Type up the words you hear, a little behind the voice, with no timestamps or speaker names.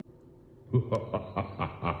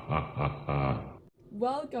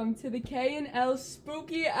Welcome to the K&L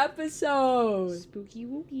spooky episode. Spooky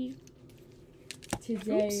wookie.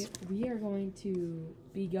 Today we are going to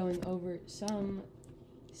be going over some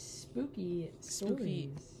spooky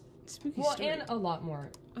stories. Spooky Well, story. and a lot more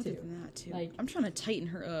Other too. than that too. Like- I'm trying to tighten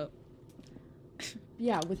her up.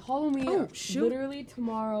 Yeah, with Halloween Oh, shoot. literally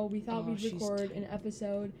tomorrow, we thought Oh, we'd she's record tight. an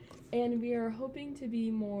episode, and we are hoping to be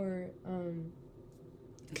more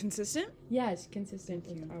Consistent? consistent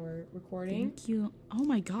Thank with you. our recording. Thank you. Oh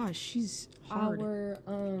my gosh, she's hard. Our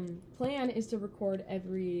plan is to record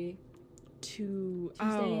every to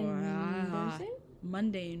Tuesday and Thursday?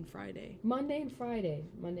 Monday and Friday. Monday and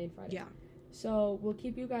Friday. Yeah. So we'll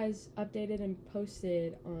keep you guys updated and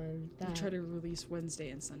posted on that. We'll try to release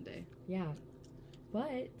Wednesday and Sunday. Yeah.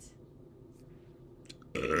 But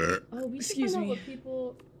we should Excuse find out me. what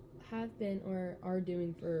people have been or are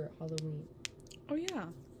doing for Halloween. Oh yeah.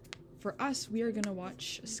 For us, we are gonna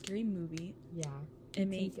watch a scary movie Yeah. and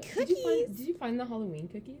make Did cookies. you find the Halloween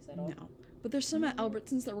cookies at all? No. But there's some at No.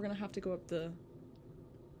 Albertsons that we're gonna have to go up to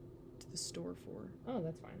the store for. Oh,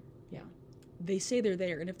 that's fine. They say they're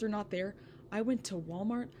there, and if they're not there, I went to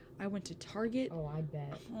Walmart, I went to Target. Oh, I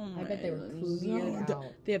bet. Oh I bet they were my cleared God. out.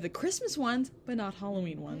 They have the Christmas ones, but not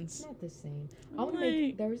Halloween It's ones. not the same. Oh I want to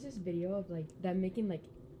make. There was this video of like them making like,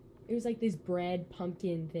 it was like this bread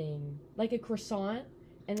pumpkin thing, like a croissant,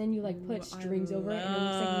 and then you like put Ooh, strings I over it, and it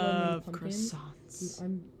looks like little mini love pumpkins. croissants. Dude,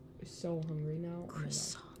 I'm so hungry now. Oh my God.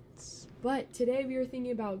 Croissants. But today we were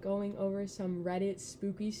thinking about going over some Reddit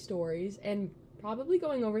spooky stories and probably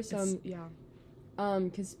going over some Yeah,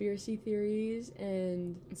 conspiracy theories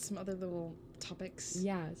and and some other little topics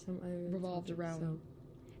yeah, some other revolved topics, around so.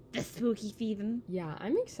 the spooky season. Yeah,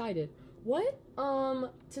 I'm excited. What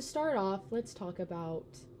to start off, let's talk about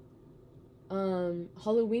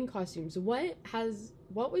Halloween costumes. What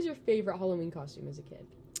was your favorite Halloween costume as a kid?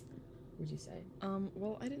 Would you say?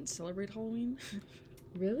 Well, I didn't celebrate Halloween.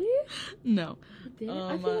 Really? No. Did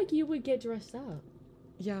I feel like you would get dressed up.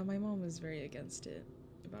 Yeah, my mom was very against it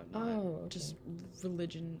about not Okay. just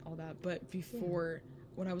religion, all that. But before,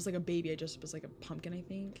 when I was like a baby, I dressed up as like a pumpkin, I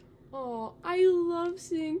think. Oh, I love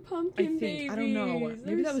seeing pumpkin babies. I don't know. Maybe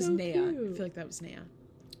They're that was so Naya. cute. I feel like that was Naya.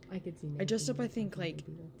 I could see. I dressed up, I Naya think, pumpkin like,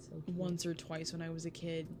 baby. That's so cute. Once or twice when I was a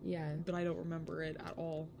kid, Yeah. but I don't remember it at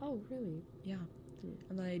all. Oh, really? Yeah. Hmm.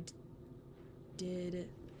 And then I did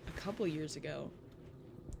a couple years ago,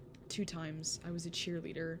 2 times, I was a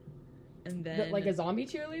cheerleader. And then. Like a zombie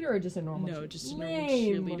cheerleader or just a normal? No, just a normal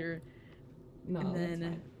Lame. cheerleader. No, And that's then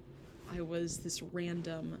fine. I was this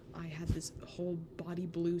random. I had this whole body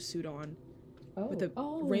blue suit on with a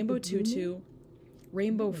rainbow the blue tutu, moon?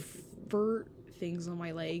 rainbow Oh, fur things on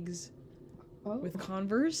my legs Oh. with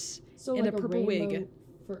Converse So and like a purple rainbow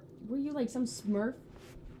wig. Were you like some Smurf?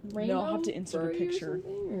 Rainbow I'll have to insert a furry or picture.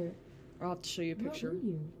 something, or I'll have to show you a what picture. were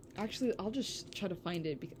you? Actually, I'll just try to find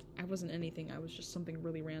it because I wasn't anything. I was just something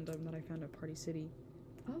really random that I found at Party City.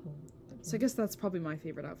 Oh. So I guess that's probably my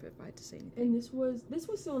favorite outfit if I had to say anything. And this was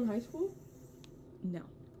still in high school? No.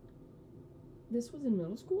 This was in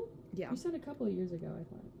middle school? Yeah. You said a couple of years ago, I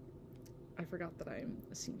thought. I forgot that I'm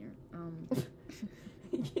a senior.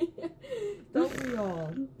 Don't we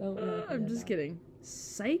all? Don't we all? I'm just kidding.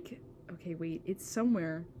 Psych. Okay, wait. It's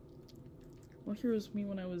somewhere. Well, here was me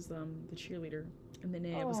when I was the cheerleader, and then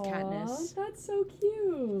it was Katniss. That's so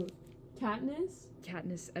cute. Katniss?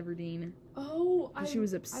 Katniss Everdeen. Oh, She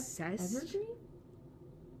was obsessed. Evergreen?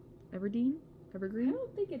 Everdeen. I Evergreen.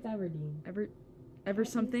 don't think it's Everdeen. Ever Katniss?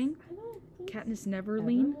 something. I don't think Katniss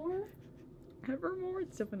Neverleen. Evermore? Evermore.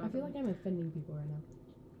 It's definitely I not. feel like I'm offending people right now.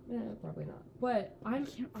 Probably not. But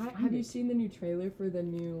can't find have you it. seen the new trailer for the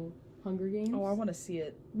new Hunger Games? Oh, I want to see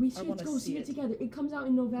it. We I should wanna go see see it. it together. It comes out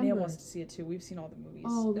in November. Mia wants to see it too. We've seen all the movies.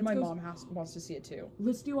 Oh, and my let's go mom wants to see it too.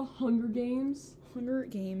 Let's do a Hunger Games Hunger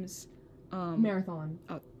Games. marathon.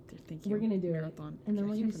 Thank you. We're gonna do Marathon. And then I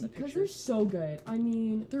we're came gonna from see, the because they're pictures. so good. I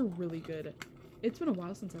mean, They're really good. It's been a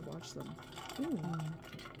while since I've watched them. Ooh.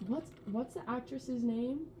 what's the actress's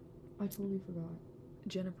name? I totally forgot.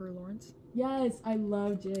 Jennifer Lawrence Yes, I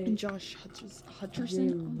love Jay. and Josh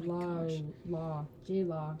Hutcherson. Oh my gosh.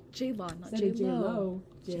 J-Law. J-Law, not Instead of J-Lo. J-Lo.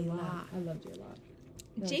 J-Law. J-Law. I love J-Law.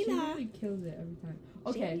 No, J-Law. She really kills it every time.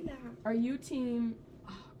 Okay, J-Law. are you team...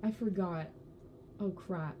 I forgot. Oh,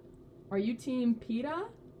 crap. Are you team PETA?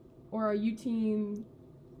 Or are you team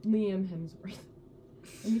Liam Hemsworth?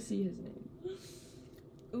 Let me see his name.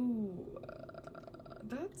 Ooh,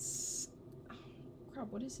 that's... Oh, crap,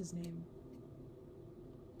 what is his name?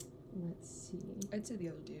 Let's see. I'd say the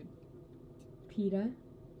other dude. PETA?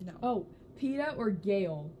 No. Oh, PETA or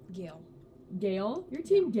Gale? Gail. Gale? Your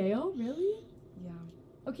team Gale? Really? Yeah.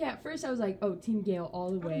 Okay, at first I was like, oh, Team Gale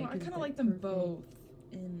all the I don't way. know, I 'cause kind it's, of like them perfect. both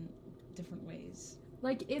in different ways.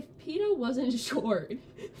 Like, if PETA wasn't short.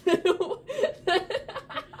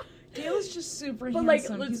 Gale's just super But, like,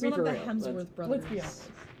 handsome. let's He's be one of for the real. Hemsworth brothers. Let's be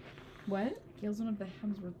honest. What? Gale's one of the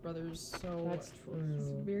Hemsworth brothers, so That's he's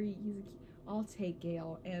true. very easy. I'll take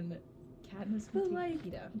Gale, and Katniss But, can take like,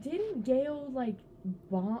 PETA. Didn't Gale, like,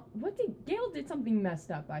 bomb? Gale did something messed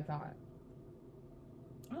up, I thought.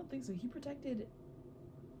 I don't think so. He protected.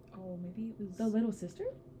 Oh, maybe it was The little sister?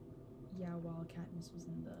 Yeah, while Katniss was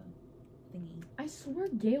in the thingy. I swear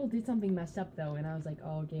Gale did something messed up, though, and I was like,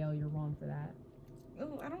 oh, Gale, you're wrong for that.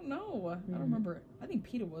 Oh, I don't know. I Hmm. don't remember. I think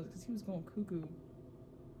PETA was because he was going cuckoo.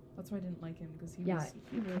 That's why I didn't like him because he Yeah, was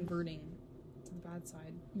he was. converting to the bad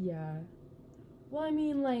side. Yeah. Well, I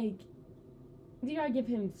mean, like, you gotta give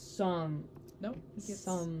him some Nope. He gets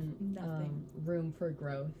nothing. Room for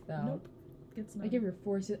growth, though. Nope. Gets none. Like if you're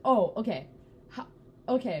forced. Oh, okay.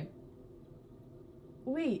 Okay.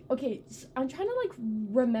 Wait. Okay. I'm trying to like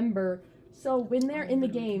remember. So when they're in the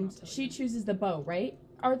literally cannot games, tell she you. chooses the bow, right?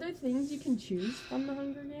 Are there things you can choose from the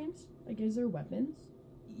Hunger Games? Like, is there weapons?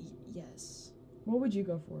 Yes. What would you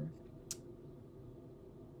go for?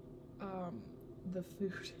 The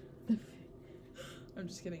food. I'm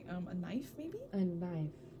just kidding. A knife maybe? A knife.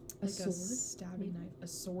 A Like sword. a stabby knife. A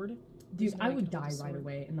sword? Dude, There's no I way would could hold die a right sword.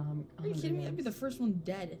 away in the Hunger Are you kidding me? I'd be Games. the first one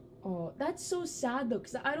dead. Oh, that's so sad though,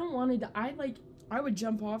 because I don't want to die. I would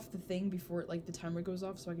jump off the thing before like the timer goes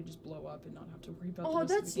off, so I could just blow up and not have to worry about. Oh, the rest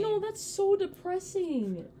that's of the game. that's so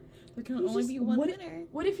depressing. There can You only just- be one what- winner.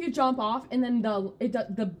 What if you jump off and then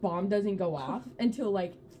the bomb doesn't go off until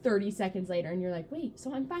like 30 seconds later, and you're like, wait,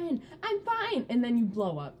 so I'm fine, and then you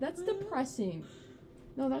blow up. That's depressing.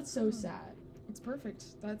 No, that's so sad. It's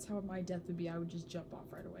perfect. That's how my death would be. I would just jump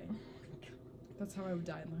off right away. That's how I would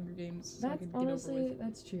die in the Hunger Games. So I That's could get over honestly, with.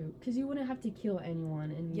 that's true. Because you wouldn't have to kill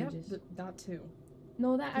anyone, and you Yep, just that too.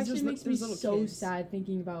 no. That 'Cause actually there's makes me there's little so kids. sad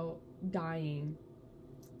thinking about dying.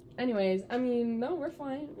 Anyways, I mean, no, we're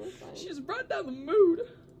fine. We're fine. She just brought down the mood.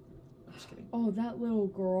 I'm just kidding. Oh, that little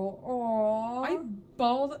girl. Oh. I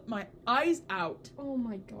bawled my eyes out. Oh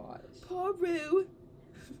my gosh. Poor Rue.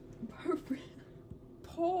 Perfect.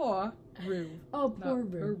 Poor Rue. Oh, Not poor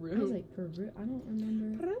Rue. I was Peru. like, Peru? I don't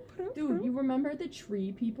remember. Dude, you remember the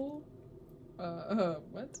tree people?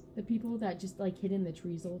 What? The people that just like hid in the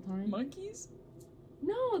trees all the time? Monkeys?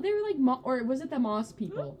 No, they were like, or was it the moss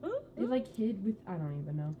people? They like hid with, I don't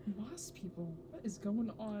even know. Moss people. What is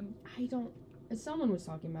going on? I don't, someone was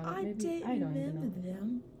talking about it. Maybe, I don't even know what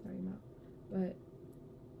them. they're talking about. But,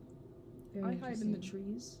 very I hide in the interesting.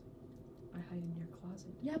 trees. I hide in your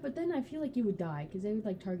closet. Yeah, but then I feel like you would die because they would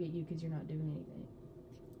like target you because you're not doing anything.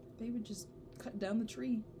 They would just cut down the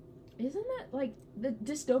tree. Isn't that like the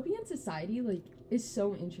dystopian society like is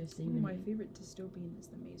so interesting to My me? favorite dystopian is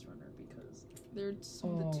the Maze Runner because they're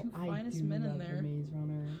some Oh, of the two I finest do men in love there. the Maze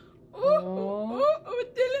Runner. Oh,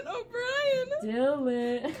 Dylan O'Brien!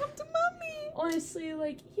 Dylan. Come to mommy! Honestly,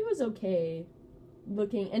 like he was okay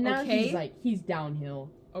looking, and now Okay? he's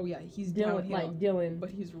downhill. Oh yeah, he's Dylan, downhill, like Dylan. but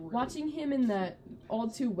he's really Watching him in that All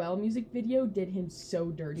Too Well music video did him so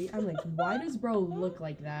dirty. I'm like, why does bro look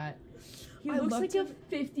like that? He I looks loved like a him.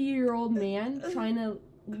 50-year-old man trying to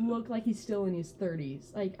look like he's still in his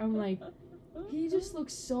 30s. Like I'm like, he just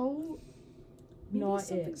looks so Maybe not it.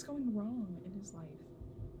 something's going wrong in his life.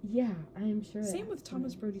 Yeah, I'm sure. Same with that's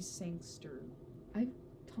Thomas fine. Brody's Sangster.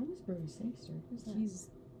 Thomas Brody Sangster. Who's that? He's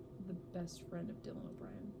the best friend of Dylan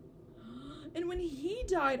O'Brien. And when he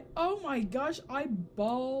died, oh my gosh, I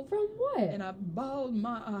bawled From what? and I bawled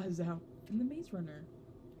my eyes out from the Maze Runner.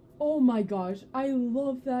 Oh my gosh, I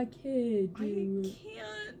love that kid, I dude.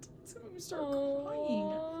 can't. It's gonna make me start crying.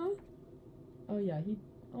 Aw. Oh yeah,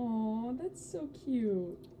 oh, that's so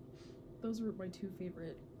cute. Those were my two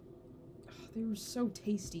favorite. They were so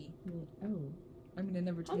tasty. Oh. I mean, I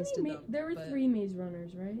never How many tasted them. there were but 3 Maze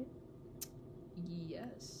Runners, right?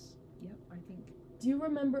 Yes. Yep, I think. Do you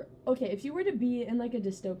remember? Okay, if you were to be in like a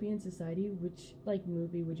dystopian society, which like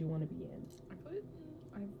movie would you want to be in?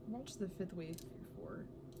 I watched The Fifth Wave before,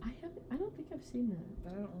 I don't think I've seen that.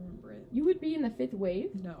 but I don't remember it. You would be in the 5th Wave?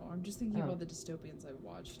 No, I'm just thinking Oh. about the dystopians I've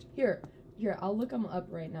watched. Here, I'll look them up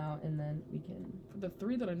right now, and then we can. For the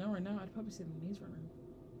 3 that I know right now, I'd probably say The Maze Runner.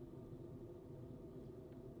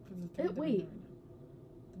 For the 3 that I know wait. right now.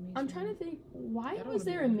 The Maze I'm trying Runner. to think. Why I don't was wanna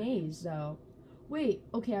be there a Hunger maze Games. though? Wait,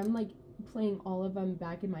 okay, I'm like playing all of them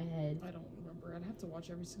back in my head. I don't remember. I'd have to watch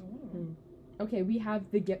every single one of them. Okay, we have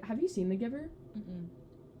Have you seen The Giver? Mm-mm.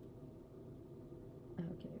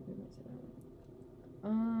 Okay, we might say that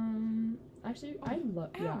one. Actually, I love.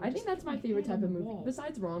 Yeah, Ow, I think just that's hit my my favorite head type on of the movie. wall.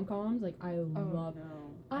 Besides rom-coms, like I love. no.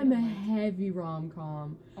 I I'm a heavy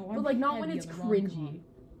rom-com. Oh, But, like, not when it's cringy.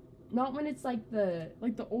 Not when it's, like, the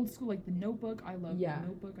old school, like, The Notebook. I love Yeah. The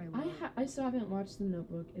Notebook. I love. I still haven't watched The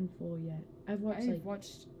Notebook in full yet. I've watched, I've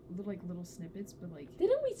watched little snippets, but, like...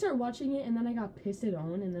 Didn't we start watching it and then I got pissed it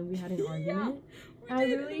on and then we had an argument? I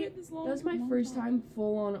really... That was my first time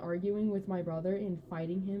full-on arguing with my brother and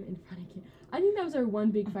fighting him in front of kids. I think that was our one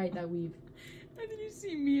big fight that we've... And then you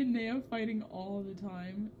see me and Naya fighting all the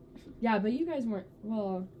time. Yeah, but you guys weren't...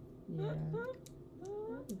 Well, yeah.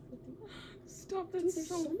 Stop, that's Dude, there's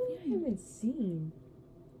so many I haven't seen.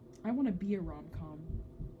 I want to be a rom-com.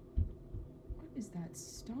 What is that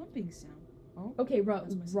stomping sound? Oh, Okay, That's my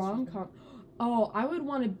sister's rom-com. Oh, I would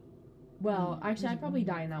want to... Well, actually, there's I'd probably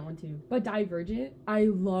one. die in that one too. But Divergent, I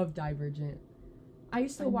love Divergent. I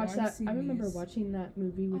used to I know, watch I've that. seen I remember these. watching that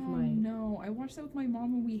movie with oh my... no, I watched that with my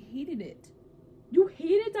mom and we hated it. You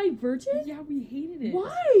hated Divergent? Yeah, we hated it.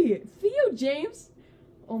 Why? Theo James?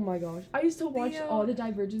 Oh my gosh. I used to watch Theo- all the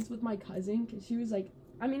Divergents with my cousin because she was like...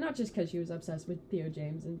 I mean, not just because she was obsessed with Theo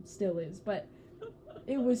James and still is, but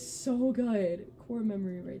it was so good. Core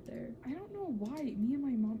memory right there. I don't know why. Me and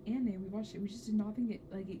my mom and Naya, we watched it. We just did not think it,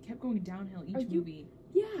 like, it kept going downhill each Are you- movie.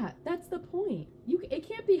 Yeah, that's the point. It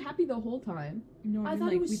can't be happy the whole time. No, I I mean, thought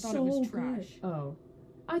like, it was we thought so it was good. trash. Oh.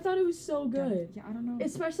 I thought it was so good. Yeah, I don't know.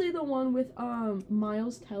 Especially the one with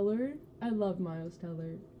Miles Teller. I love Miles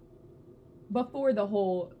Teller. Before the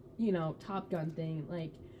whole, Top Gun thing,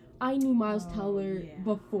 like I knew Miles Oh, Teller yeah.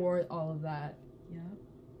 before all of that. Yeah.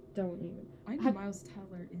 Don't even. I knew Have- Miles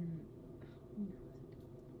Teller in...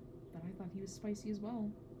 But I thought he was spicy as well.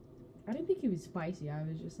 I didn't think he was spicy. I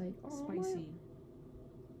was just like, oh, Spicy.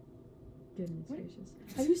 Goodness What? gracious.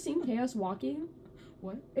 Have you seen Chaos Walking?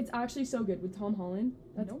 What? It's actually so good with Tom Holland.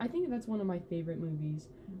 Nope. I think that's one of my favorite movies.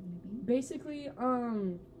 Maybe. Basically,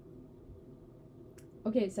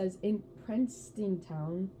 okay, it says in Princeton,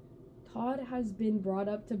 Todd has been brought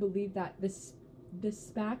up to believe that the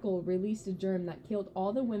spackle released a germ that killed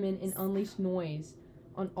all the women and unleashed noise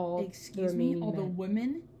on all the Excuse me? remaining All the men.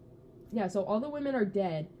 women? Yeah, so all the women are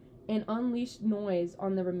dead and unleashed noise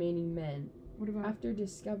on the remaining men. What about... After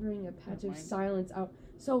discovering a patch Never of mind. silence out,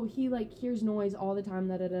 so he hears noise all the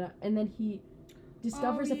time, and then he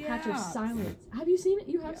discovers a patch of yeah. silence. Have you seen it?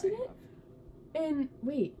 You have Yeah, seen I it? have. And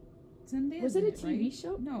wait, Zendaya's was it in a TV right?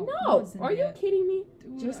 show? No. No. not Are you Zendaya. kidding me?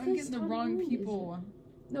 Dude, Just I'm 'cause getting the Tom wrong Holland people.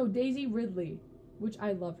 No, Daisy Ridley, which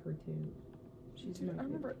I love her too. She's Dude, my I favorite.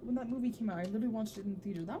 remember when that movie came out, I literally watched it in the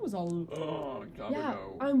theater. That was all... Oh, gotta Yeah,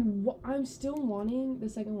 go. I'm still wanting the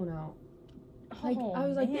second one out. Like Oh, I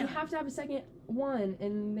was like, man. they have to have a second one,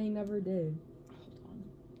 and they never did. Hold on.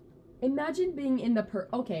 Imagine being in the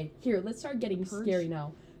Okay, here, let's start getting Purge? scary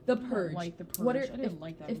now. The I don't Purge. like the Purge. What are- I didn't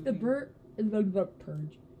like that If movie. the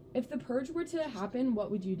Purge. If the Purge were to happen, what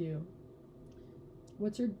would you do?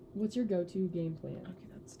 What's your go-to game plan? Okay,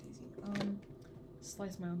 that's Daisy.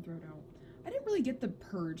 Slice my own throat out. I didn't really get the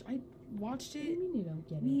Purge. I watched What do it. you mean you don't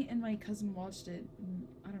get it? Me and my cousin watched it. And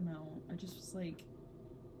I don't know. I just was like,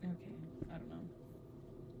 okay, I don't know.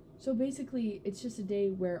 So basically, it's just a day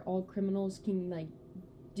where all criminals can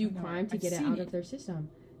do I know, crime to I've get it seen out it. of their system.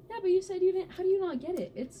 Yeah, but you said you didn't. How do you not get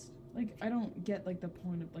it? It's Like, I don't get like the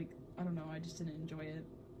point of like, I don't know. I just didn't enjoy it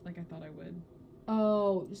like I thought I would.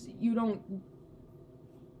 you don't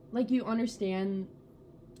you understand.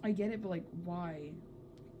 I get it, but like, why?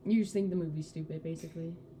 You just think the movie's stupid,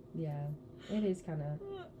 basically. Yeah, it is kind of.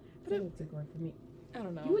 But it, It's a gore for me. I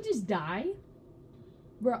don't know. You would just die.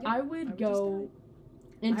 Bro, Yeah, I would just go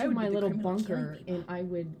die. into I would my be the little criminal killing bunker people. and I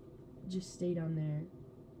would just stay down there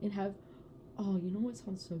and have. Oh, you know what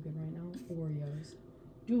sounds so good right now? Oreos,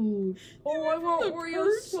 dude. Oh, I went want from the Oreos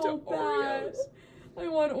Purge so to bad. Oreos. I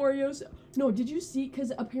want Oreos. No, did you see?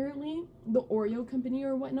 Because apparently the Oreo company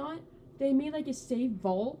or whatnot, they made like a safe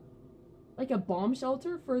vault, like a bomb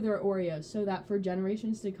shelter for their Oreos, so that for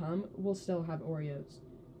generations to come, we'll still have Oreos.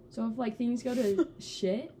 So if like things go to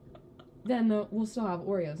shit, then we'll still have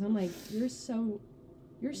Oreos. I'm like, you're so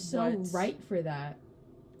What? right for that.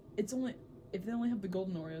 It's only if they only have the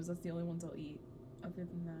golden Oreos. That's the only ones I'll eat. Other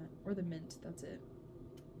than that, or the mint. That's it.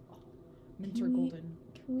 Mint Can or we- golden.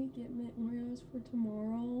 Can we get mint Oreos for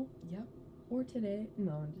tomorrow Yep, or today?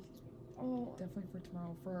 No, I'm just. Oh, definitely for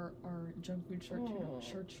tomorrow for our junk food Oh.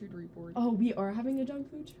 charcuterie board. oh, we are having a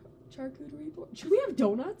junk food charcuterie board. Should we have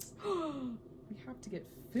donuts? We have to get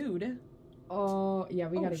food. Oh, yeah,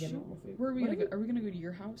 we Oh, gotta get shoot. normal food. Where are we What gonna if go? Are we gonna go to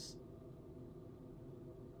your house?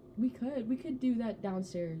 We could do that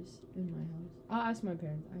downstairs in my house. I'll ask my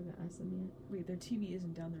parents. I haven't asked them yet. Wait, their TV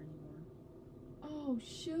isn't down there anymore. Oh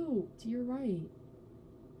shoot, you're right.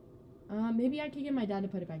 Maybe I could get my dad to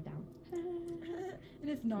put it back down. And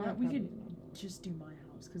if not, we could just do my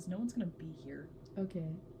house. house because no one's gonna be here.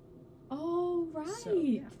 Okay. Oh, right. So,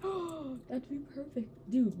 yeah. That'd be perfect.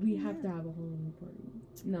 Dude, we have to have a Halloween party.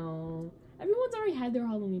 No. Everyone's already had their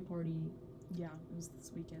Halloween party. Yeah, it was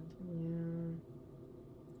this weekend. Yeah.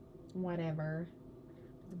 Whatever.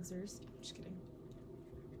 Losers. Just kidding.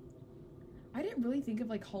 I didn't really think of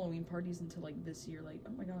like Halloween parties until like this year. Like,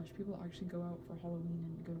 oh my gosh, people actually go out for Halloween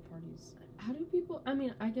and go to parties. How do people, I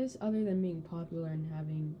mean, I guess other than being popular and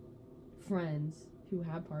having friends who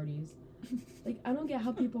have parties, like, I don't get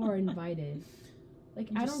how people are invited. Like,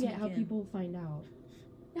 You I just don't get sneak how in. people find out.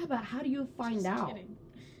 Yeah, but how do you find Just out? kidding.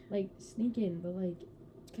 Like, sneak in, but like,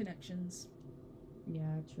 Connections.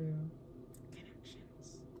 yeah, true.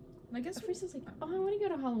 Connections. And I guess At first I was like, oh, I want to go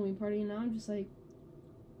to a Halloween party, and now I'm just like,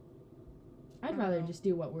 I'd I rather know. just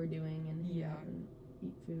do what we're doing and hang Yeah. out and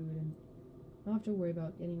eat food, and I don't have to worry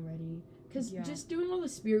about getting ready. Because Yeah. just doing all the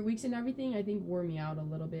spirit weeks and everything, I think, wore me out a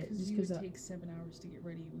little bit. Just you because, would take 7 hours to get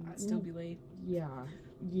ready, we I would still know. be late. yeah.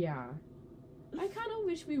 I kind of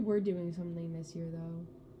wish we were doing something this year, though.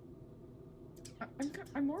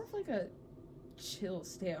 I'm more of like a chill,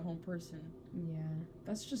 stay-at-home person. Yeah.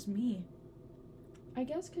 That's just me. I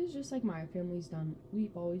guess because just like my family's done,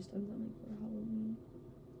 we've always done something for Halloween.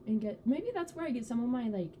 And maybe that's where I get some of my,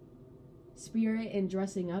 like, spirit in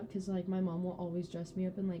dressing up. Because, like, my mom will always dress me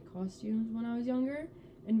up in, like, costumes when I was younger.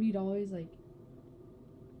 And we'd always, like,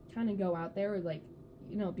 kind of go out there or, like,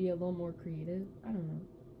 you know, be a little more creative. I don't know.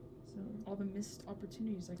 So. All the missed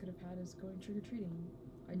opportunities I could have had is going trick-or-treating.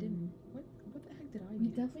 I didn't. What the heck did I We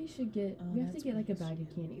do? definitely should get. We have to that's get like a what bag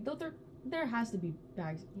of candy. Though there has to be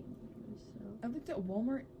bags of candy. So. I looked at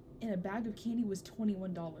Walmart and a bag of candy was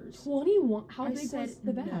 $21. 21. How I big said was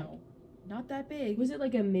the bag? no. Not that big. Was it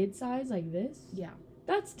like a mid-size like this? Yeah.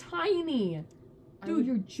 That's tiny. I Dude, would-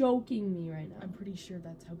 you're joking me right now. I'm pretty sure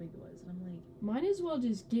that's how big it was. And I'm like, Might as well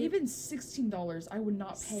just get even $16 I would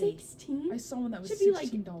not pay. 16. I saw one that was Should be like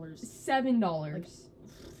 $16. $7.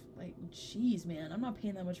 Like, jeez, man. I'm not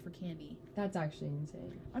paying that much for candy. That's actually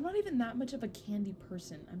insane. I'm not even that much of a candy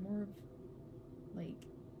person. I'm more of, like,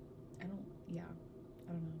 I don't know.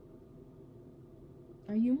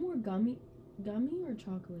 Are you more gummy or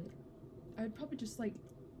chocolate? I'd probably just like,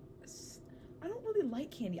 I don't really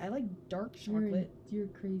like candy. I like dark chocolate. You're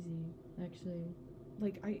crazy, actually.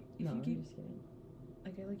 Like, if No, you I'm gave, just kidding.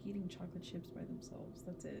 like, I like eating chocolate chips by themselves.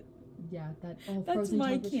 That's it. Yeah, That's frozen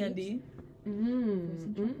my chocolate candy.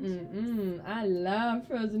 Chips. I love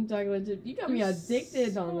frozen chocolate chips. You got me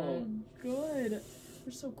addicted on that. Good.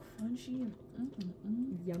 They're so crunchy and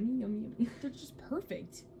Yummy, yummy, yummy. they're just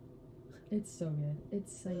perfect. It's so good.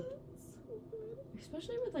 It's like,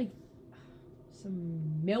 especially with like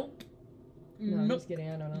some milk. No, I'm just kidding.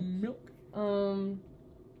 I don't know. Milk.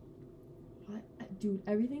 Dude,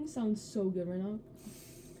 everything sounds so good right now.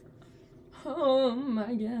 Oh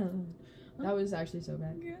my god, that was actually so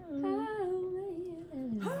bad. Oh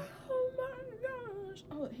Oh my god. my gosh.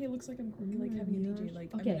 Oh, hey, looks like I'm like having a DJ.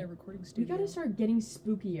 Like, Okay. I'm in a recording We studio. gotta start getting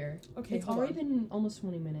spookier. Okay, It's hold already on. been almost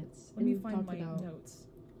 20 minutes. Let and me we've find talked my about notes.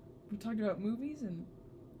 We talked about movies and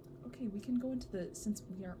okay, we can go into since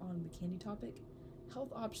we are on the candy topic,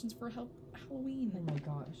 health options for Halloween. Oh my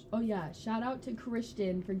gosh. Oh yeah, shout out to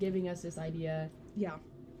Christian for giving us this idea. Yeah.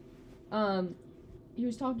 He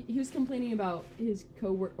was complaining about his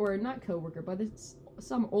coworker, or not coworker, but it's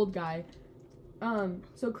some old guy.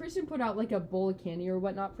 So Christian put out like a bowl of candy or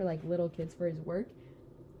whatnot for like little kids for his work.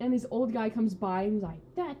 And this old guy comes by and he's like,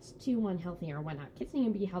 that's too unhealthy or whatnot. Kids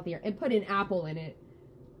need to be healthier. And put an apple in it.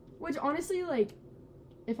 Which honestly, like,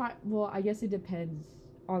 I guess it depends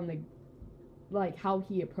on like how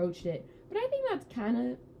he approached it. But I think that's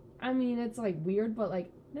kind of, I mean, it's like weird, but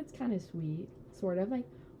like, that's kind of sweet. Sort of like,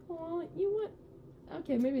 oh, you want,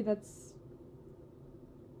 okay, maybe that's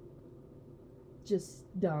just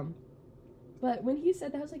dumb. But when he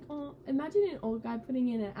said that, I was like, oh, imagine an old guy putting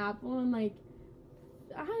in an apple and like,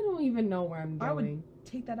 I don't even know where I'm going. I would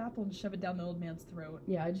take that apple and shove it down the old man's throat.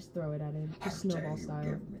 Yeah, I just throw it at him, just snowball style.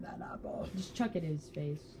 Give me that apple. Just chuck it in his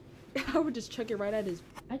face. I would just chuck it right at his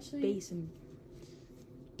Actually, face and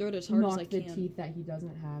throw it as hard as I knock the can. teeth that he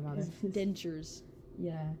doesn't have out His of his. dentures.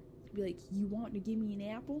 Yeah. Be like, you want to give me an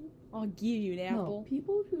apple? I'll give you an No, apple.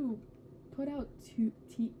 people who put out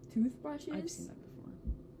toothbrushes I've seen that before.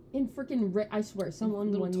 in freaking I swear, someone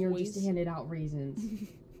Little one year toys. just handed out raisins.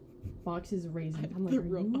 Boxes of raisins. I'm like, are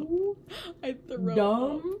throw you I throw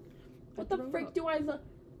dumb? What I the throw frick up. do I look?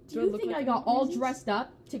 Do Do I you look think like I I got have all raisins? dressed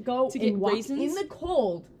up to go To get and walk raisins? in the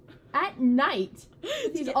cold at night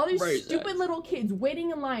with these get other raisins. stupid little kids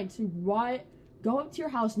waiting in line to go up to your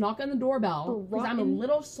house, knock on the doorbell because I'm a rotten,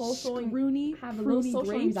 little social, Scroony, have a little pruny social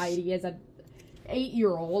grapes. anxiety as a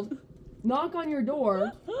 8-year-old, knock on your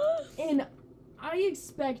door, and I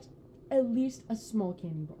expect at least a small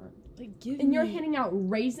candy bar. Like, give And me... you're handing out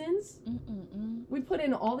raisins? Mm-mm-mm. We put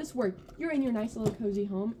in all this work. You're in your nice little cozy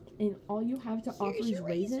home, and all you have to offer Here's is your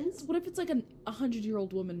raisins? What if it's like a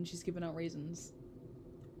 100-year-old woman and she's giving out raisins?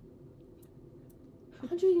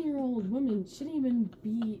 100-year-old woman shouldn't even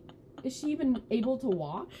be... Is she even able to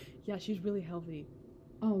walk? Yeah, she's really healthy.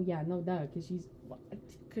 Oh, yeah, no duh, because she's...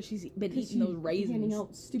 Because she's been 'cause eating those she's raisins. handing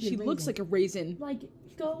out stupid She looks raisins. like a raisin. Like,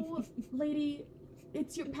 go, lady,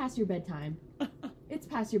 it's past your bedtime. It's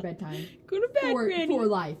past your bedtime. Go to bed, Granny. For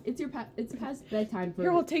life. It's past bedtime for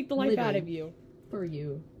Here, I'll take the life out living. of you. For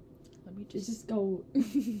you. Let me Just go...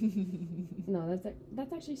 No,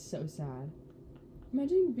 that's actually so sad.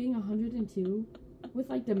 Imagine being 102 with,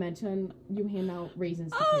 like, dementia and you hand out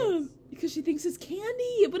raisins to kids. Because she thinks it's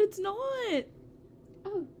candy, but it's not.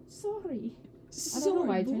 Oh, sorry. I Sorry, don't know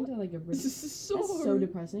why I boy. turned to, like, a... That's Sorry. so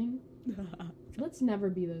depressing. Let's never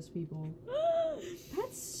be those people.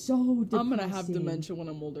 That's so depressing. I'm gonna have dementia when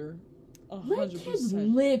I'm older. 100%. Let kids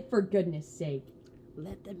live, for goodness sake.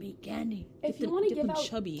 Let them eat candy. If you want to give out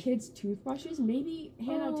chubby. kids toothbrushes, maybe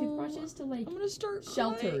hand out toothbrushes to, like, I'm gonna start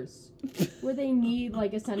shelters where they need,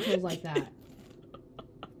 like, essentials like that.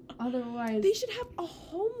 Otherwise... They should have a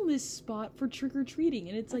homeless spot for trick-or-treating,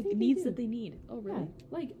 and it's I like think they needs do. that they need. Oh, really? Yeah,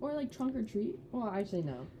 like, or like trunk or treat. Well, actually,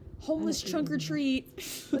 no. Homeless I don't trunk or think they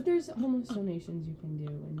treat. But there's homeless donations you can do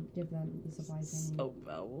and give them the supplies they need. So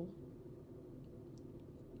foul.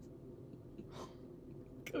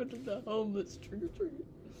 Go to the homeless trick or treat.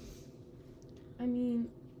 I mean,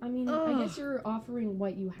 I Ugh. guess you're offering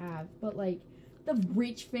what you have, but like the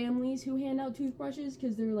rich families who hand out toothbrushes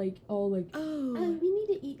because they're like, oh, like, Oh. we need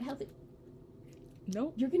to eat healthy.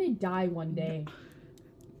 Nope. You're gonna die one day,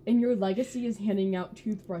 and your legacy is handing out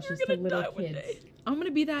toothbrushes to little kids. I'm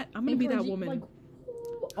gonna be that. I'm gonna be that Encouraging- woman like,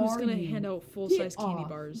 who who's are gonna you? hand out Get full-size candy off.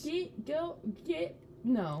 bars.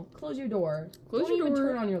 No, close your door. Close Don't your even door.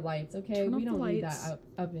 turn on your lights, okay? Turn We off don't the need lights. that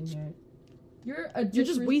up in here. You're You're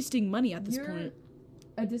just wasting money at this you're point.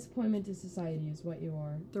 a disappointment to society is what you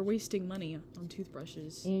are. They're wasting money on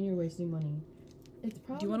toothbrushes. And you're wasting money. It's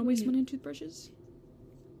probably... Do you want to waste money on toothbrushes?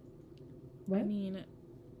 What? I mean,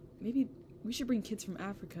 maybe we should bring kids from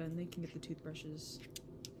Africa and they can get the toothbrushes.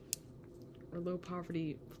 Or low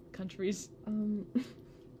poverty countries Um...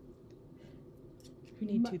 who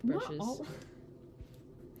need Not toothbrushes. all...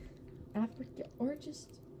 Africa, or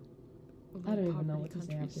just... Or I don't low even know poverty what to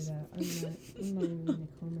say after countries. that. I'm not even gonna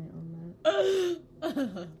comment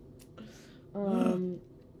on that.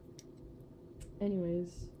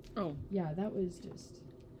 Anyways, Oh, yeah, that was just...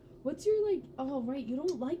 What's your, like... Oh, right, you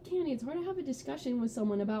don't like candy. It's hard to have a discussion with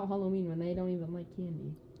someone about Halloween when they don't even like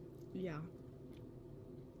candy. yeah.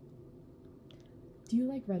 Do you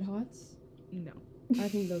like Red Hots? No. I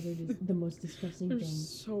think those are just the most disgusting They're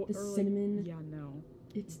things. so The early. cinnamon. Yeah, no.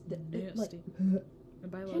 It's like... Nasty. My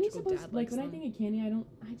Candy's biological supposed... dad Like, likes when I them. think of candy, I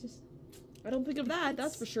don't think of that,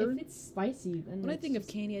 that's for sure. If it's spicy, then When I it's think of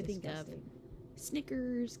just candy, I think of disgusting.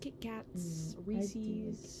 Snickers, Kit Kats, I do like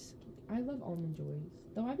Reese's. I love Almond Joys.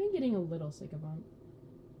 Though I've been getting a little sick of them.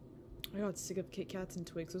 I got sick of Kit Kats and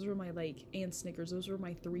Twix. Those were my, and Snickers. Those were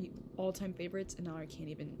my 3 all-time favorites, and now I can't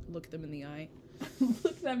even look them in the eye.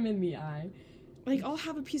 Look them in the eye. Like, I'll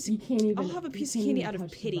have a piece You of... can't even. I'll have a you piece of can't candy even out of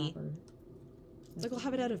touch the pity. wrapper. Like, I'll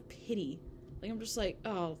have it out of pity. Like, I'm just like,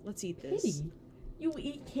 oh, let's eat this. Pity. You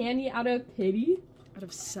eat candy out of pity? Out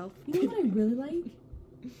of self. You know what I really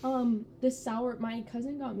like? The sour. My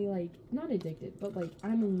cousin got me, like, not addicted, but like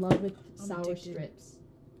I'm in love with I'm sour addicted. strips.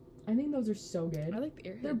 I think those are so good. I like the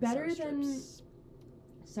Airhead They're better Sour than Strips.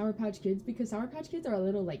 Sour Patch Kids because Sour Patch Kids are a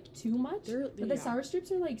little like too much. But the sour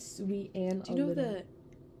strips are like sweet and. Do you know a little...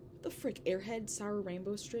 the frick Airhead Sour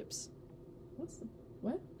Rainbow Strips? What's the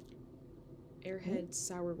what? Airhead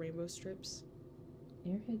Sour Rainbow Strips.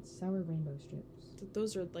 Airhead Sour Rainbow Strips.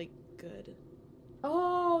 Those are like good.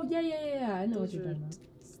 Oh yeah. I know what Those you're are. talking about.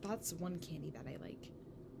 That's one candy that I like.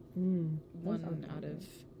 Those are One good. out of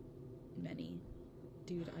many.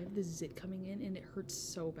 Dude, I have the zit coming in and it hurts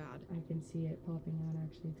so bad. I can see it popping out.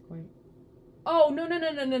 Actually, it's quite. Oh no! Can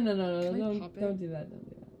I Don't, pop it? don't do that! Don't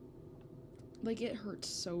do that! Like, it hurts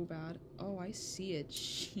so bad. Oh, I see it.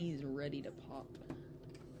 She's ready to pop.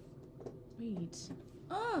 Wait.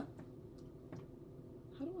 Ah!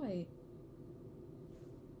 How do I...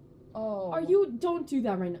 Oh. Are you? Don't do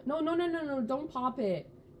that right now. No! Don't pop it.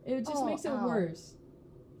 It just Oh, makes it ow. worse.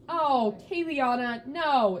 Oh, Kayliana,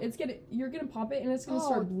 no! You're gonna pop it and it's gonna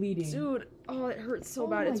start bleeding. Dude, oh, it hurts so Oh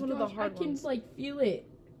bad. It's my one of the gosh, hard I can ones. like feel it,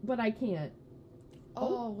 but I can't.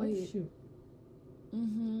 Oh, wait. shoot.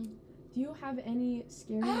 Mm-hmm. Do you have any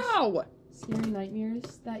scary? Ow! scary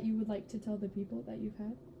nightmares that you would like to tell the people that you've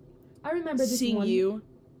had? I remember this Seeing one. you.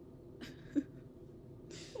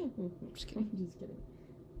 I'm just kidding.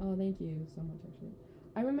 Oh, thank you so much, actually.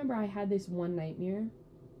 I remember I had this one nightmare,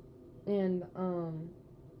 and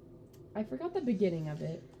I forgot the beginning of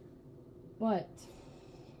it, but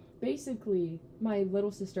basically, my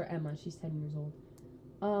little sister Emma, she's 10 years old.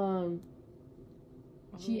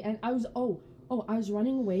 I was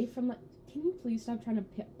running away from the. Can you please stop trying to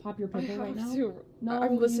pop your pimple right now? No,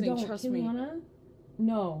 I'm listening. You don't. Trust Kiliana? me.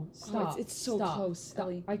 No, stop. It's so stop, close, stop.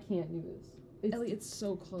 Ellie. I can't do this. Ellie, it's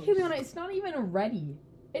so close. Kiliana, it's not even ready.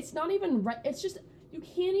 It's not even ready. It's just you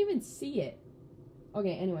can't even see it.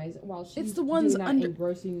 Okay. Anyways, while she's It's the ones doing that under.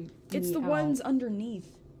 engrossing It's me the out. ones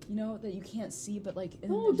underneath. You know that you can't see, but like.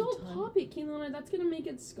 No, don't pop it, Kiliana. That's gonna make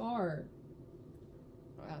it scar.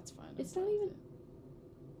 Oh, that's fine. It's not even.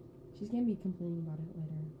 She's gonna be complaining about it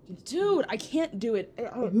later. Dude, I can't do it.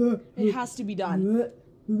 It has to be done.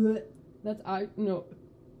 That's no.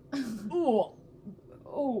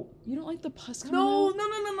 Oh. You don't like the pus coming No. out?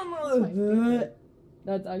 That's my favorite.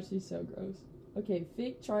 That's actually so gross. Okay,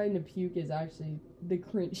 fake trying to puke is actually the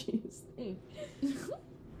cringiest thing.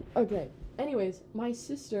 Okay. Anyways, my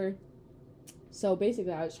sister. So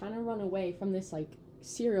basically, I was trying to run away from this like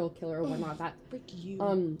serial killer or whatnot that Frick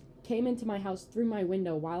you. came into my house through my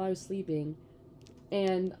window while I was sleeping,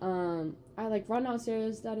 and I like run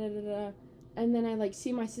downstairs, and then I like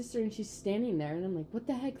see my sister and she's standing there, and I'm like, what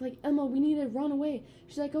the heck, like Emma, we need to run away.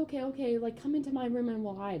 She's like, okay, like come into my room and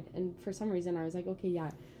we'll hide. And for some reason I was like, okay, yeah.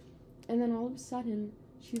 And then all of a sudden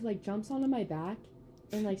she like jumps onto my back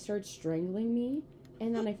and like starts strangling me,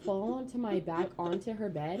 and then I fall onto my back onto her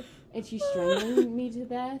bed, and she's strangling me to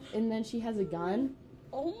death, and then she has a gun.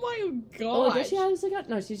 Oh my god. Oh, does she have a gun?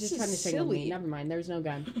 No, she's just This trying to is strangle me. silly. Never mind, there's no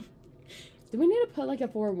gun. Do we need to put like a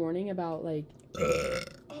forewarning about like?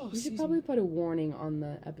 Oh, We should probably put a warning on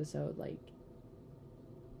the episode, like.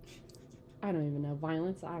 I don't even know,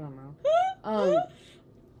 violence. I don't know.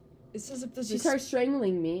 It's as if there's She starts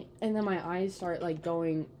strangling me, and then my eyes start like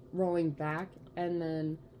rolling back, and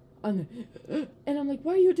then, and I'm like,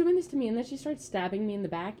 why are you doing this to me? And then she starts stabbing me in the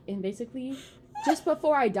back, and basically, just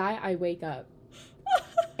before I die, I wake up.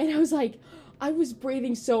 And I was like, I was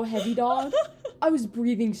breathing so heavy, dog. I was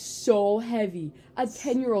breathing so heavy. A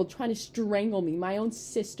 10-year-old trying to strangle me, my own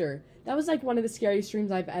sister. That was like one of the scariest dreams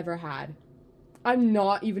I've ever had. I'm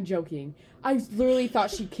not even joking. I literally thought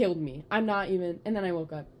she killed me. I'm not even. And then I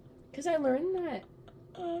woke up. Because I learned that.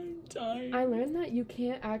 I'm dying. I learned that you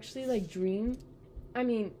can't actually like dream. I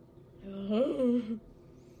mean,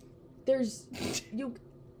 there's.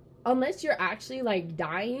 Unless you're actually like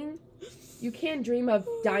dying. You can't dream of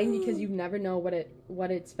dying because you never know what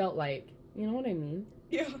it's felt like. You know what I mean?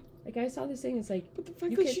 Yeah. Like I saw this thing. It's like But the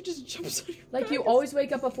fact You that could- she just jumps on your like back you is- always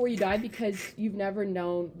wake up before you die because you've never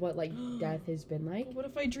known what like death has been like. But what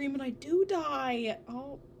if I dream and I do die?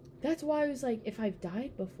 Oh. That's why I was like, if I've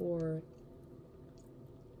died before.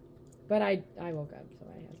 But I woke up, so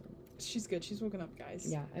I hasn't. She's good. She's woken up, guys.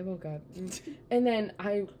 Yeah, I woke up, and then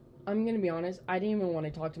I'm gonna be honest. I didn't even want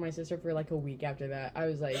to talk to my sister for like a week after that. I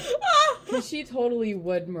was like, because she totally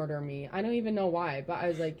would murder me. I don't even know why, but I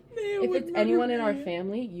was like, if it's anyone in our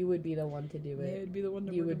family, you would be the one to do They it. would be the one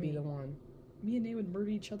to You murder would be me. the one. Me and Nate would murder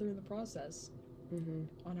each other in the process.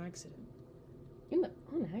 Mm-hmm. On accident.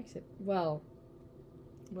 On accident. Well,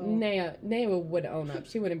 Well, Naya would own up.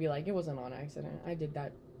 She wouldn't be like, it wasn't on accident. I did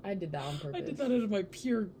that on purpose. I did that out of my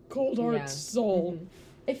pure cold heart Yeah. soul.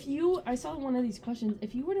 Mhm. I saw one of these questions.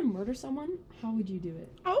 If you were to murder someone, how would you do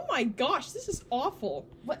it? Oh my gosh, this is awful.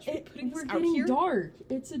 What? Should we be putting this We're out getting here? dark.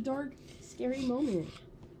 It's a dark, scary moment.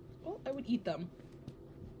 Well, I would eat them.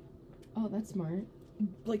 Oh, that's smart.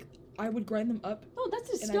 Like, I would grind them up. Oh, that's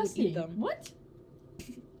And I would eat disgusting. them. What?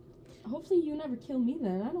 Hopefully you never kill me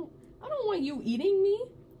then. I don't want you eating me.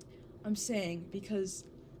 I'm saying because,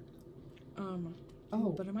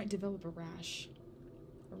 Oh. but I might develop a rash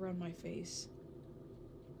around my face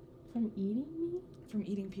From eating me? from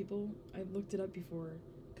eating people. I looked it up before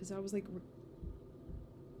because I was like,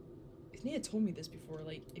 Nate had told me this before.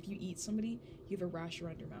 Like, if you eat somebody, you have a rash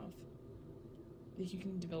around your mouth. Like, you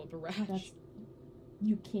can develop a rash.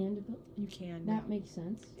 You can develop. You can. That now. makes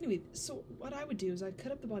sense. Anyway, so what I would do is I'd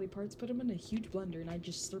cut up the body parts, put them in a huge blender, and I'd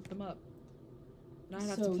just slurp them up. And I'd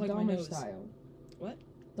have So to plug my Dahmer nose. style. What?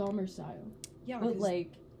 Dahmer style. Yeah, But 'cause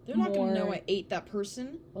like, they're not gonna know more- I ate that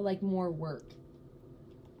person. more work.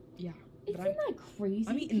 Yeah, Isn't but that crazy?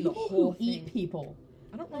 I'm eating the People whole who eat thing. people.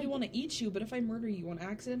 I don't really like- want to eat you. But if I murder you on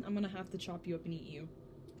accident, I'm gonna have to chop you up and eat you,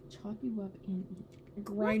 Chop you up and eat.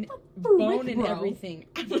 grind What the frick, bone and bro? everything.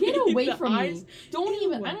 Get away The from eyes. me. Don't Ew.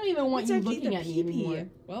 even. I don't even want What's you after looking the at me pee-pee? anymore.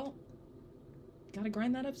 Well, Gotta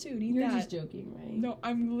grind that up too. Need You're that. just joking, right? No,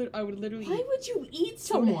 I would literally Why eat would you eat toad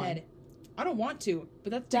someone? head. I don't want to,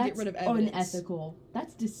 but that's to get rid of That's evidence. unethical.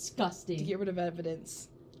 That's disgusting. To get rid of evidence.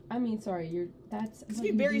 I mean, sorry, that's... Because what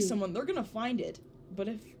if you bury do. someone, they're gonna find it. But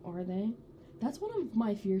if Are they? That's one of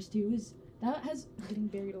my fears, too, is... That has... getting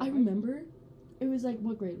buried I alive. remember, it was like,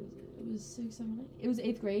 what grade was it? It was 6th, 7th, 8th? It was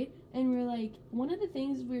 8th grade, and we were like, one of the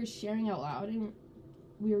things we were sharing out loud, and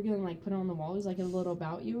we were gonna, like, put it on the wall, was like a little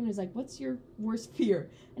about you, and it was like, what's your worst fear?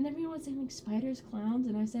 And everyone was saying, like, spiders, clowns,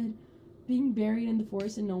 and I said, being buried in the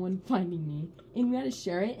forest and no one finding me. And we had to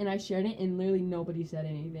share it, and I shared it, and literally nobody said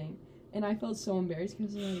anything. And I felt so embarrassed,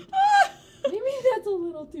 because, like, maybe that's a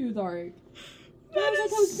little too dark. But I was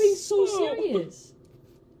like, I was being so serious.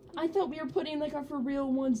 I thought we were putting, like, our for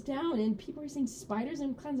real ones down, and people were saying spiders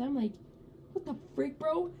and clowns. I'm like, what the frick,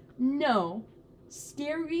 bro? No.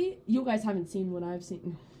 Scary? You guys haven't seen what I've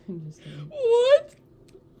seen. I'm just kidding. What?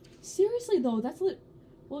 Seriously, though, that's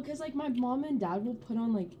well, because, like, my mom and dad will put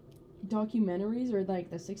on, like, documentaries or, like,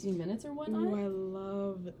 the 60 Minutes or whatnot. Ooh, I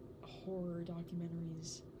love horror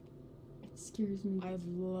documentaries. It scares me. I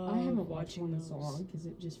love I haven't watched watching one in those. so long because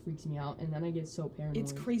it just freaks me out, and then I get so paranoid.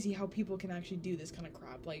 It's crazy how people can actually do this kind of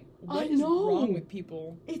crap. Like, I what is know. wrong with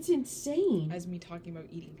people? It's insane. As me talking about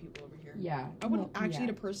eating people over here. Yeah. I wouldn't well, actually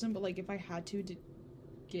yeah. eat a person, but like if I had to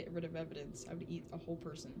get rid of evidence, I would eat a whole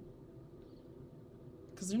person.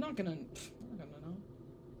 Because they're not gonna know.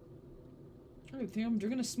 I think I'm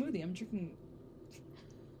drinking a smoothie. I'm drinking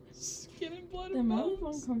skin and blood The and amount of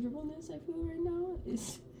bones. uncomfortableness I feel right now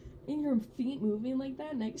is in your feet moving like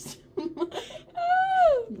that next to mine.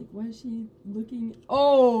 Like, why is she looking?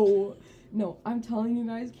 Oh! No, I'm telling you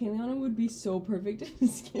guys, Kayliana would be so perfect in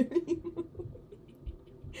a scary movie.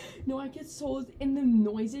 No, I get so... And the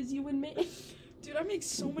noises you would make. Dude, I make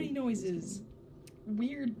so many noises.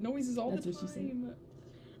 Weird noises all That's the what she said. time.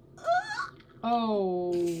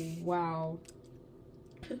 Oh, wow.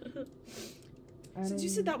 Since you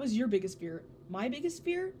said that was your biggest fear, my biggest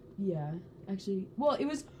fear? Yeah, actually. Well, it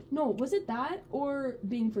was... No, was it that or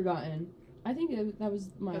being forgotten? I think that was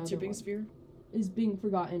my That's other your biggest fear? Is being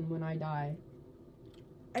forgotten when I die.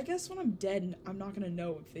 I guess when I'm dead, I'm not gonna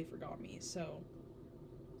know if they forgot me, so...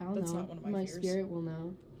 I don't That's know. not one of my My fears. spirit will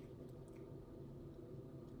know.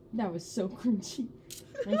 That was so cringy.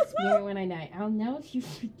 My spirit when I die. I'll know if you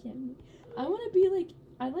forget me. I want to be like...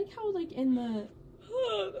 I like how, like, in the...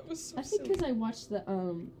 that was so I think silly. because I watched the,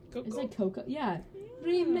 Coco? It's like Coco. Yeah. Yeah.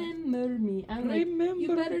 Remember me. I'm like,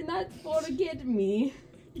 you better not forget me.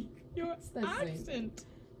 Your That's right. accent.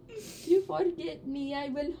 If you forget me, I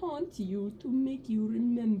will haunt you to make you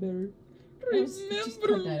remember. Just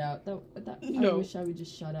cut that out. I No. wish I would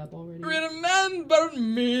just shut up already. Remember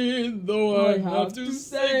me, though I have to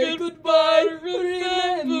say goodbye.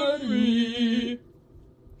 Remember me.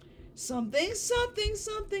 Something, something,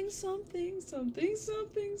 something, something, something,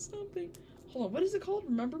 something, something. Hold on, what is it called?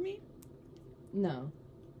 Remember me? No.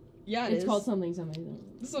 Yeah, It's called something. something,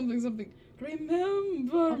 something.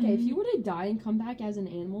 Remember Okay, if you were to die and come back as an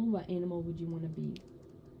animal, what animal would you want to be?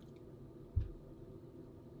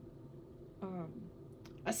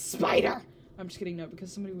 A spider. I'm just kidding, no,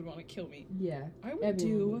 because somebody would want to kill me. Yeah. I would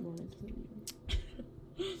Everyone would want to kill you.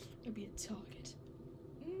 I'd be a target.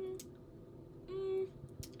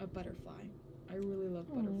 A butterfly. I really love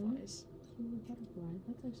Aw. butterflies. Cute butterfly.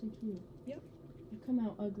 That's actually cute. Yep. You come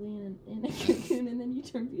out ugly in a cocoon and then you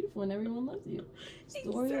turn beautiful and everyone loves you.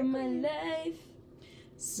 Story of my life.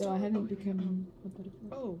 So I haven't become a butterfly.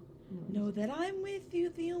 Oh, No. know that I'm with you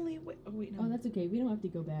the only way. Oh, wait, no. Oh, that's okay. We don't have to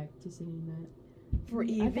go back to singing that. For I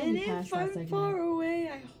thought even we passed if that I'm segment. far away,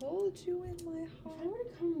 I hold you in my If I heart. were to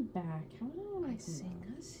come back, how would I want I to come sing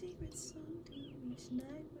back? a secret song to you each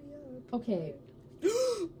night we are Okay.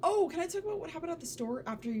 Oh, can I talk about what happened at the store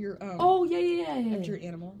after your Oh, yeah. after your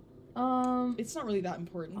animal? It's not really that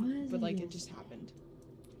important, Oh, but like yeah. it just happened.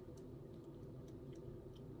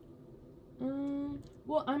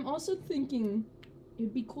 Well, I'm also thinking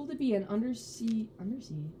it'd be cool to be an undersea. Under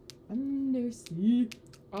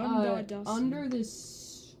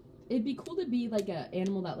this. It'd be cool to be like an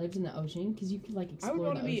animal that lives in the ocean because you could like I explore would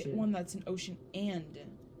want the to be ocean. one that's an ocean and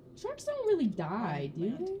Sharks don't really die, do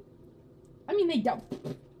land. they? I mean, they die.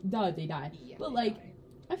 Duh, they die. yeah, But, they like, die.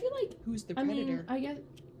 I feel like Who's the I predator? mean, I guess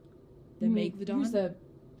the Megalodon?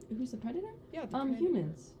 Who's the predator? Yeah, the predator.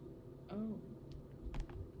 Humans. Oh.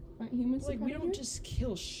 Aren't humans Like the we predator? don't just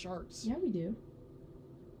kill sharks. Yeah, we do.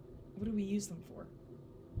 What do we use them for?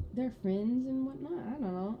 They're friends and whatnot. I don't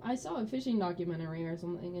know. I saw a fishing documentary or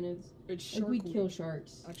something, and it's It's like Shark we Week. kill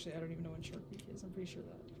sharks. Actually, I don't even know when Shark Week is. I'm pretty sure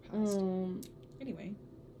that passed. Um, Anyway,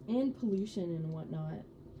 and pollution and whatnot.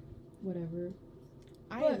 Whatever.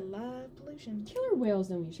 I But- love pollution. Killer whales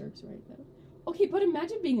don't eat sharks, right? Though. Okay, but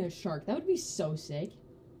imagine being a shark. That would be so sick.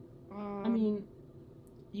 I mean,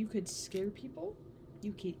 you could scare people.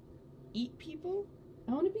 You could eat people.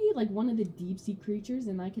 I want to be like one of the deep sea creatures,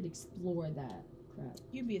 and I could explore that crap.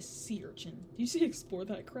 You'd be a sea urchin. Do you see explore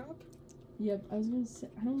that crap? Yep, I was gonna say.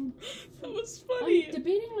 I don't. That was funny. I'm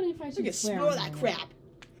debating on if I You should could swear. explore on that it. crap.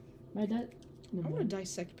 My dad. No, I want to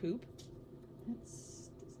dissect poop. That's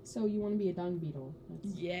so you want to be a dung beetle?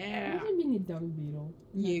 That's, Yeah. Imagine being a dung beetle.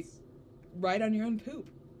 You- That's- Ride on your own poop.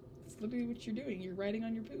 That's literally what you're doing. You're riding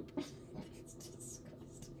on your poop. That's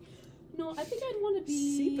disgusting. No, I think I'd want to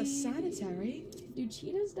be. See, the sanitary. Do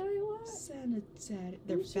cheetahs die a lot? Sanitary.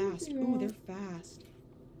 They're I'm sure fast. they Ooh, are. they're fast.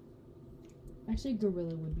 Actually, a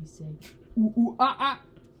gorilla would be sick. Ooh,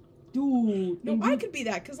 dude. No, and I you- could be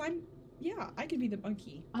that because I'm. Yeah, I could be the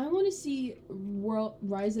monkey. I want to see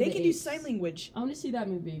Rise of They the can do Apes. sign language. I want to see that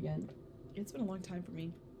movie again. It's been a long time for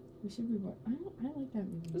me. We should rewatch. I like that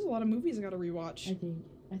movie. There's a lot of movies I gotta rewatch. I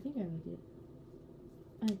think I like it.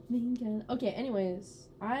 Okay. Anyways,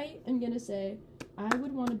 I am gonna say I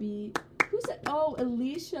would want to be. Who said? Oh,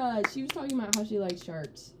 Alicia. She was talking about how she likes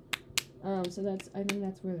sharks. So I think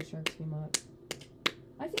that's where the sharks came up.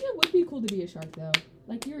 I think it would be cool to be a shark though.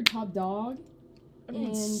 Like you're a top dog.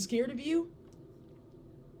 Everyone's and- scared of you.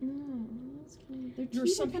 No, that's kind of. Their You're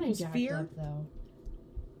teeth some are kind of people's jacked fear. up though.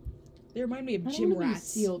 They remind me of I gym don't want to be a rats.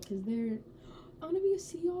 seal because they're. I want to be a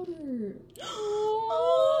sea otter.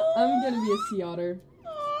 Oh. I'm gonna be a sea otter.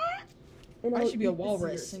 And I I'll should be a eat the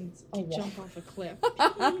walrus sea and A wal- jump off a cliff.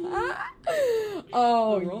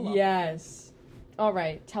 Oh, The roll-up. yes. All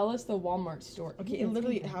right, tell us the Walmart store. Okay, it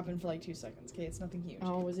literally happened for like 2 seconds. Okay, it's nothing huge.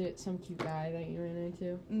 Oh, was it some cute guy that you ran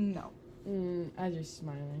into? No. I was just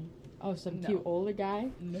smiling. Oh, some No. cute older guy?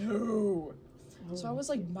 No. Oh. So I was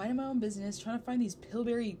like minding my own business, trying to find these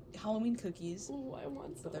Pillsbury Halloween cookies, Oh, I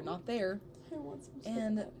want some. but they're not there. I want some. so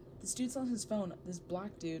And bad. this dude's on his phone, this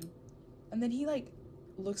black dude, and then he like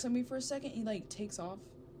looks at me for a second. He like takes off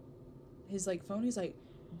his like phone. He's like,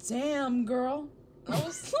 "Damn, girl." And I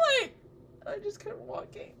was like, I just kept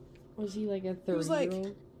walking. Was he like a 30-year-old? was like,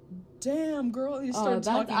 "Damn, girl." And he Oh, started that's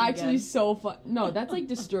talking actually again. so fun. No, that's like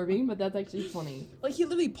disturbing, but that's actually funny. Like he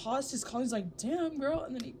literally paused his call. He's like, "Damn, girl,"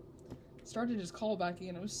 and then he started his call back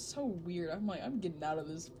again. It was so weird. I'm like, I'm getting out of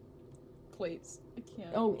this place. I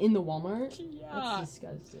can't. Oh, in the Walmart? Yeah. That's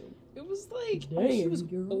disgusting. It was like, Damn, he was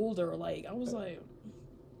girl. older. Like I was like,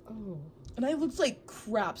 Oh. and I looked like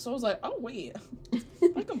crap. So I was like, oh wait,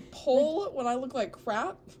 I can pull when I look like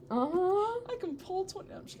crap. Uh-huh. I can pull 20.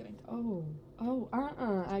 No, I'm just kidding.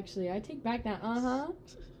 Oh, actually, I take back that,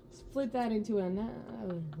 Split that into a,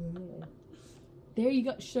 there you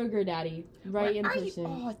go, sugar daddy, right in Where are you? person.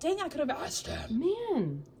 Oh dang! I could have asked him.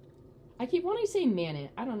 Man, I keep wanting to say man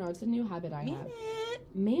it. I don't know, it's a new habit I have.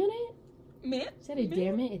 Man it? Man. Said it,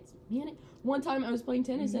 damn it, it's man it. One time I was playing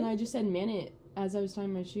tennis and Mhm. I just said man it as I was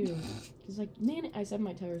tying my shoe. Cause like, man it, I said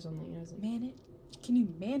my toe or something, and I was like, Man it. Can you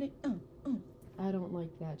man it? I don't like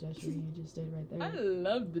that gesture you just did right there. I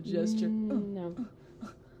love the gesture. No.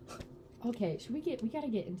 Okay, we gotta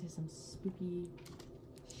get into some spooky.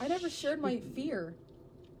 I never shared my fear.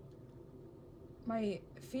 My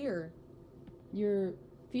fear. Your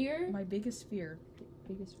fear? My biggest fear.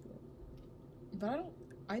 Biggest fear. But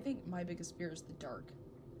I think my biggest fear is the dark.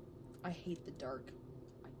 I hate the dark.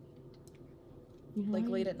 You know Like I-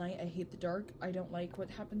 late at night, I hate the dark. I don't like what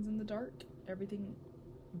happens in the dark. Everything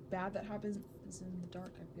bad that happens is in the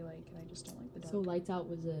dark, I feel like, and I just don't like the dark. So Lights Out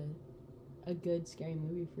was a good scary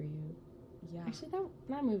movie for you. Yeah. Actually,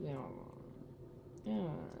 that movie.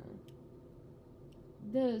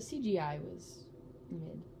 The CGI was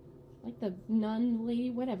mid. Like the nun lady,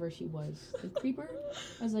 whatever she was, the creeper.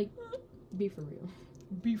 I was like, be for real.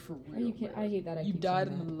 Be for Are you kidding? I hate that. I You keep died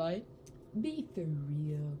saying in the light. that. Be for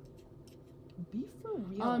real. Be for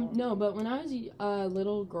real. No, but when I was a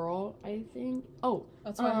little girl, I think. Oh,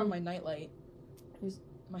 That's why I have my nightlight. is-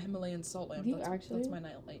 My Himalayan salt lamp. Do you That's actually? my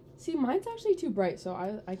nightlight. see, mine's actually too bright, so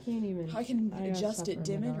I can't even. I can I gotta adjust suffer it, in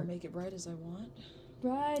dim the it, or dark. make it bright as I want.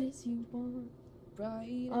 Bright as you want.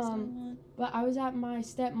 Bright as I want. But I was at my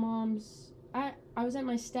stepmom's. I was at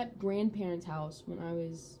my step grandparents' house when I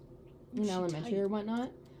was in She elementary tight. or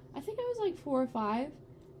whatnot. I think I was like 4 or 5,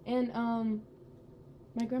 and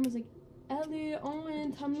my grandma's like, Elliot,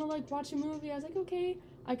 Owen, time to like watch a movie. I was like, okay.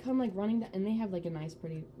 I come like running down, and they have like a nice,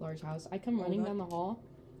 pretty large house. I come running down the hall,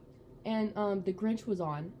 and the Grinch was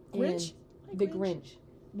on. Grinch? And the Grinch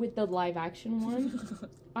with the live action one.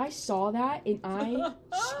 I saw that and I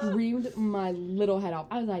screamed my little head off.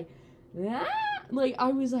 I was like, ah! Like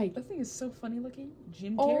I was like, That thing is so funny looking.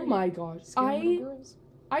 Jim oh Carrey. my gosh! Scaring little girls.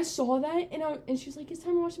 I saw that, and she was like, it's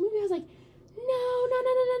time to watch the movie. I was like, no.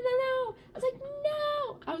 I was like,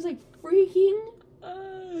 no. I was like freaking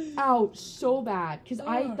out so bad. Because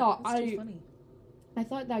I thought I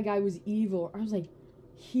thought that guy was evil. I was like,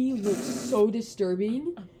 he looks so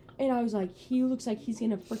disturbing. And I was like, he looks like he's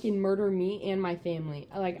gonna freaking murder me and my family.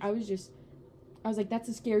 Like, I was like, that's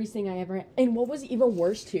the scariest thing I ever had. And what was even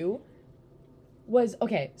worse, too, was,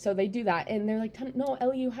 okay, so they do that, and they're like, no,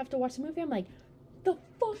 Ellie, you have to watch the movie. I'm like, the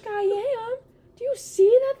fuck I am? Do you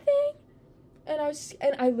see that thing? And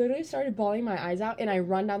I literally started bawling my eyes out, and I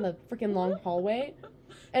run down the freaking long hallway.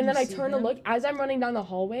 And then I turn to look. As I'm running down the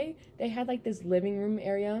hallway, they had, like, this living room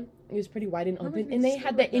area. It was pretty wide and open. And they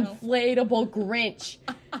had the inflatable Grinch.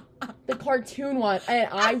 The cartoon one. And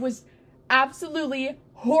I was absolutely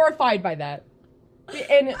horrified by that.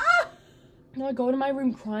 And I go to my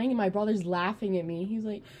room crying, and my brother's laughing at me. He's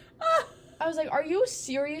like, I was like, are you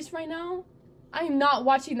serious right now? I am not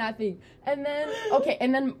watching that thing. And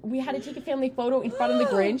then we had to take a family photo in front of the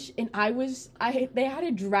Grinch, and they had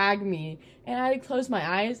to drag me, and I had to close my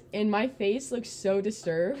eyes, and my face looked so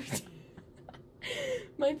disturbed.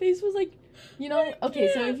 My face was like,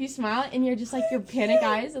 okay, so if you smile and you're just like your panic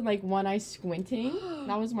eyes and like one eye squinting,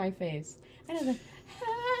 that was my face. And I was like,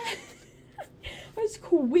 I was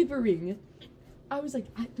quivering. I was like,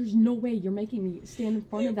 there's no way you're making me stand in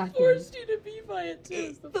front of that thing. It forced you to be by it, too.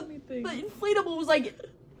 It's the funny thing. The inflatable was like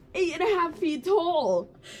 8.5 feet tall.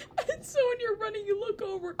 And so when you're running, you look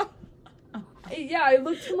over. Yeah, I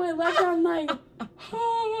looked to my left, and I'm like,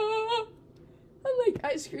 ah.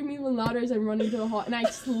 I scream even louder as I'm running to the hall, and I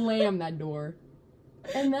slam that door.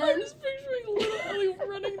 And then... I'm just picturing little Ellie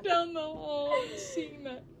running down the hall and seeing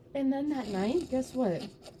that. And then that night, guess what?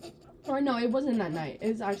 Or no, it wasn't that night. It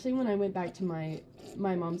was actually when I went back to my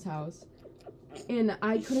mom's house. And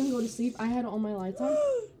I couldn't go to sleep. I had all my lights on.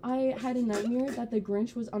 I had a nightmare that the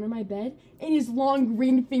Grinch was under my bed, and his long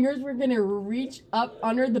green fingers were gonna reach up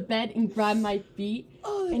under the bed and grab my feet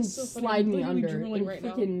and so slide me under and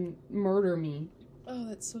freaking murder me. Oh,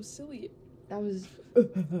 that's so silly. That was...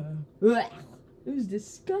 It was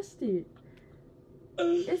disgusting.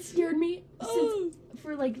 It scared me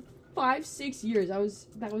for like 5-6 years. That was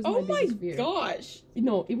my biggest fear. Oh my gosh.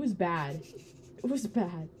 No, it was bad. It was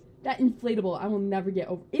bad. That inflatable, I will never get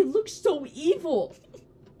over. It looks so evil.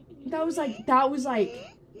 That was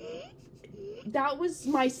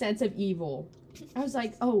my sense of evil. I was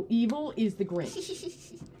like, oh, evil is the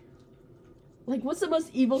Grinch. Like, what's the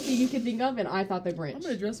most evil thing you can think of? And I thought the Grinch. I'm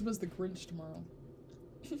gonna dress up as the Grinch tomorrow.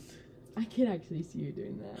 I can actually see you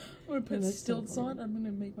doing that. I'm gonna put stilts on. I'm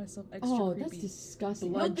gonna make myself extra creepy. Oh, that's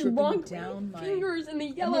disgusting. Blood the dripping long down my fingers and the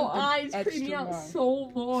yellow eyes creep me out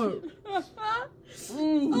so hard.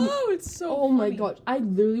 Oh, it's so Oh funny. my gosh. I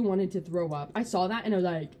literally wanted to throw up. I saw that and I was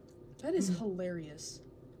like... That is hilarious.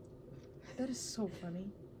 That is so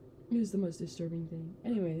funny. It was the most disturbing thing.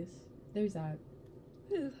 Anyways, there's that.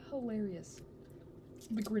 It is hilarious.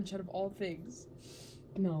 The Grinch out of all things.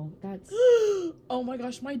 No, that's... Oh my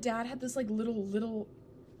gosh, my dad had this like little... Little?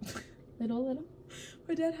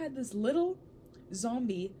 My dad had this little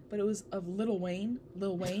zombie, but it was of Lil Wayne.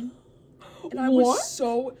 And I was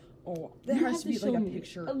so... Oh, there has to be like a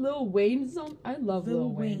picture. A Lil Wayne zombie? I love Lil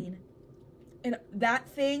Wayne. And that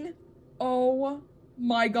thing, oh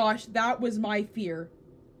my gosh, that was my fear.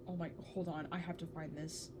 Oh my, hold on, I have to find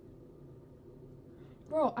this.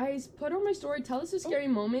 Bro, I put on my story, tell us a scary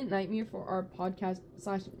moment, nightmare for our podcast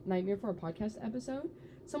episode.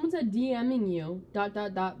 Someone said DMing you,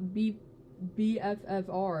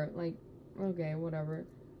 BFFR, like, okay, whatever.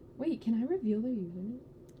 Wait, can I reveal their username?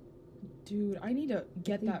 Dude, I need to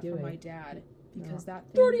get that for my dad, because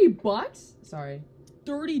that $30? thing... Sorry.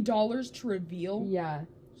 $30 to reveal? Yeah.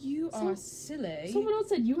 You are silly. Someone else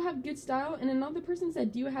said, you have good style, and another person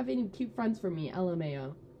said, do you have any cute friends for me?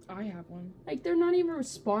 LMAO. I have one. Like, they're not even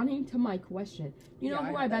responding to my question. You know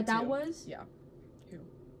who I bet that was? Yeah. Who?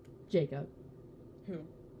 Jacob. Who?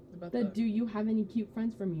 About do you have any cute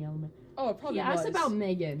friends for me, LMAO? Oh, it probably was. He asked about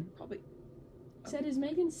Megan. Probably. Said, is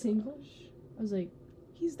Megan single? I was like...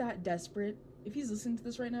 He's that desperate. If he's listening to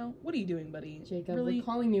this right now, what are you doing, buddy? Jacob, really? we're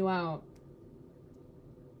calling you out.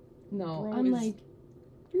 No, Bro, I'm like...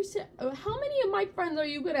 How many of my friends are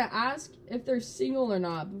you gonna ask if they're single or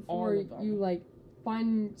not before you, like,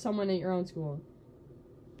 find someone at your own school?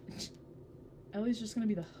 Ellie's just gonna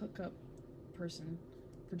be the hookup person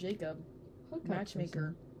for Jacob. Hookup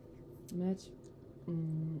Matchmaker.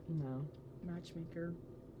 Person. No. Matchmaker.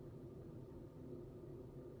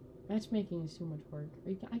 Matchmaking is too much work.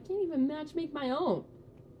 I can't even matchmake my own.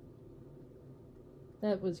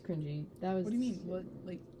 That was cringy. That was... What do you mean? What,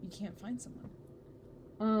 like, you can't find someone?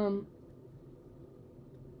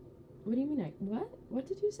 What do you mean? What? What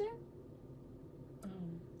did you say? Oh,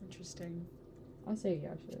 interesting. I'll say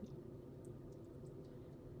yeah, sure.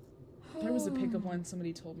 There was a pickup line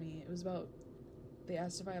somebody told me. It was about, they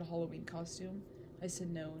asked if I had a Halloween costume. I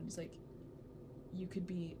said no, and he's like, you could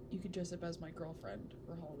dress up as my girlfriend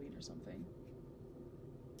for Halloween or something.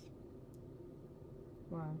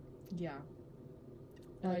 Wow. Yeah.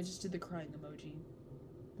 And I just did the crying emoji.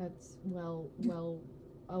 That's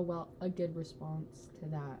a good response to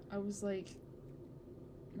that. I was like,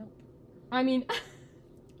 nope. I mean,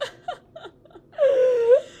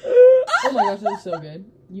 oh my gosh, that was so good.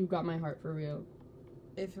 You got my heart for real.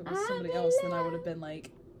 If it was somebody else, then I would have been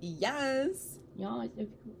like, yes. Yeah,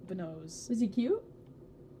 But no, it was... Was he cute?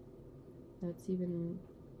 That's even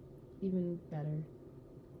better.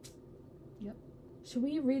 Yep. Should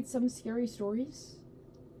we read some scary stories?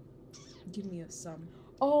 Give me some.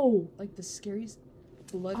 Oh, Like the scariest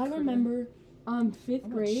blood. I remember, fifth I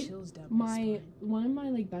want grade. chills down my spine. One of my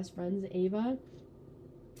like best friends, Ava.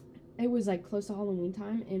 It was like close to Halloween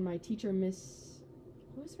time, and my teacher, Miss,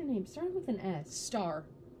 what was her name? Started with an S. Star.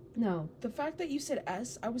 No. The fact that you said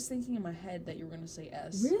S, I was thinking in my head that you were gonna say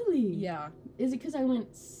S. Really? Yeah. Is it because I went?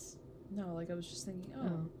 No, like I was just thinking, oh.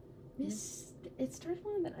 Oh. Miss. It started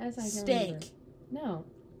with an S. I can't Steak. remember. No.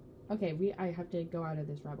 Okay, I have to go out of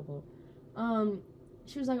this rabbit hole.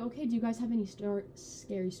 She was like, okay, do you guys have any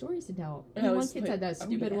scary stories to tell? And one kid said that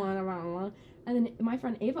stupid one, blah, blah, blah. And then my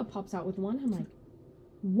friend Ava pops out with one. I'm like,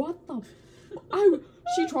 what the?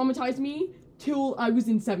 She traumatized me till I was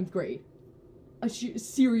in 7th grade.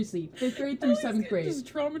 Seriously, 5th grade through 7th grade. Just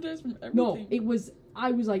traumatized from everything. No,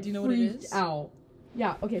 I was like, do you know freaked what it is? out.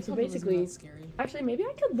 Yeah. Okay. So basically, scary. actually, maybe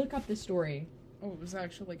I could look up the story. Oh, it was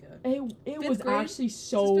actually like a. It was grade? actually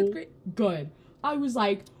so 5th grade? good. I was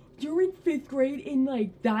like, you're in 5th grade and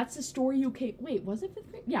like that's a story you came. Wait, was it 5th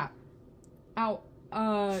grade? Yeah.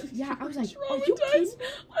 Yeah. I was like, are you kidding?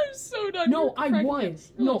 I'm so done. No, I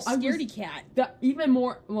was. No, I was. Scaredy cat. That even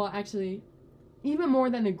more. Well, actually, even more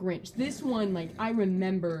than the Grinch. This one, like, I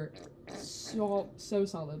remember so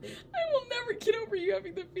solidly. I will never get over you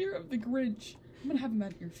having the fear of the Grinch. I'm gonna have him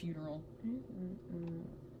at your funeral.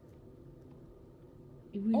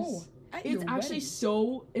 It was. At It's your actually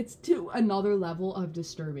wedding. it's to another level of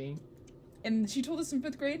disturbing. And she told us in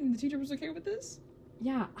 5th grade, and the teacher was okay with this?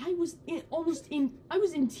 Yeah, I was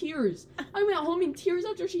in tears. I went home in tears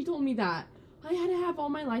after she told me that. I had to have all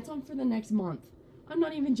my lights on for the next month. I'm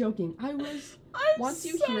not even joking. Once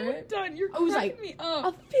you hear it, done. You're I was cracking like, me up.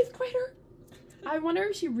 a 5th grader? I wonder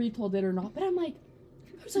if she retold it or not, but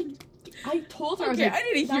I told her, Okay, I was like,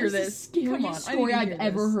 I need to hear that this. is the Come on, scariest I need story to I've hear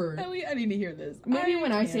ever this. heard. Ellie, I need to hear this. Maybe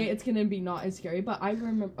when I say can't. it's gonna be not as scary, but I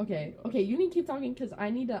remember. Okay, you need to keep talking because I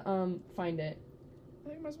need to find it. I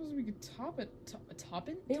think am I supposed to be top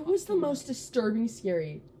it? It was the most disturbing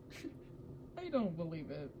scary. I don't believe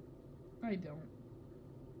it. I don't.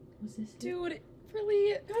 Was this it? Dude,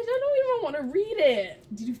 really? Guys, I don't even want to read it.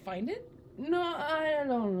 Did you find it? No, I don't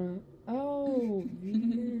know. Oh,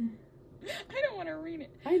 I don't want to read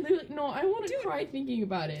it. I want to cry thinking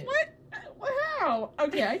about it. What? How?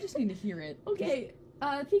 Okay, I just need to hear it. Okay,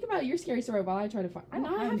 think about your scary story while I try to find. I don't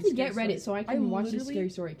Now I have have any to get scary Reddit stories. so I I can watch this literally- scary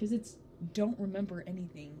story because it's. Don't remember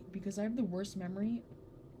anything because I have the worst memory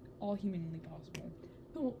all humanly possible.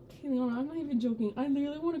 No, Kayleona, I'm not even joking. I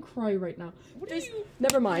literally want to cry right now. What are you?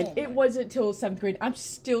 Never mind. Oh It my- wasn't till 7th grade. I'm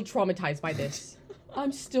still traumatized by this.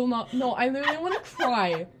 I'm still not. No, I literally want to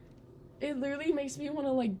cry. It literally makes me want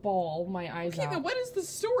to like bawl my eyes Okay, out. then what is the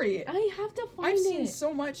story? I have to find I've it. seen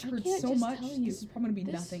so much, I heard can't so just much. tell you. This is probably gonna be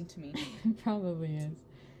This- nothing to me. It probably is.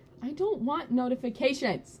 I don't want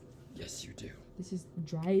notifications. Yes, you do. This is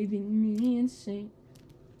driving me insane.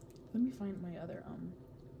 Let me find my other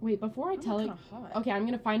Wait, before I tell it. kinda hot. Okay, I'm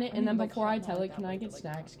gonna find it, I and then mean, like, before I hot, not tell like it, can that I way, get but,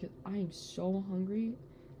 like, snacks? Because I am so hungry.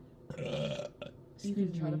 You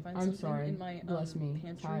can try to find I'm something sorry. in my Bless me.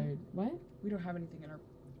 pantry. Tired. What? We don't have anything in our.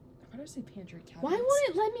 Why do I say pantry? Cabinets? Why won't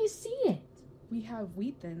it let me see it? We have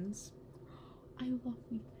wheat thins, I love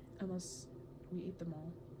wheat. unless we ate them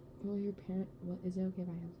all. Well, your parent. What is it okay if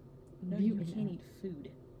I have? No, You you and can't I. eat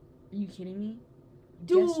food. Are you kidding me?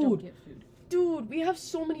 Dude. Guests don't get food. Dude, we have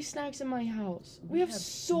so many snacks in my house. We have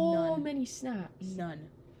so none. many snacks. None.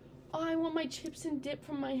 Oh, I want my chips and dip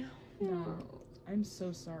from my house. No. I'm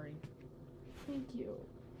so sorry. Thank you.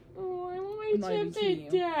 Oh, I want I'm not my even chips and kidding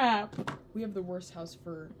dip. We have the worst house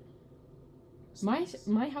for. My snacks.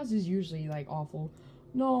 my house is usually like awful.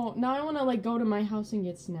 No, now I want to like go to my house and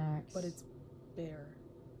get snacks. But it's bare.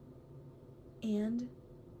 And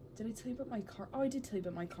did I tell you about my car? Oh, I did tell you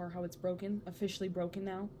about my car. How it's broken, officially broken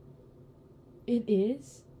now. It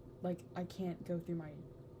is. Like I can't go through my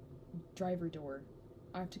driver door.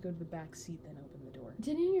 I have to go to the back seat, then open the door.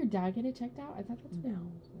 Didn't your dad get it checked out? I thought that's what No. it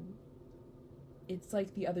was. It's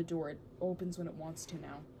like the other door. It opens when it wants to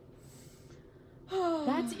now.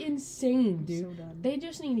 That's insane, I'm dude. so done. They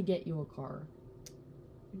just need to get you a car.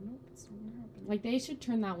 Nope, it's not gonna happen. Like, they should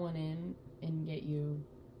turn that one in and get you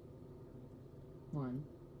one.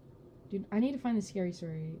 Dude, I need to find the scary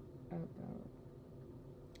story about...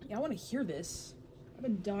 Yeah, I want to hear this. I've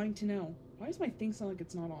been dying to know. Why does my thing sound like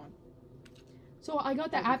it's not on? So I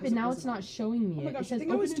got the Oh, app because and it now wasn't it's not on. showing me Oh my it. gosh, It says I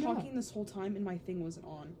think I was open it up. talking this whole time and my thing wasn't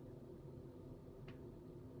on.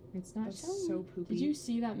 It's not That's showing so me. poopy. Did you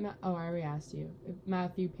see that? Oh, I already asked you. If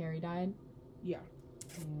Matthew Perry died? Yeah.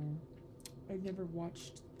 Yeah. I've never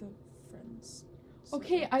watched the Friends.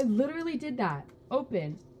 Okay, I literally did that.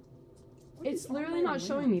 Open. What It's is on literally my not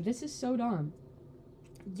showing lamp? me. This is so dumb.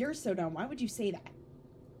 You're so dumb. Why would you say that?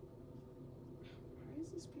 Why is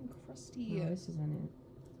this being crusty? No, this isn't it.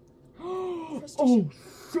 Frustration.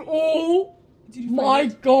 Oh Did you find my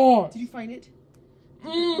it? god. Did you find it?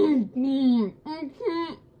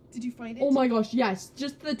 Did you find it? Oh my gosh, yes.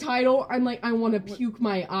 Just the title, I'm like, I want to What- puke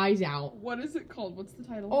my eyes out. What is it called? What's the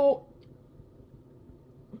title? Oh.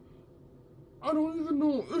 I don't even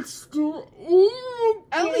know. It's still. Oh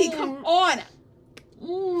my Ellie, God. come on!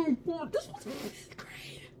 Oh my god, this was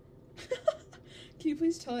great. Can you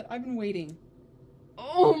please tell it? I've been waiting.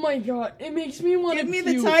 Oh my god, it makes me want to Give me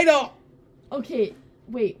puke. the title! Okay,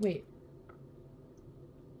 wait.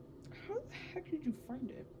 How the heck did you find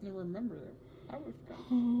it? I remember it. I would have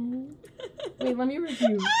Oh. Wait, let me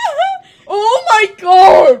review. Oh my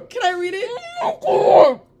god! Can I read it? Oh my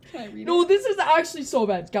god! Can I read No, it? this is actually so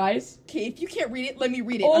bad, guys. Okay, if you can't read it, let me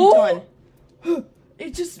read it. Oh. I'm done.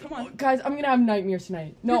 It just, Come on. guys. I'm gonna have nightmares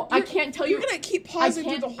tonight. No, I can't tell you. You're gonna keep pausing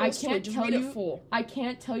through can't- the whole I story. can't Just tell read you- it full. I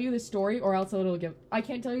can't tell you the story, or else it'll give. I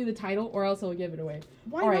can't tell you the title, or else it'll give it away.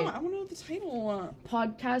 Why All right. not? I want to know the title.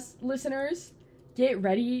 Podcast listeners, get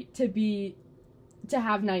ready to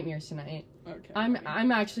have nightmares tonight. Okay.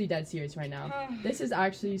 I'm actually dead serious right now. This is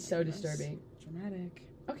actually so Goodness. disturbing. Dramatic.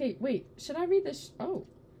 Okay, wait. Should I read this? Oh,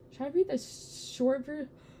 should I read this short version?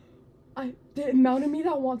 The amount of me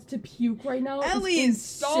that wants to puke right now. Ellie, is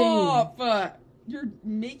insane. stop! You're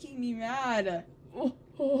making me mad. Oh,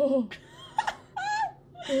 oh,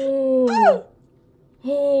 oh,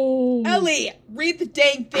 oh. Ellie, read the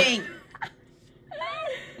dang thing.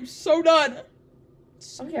 I'm so done.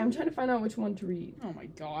 Okay, I'm trying to find out which one to read. Oh my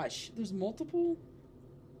gosh, there's multiple.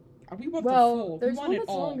 We want the Well, full. there's we want one it that's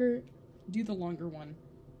all. longer. Do the longer one.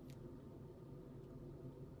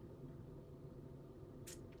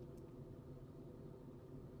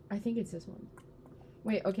 I think it's this one.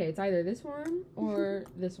 Wait, okay, it's either this one or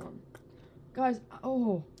this one. Guys,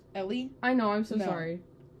 oh, Ellie, I know, I'm so No. sorry.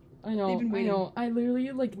 I know, They've been I waiting. know. I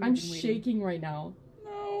literally, like, We've I'm been waiting. shaking right now.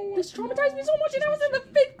 no. This traumatized me so much and I was in the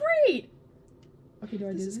Shaking. 5th grade! Okay, do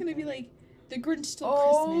I do This this? is gonna be like the Grinch stole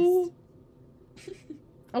Oh. Christmas.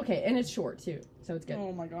 Okay, and it's short, too, so it's good.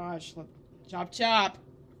 Oh my gosh. Chop chop.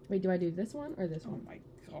 Wait, do I do this one or this Oh one? my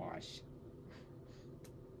gosh.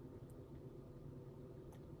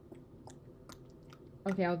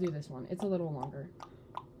 Okay, I'll do this one. It's a little longer.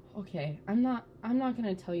 Okay, I'm not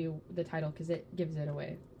gonna tell you the title because it gives it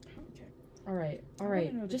away. Okay. All right. I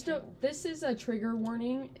wanna know the Just title. this is a trigger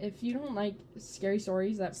warning. If you don't like scary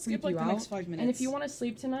stories that Skip freak like you the out, next 5 minutes. and if you want to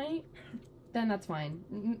sleep tonight, then that's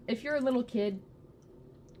fine. If you're a little kid,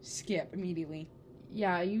 skip immediately.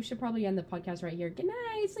 yeah, you should probably end the podcast right here. Good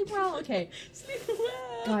night, sleep well. Okay, Sleep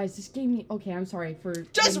well. guys, this gave me. Okay, I'm sorry for.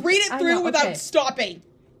 Just read it I through know, without okay. stopping.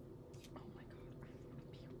 Oh my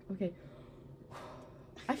god. Okay.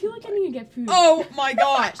 I feel like I need to get food. Oh my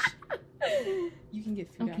gosh. You can get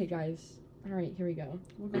food. Okay, after. guys. All right, here we go.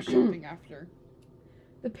 We'll go shopping after.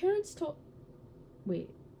 The parents told. Wait.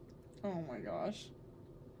 Oh my gosh.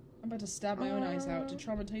 I'm about to stab my own eyes out to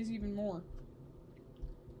traumatize you even more.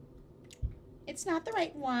 It's not the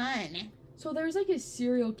right one. So there's like a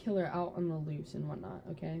serial killer out on the loose and whatnot,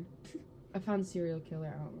 okay? I found serial killer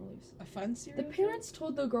out on the loose. A fun The serial parents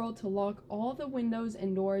told the girl to lock all the windows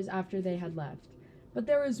and doors after they had left, but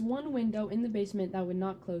there was one window in the basement that would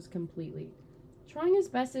not close completely. Trying as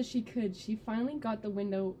best as she could, she finally got the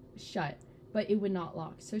window shut, but it would not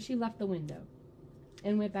lock, so she left the window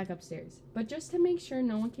and went back upstairs. But just to make sure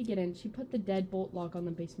no one could get in, she put the deadbolt lock on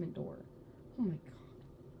the basement door. Oh my god.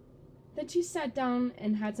 Then she sat down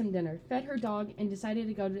and had some dinner, fed her dog, and decided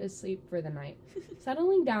to go to sleep for the night.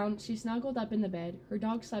 Settling down, she snuggled up in the bed. Her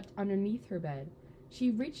dog slept underneath her bed. She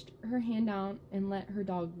reached her hand down and let her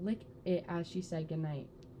dog lick it as she said goodnight.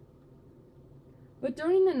 But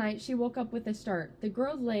during the night, she woke up with a start. The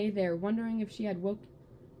girl lay there wondering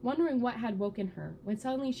what had woken her, when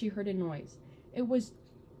suddenly she heard a noise. It was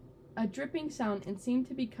a dripping sound and seemed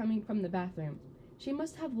to be coming from the bathroom. She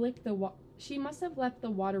must have left the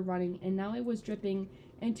water running, and now it was dripping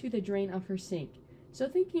into the drain of her sink. So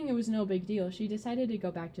thinking it was no big deal, she decided to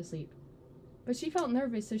go back to sleep. But she felt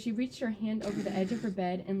nervous, so she reached her hand over the edge of her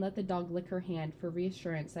bed and let the dog lick her hand for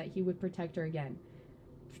reassurance that he would protect her again.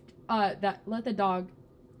 Let the dog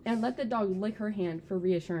lick her hand for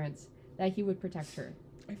reassurance that he would protect her.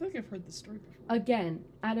 I feel like I've heard this story before. Again,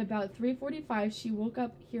 at about 3:45, she woke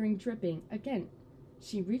up hearing dripping. Again,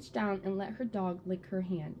 she reached down and let her dog lick her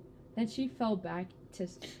hand. Then she fell back to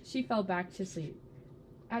sleep.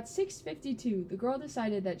 At 6:52, the girl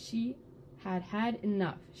decided that she had had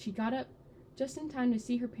enough. She got up just in time to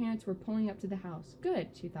see her parents were pulling up to the house. Good,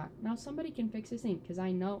 she thought. Now somebody can fix the sink, because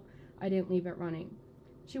I know I didn't leave it running.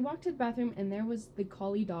 She walked to the bathroom, and there was the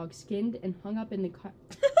collie dog skinned and hung up in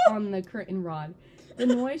on the curtain rod. The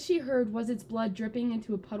noise she heard was its blood dripping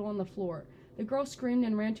into a puddle on the floor. The girl screamed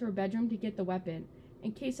and ran to her bedroom to get the weapon,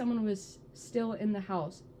 in case someone was still in the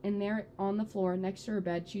house. And there, on the floor, next to her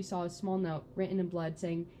bed, she saw a small note written in blood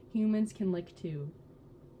saying, "Humans can lick too."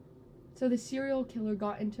 So the serial killer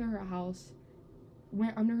got into her house,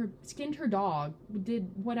 went under her, skinned her dog, did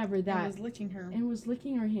whatever that. And was licking her. And was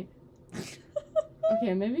licking her hand.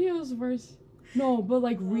 Okay, maybe it was worse. No, but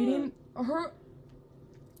like reading her,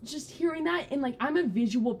 just hearing that, and like I'm a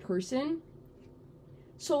visual person,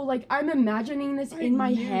 so like I'm imagining this in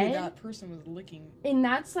my head. That person was licking. And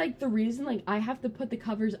that's like the reason like I have to put the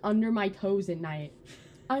covers under my toes at night.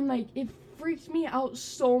 I'm like, it freaked me out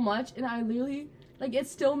so much, and I literally like it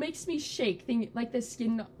still makes me shake. Thinking like the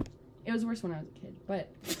skin. It was worse when I was a kid, but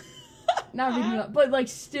not reading it. But like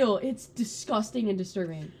still, it's disgusting and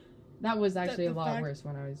disturbing. That was actually a lot worse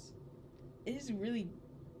when I was. It is really.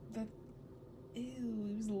 Ew,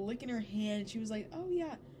 he was licking her hand. She was like, oh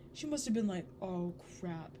yeah. She must have been like, oh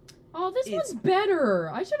crap. Oh, this one's better.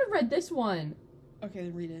 I should have read this one. Okay,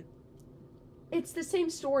 then read it. It's the same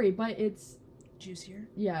story, but it's juicier.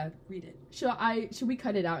 Yeah. Read it. Should we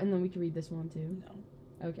cut it out and then we can read this one too?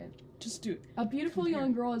 No. Okay. Just do it. A beautiful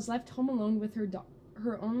young girl is left home alone with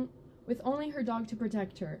with only her dog to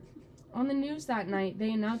protect her. On the news that night,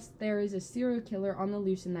 they announced there is a serial killer on the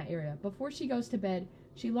loose in that area. Before she goes to bed,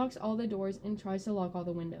 she locks all the doors and tries to lock all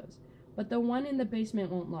the windows. But the one in the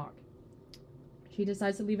basement won't lock. She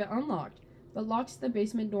decides to leave it unlocked, but locks the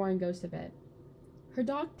basement door and goes to bed. Her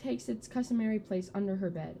dog takes its customary place under her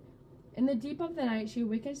bed. In the deep of the night, she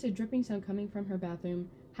awakens to a dripping sound coming from her bathroom.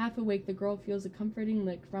 Half awake, the girl feels a comforting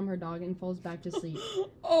lick from her dog and falls back to sleep.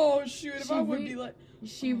 Oh, shoot, if I would be like...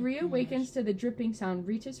 She reawakens to the dripping sound,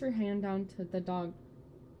 reaches her hand down to the dog,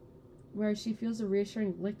 where she feels a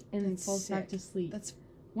reassuring lick and falls back to sleep.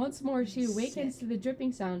 Once more, she awakens to the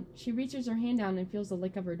dripping sound. She reaches her hand down and feels the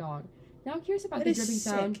lick of her dog. Now curious about the dripping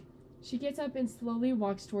sound, she gets up and slowly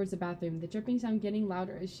walks towards the bathroom, the dripping sound getting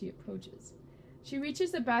louder as she approaches. She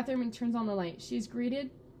reaches the bathroom and turns on the light. She's greeted...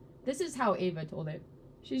 This is how Ava told it.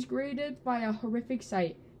 She's greeted by a horrific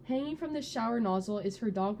sight. Hanging from the shower nozzle is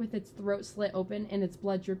her dog with its throat slit open and its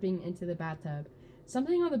blood dripping into the bathtub.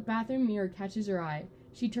 Something on the bathroom mirror catches her eye.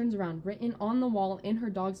 She turns around. Written on the wall in her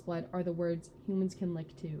dog's blood are the words, "Humans can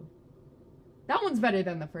lick too." That one's better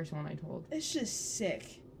than the first one I told. It's just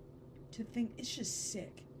sick. To think, it's just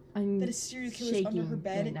sick. I'm that a serial killer's under her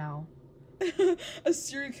bed right now. A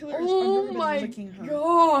serial killer is under her bed licking her.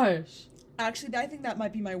 Oh my gosh! Actually, I think that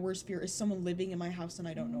might be my worst fear, is someone living in my house and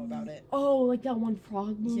I don't know about it. Oh, like that one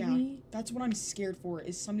frog movie? Yeah, that's what I'm scared for,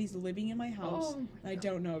 is somebody's living in my house and I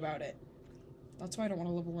don't know about it. That's why I don't want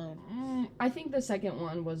to live alone. I think the second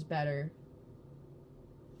one was better.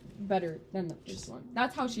 Better than the first one.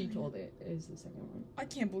 That's how she told it, is the second one. I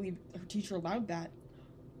can't believe her teacher allowed that.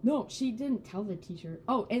 No, she didn't tell the teacher.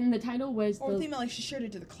 Oh, and the title was... Oh, I think like she shared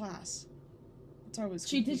it to the class. That's how I was...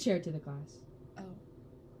 She did share it to the class. Oh.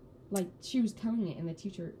 Like, she was telling it, and the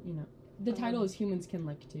teacher, you know... The title is Humans Can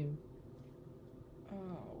Lick Too.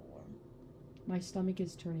 Oh. My stomach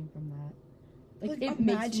is turning from that. Like it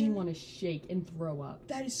makes me want to shake and throw up.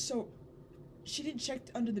 That is so... She didn't check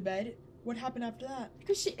under the bed? What happened after that?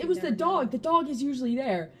 Because it was the dog. The dog is usually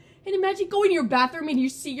there. And imagine going to your bathroom and you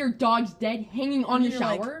see your dog's dead hanging on your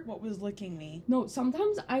shower. Like, what was licking me? No,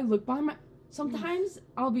 sometimes I look by my... Sometimes,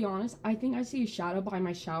 I'll be honest, I think I see a shadow by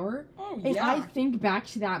my shower. Oh, and yeah. I think back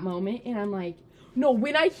to that moment and I'm like... No,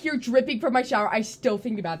 when I hear dripping from my shower, I still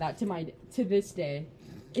think about that to this day.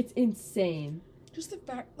 It's insane. Just the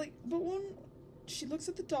fact, like, but when she looks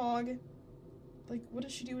at the dog, like, what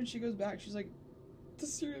does she do when she goes back? She's like, the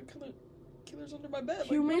serial killer's under my bed. Humans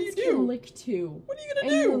like, what do you do? can lick too. What are you gonna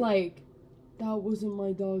do? And you're like, that wasn't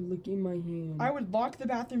my dog licking my hand. I would lock the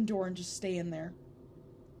bathroom door and just stay in there.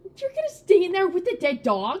 You're gonna stay in there with the dead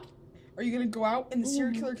dog? Are you gonna go out and the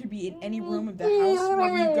serial killer could be in any room of the house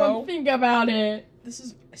where you go? Think about it. This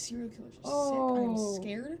is a serial killer. Just sick. I am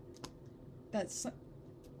scared.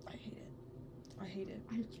 I hate it. I hate it.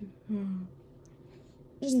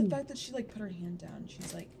 Just the fact that she like put her hand down.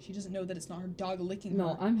 She's like, she doesn't know that it's not her dog licking her.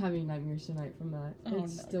 No, I'm having nightmares tonight from that. Oh, It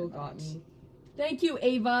still got not. me. Thank you,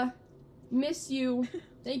 Ava. Miss you.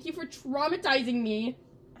 Thank you for traumatizing me.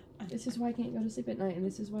 This is why I can't go to sleep at night, and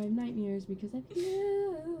this is why I have nightmares, because I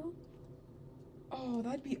feel. Oh,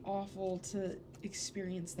 that'd be awful to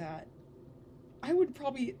experience that. I would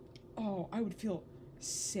probably, I would feel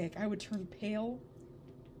sick. I would turn pale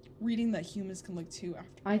reading that humans can look too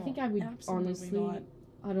after. I think I would absolutely honestly, not.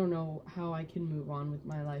 I don't know how I can move on with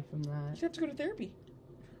my life from that. You'd have to go to therapy.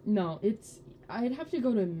 No, I'd have to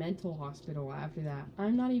go to a mental hospital after that.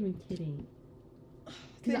 I'm not even kidding.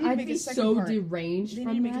 They Because need to I'd make be a second so part. deranged They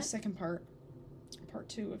from need to make a that. second part. Part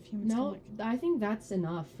 2 of humans can No, look. I think that's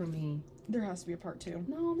enough for me. There has to be a part 2.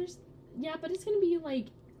 No, but it's gonna be like,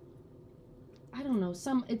 I don't know,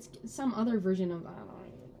 some other version of, I don't know.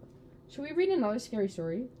 Should we read another scary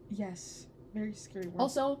story? Yes. Very scary word.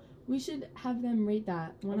 Also, we should have them rate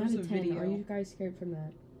that 1 out there's of a 10. video. Are you guys scared from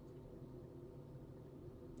that?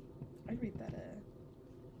 I'd rate that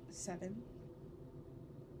a 7.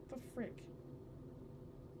 The frick?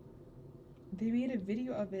 They made a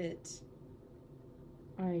video of it.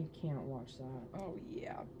 I can't watch that. Oh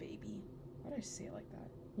yeah, baby. Why did I say it like that?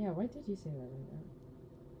 Yeah, why did you say that like that?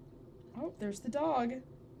 Oh, there's the dog.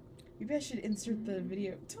 Maybe I should insert the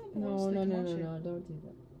video. Tell them No, so they no, can no, watch no, it. no, don't do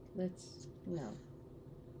that. No.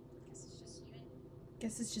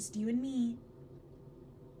 Guess it's just you and me.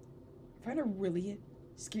 Find a really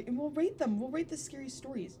scary, and we'll rate them. We'll rate the scary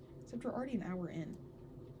stories. Except we're already an hour in.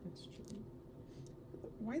 That's true.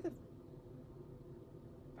 Why the?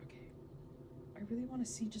 Okay. I really want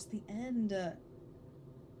to see just the end.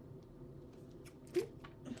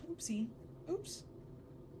 Oopsie. Oops.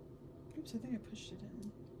 Oops, I think I pushed it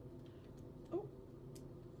in. Oh.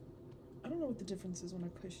 I don't know what the difference is when I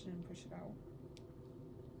push it in and push it out.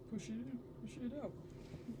 Push it in, push it out.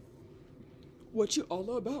 What you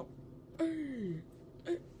all about? Hey.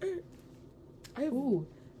 I have... Ooh.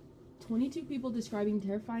 22 people describing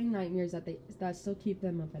terrifying nightmares that still keep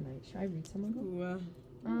them up at night. Should I read some of them?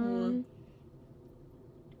 Ooh,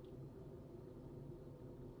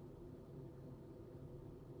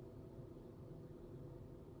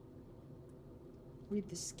 read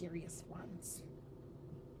the scariest ones.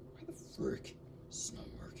 Why the frick? It's not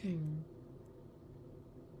working.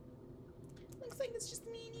 Looks like it's just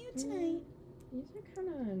me and you tonight. These are kind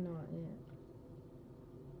of not it.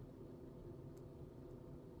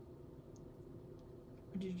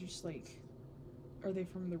 Did you just like... Are they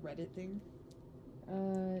from the Reddit thing?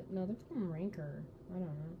 No, they're from Ranker. I don't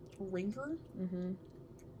know. Ranker? Mm-hmm.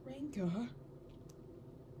 Ranker?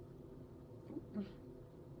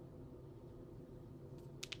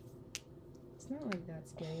 It's not like that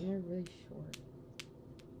scary, and they're really short.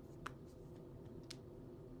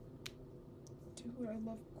 Dude, I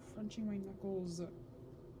love crunching my knuckles.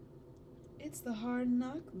 It's the hard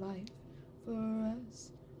knock life for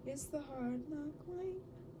us. It's the hard knock life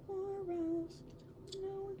for us. No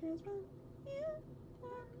one cares about you.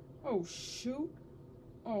 Oh, shoot.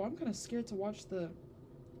 Oh, I'm kind of scared to watch the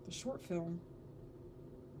short film.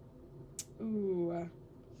 Ooh.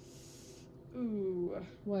 Ooh.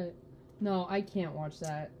 What? No, I can't watch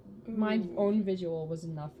that. My Ooh. own visual was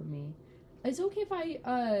enough for me. It's okay if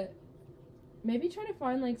I, maybe try to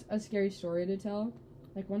find, like, a scary story to tell.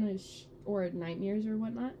 Like, one of or nightmares or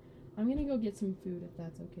whatnot. I'm gonna go get some food if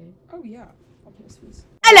that's okay. Oh, yeah. I'll post these.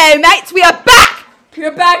 Hello, mates, we are back!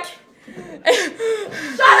 We're back!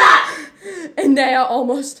 Shut up! And Naya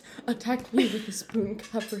almost attacked me with a spoon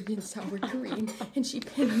covered in sour cream, and she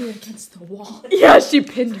pinned me against the wall. Yeah, she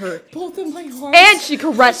pinned her. Both of my arms. And she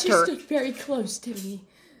caressed She her. stood very close to me.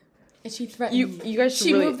 And she threatened me. You guys should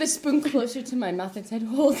She really... moved the spoon closer to my mouth and said,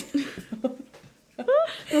 hold.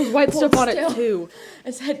 There was white Hold stuff on still. it, too.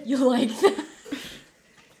 I said, you like that?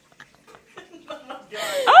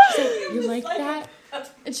 She said, you like that?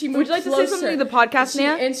 And she moved Would you like to say closer. something to the podcast, She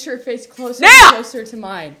Nan? inched her face closer Nan! and closer to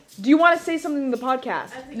mine. Do you want to say something to the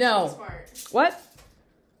podcast? No. What?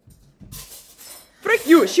 Frick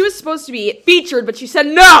you. She was supposed to be featured, but she said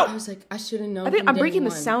I no! was like, I should have known. I think from I'm day breaking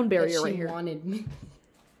the one sound barrier that right she here. wanted me.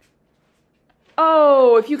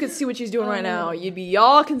 Oh, if you could see what she's doing right now, you'd be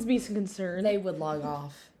all concerned. They would log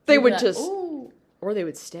off. They They'd would be like, just... Ooh. Or they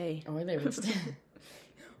would stay. Or they would stay.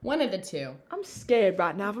 One of the two. I'm scared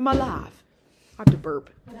right now for my life. I have to burp.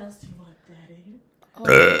 What else do you want,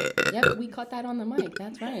 Daddy? Yep, we caught that on the mic.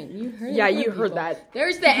 That's right. You heard it. Yeah, from you heard people. that.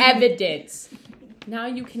 There's the evidence. Now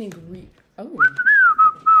you can agree.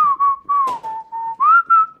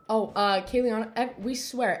 Kayleana, we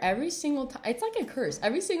swear every single time, it's like a curse.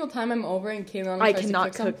 Every single time I'm over and Kayleana I tries cannot to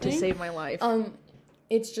cook something, to save my life.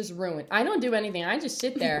 It's just ruined. I don't do anything. I just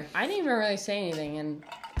sit there. I didn't even really say anything, and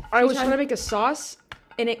I was trying to make a sauce,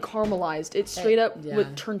 and it caramelized. It straight up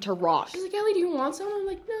would turn to rock. She's like, Ellie, do you want some? I'm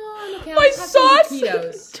like, no, I'm okay. My sauce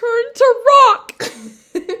turned to rock.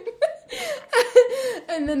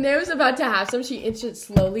 And then Naya was about to have some. She inched it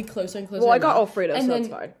slowly closer and closer. Well, I got Alfredo, and so then,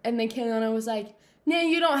 that's fine. And then Kayleana was like, Naya,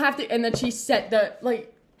 you don't have to. And then she set the,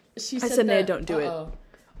 like, she said, I said, Naya, don't do it.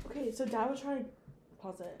 Okay, so Dad was trying to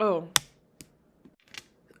pause it. Oh.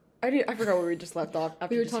 I forgot where we just left off.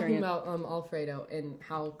 After we were talking about Alfredo and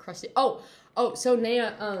how crusty. So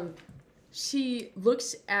Naya, she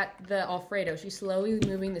looks at the Alfredo. She's slowly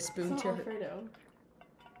moving the spoon to her. Alfredo.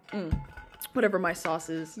 Whatever my sauce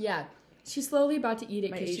is. Yeah, she's slowly about to eat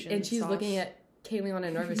it, and she's sauce. looking at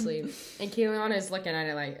Kayleana nervously, and Kayleana is looking at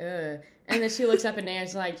it like, ugh. And then she looks up at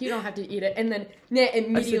Naya's like, you don't have to eat it. And then Naya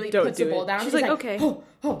immediately puts the bowl down. She's like, okay.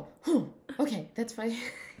 Okay, that's fine.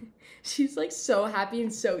 She's like so happy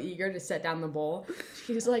and so eager to set down the bowl.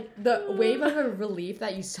 She's like, the wave of a relief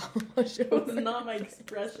that you saw wash over. That was not my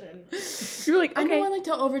expression. You're like, okay. I know I like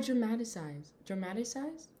to over dramatize.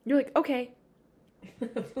 Dramatize? You're like, okay.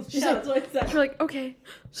 She's like, you're like, okay.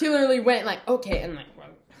 She literally went like, okay, and like, whoa.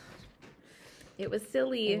 It was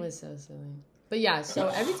silly. It was so silly. But yeah, so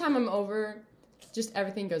every time I'm over, just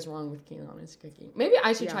everything goes wrong with Kayleana's cooking. Maybe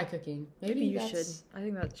I should try cooking. Maybe you should. I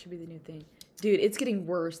think that should be the new thing. Dude, it's getting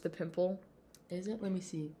worse, the pimple. Is it? Let me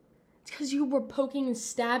see. It's because you were poking and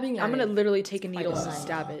stabbing at it. I'm going to literally take a needle and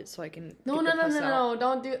stab it so I can No,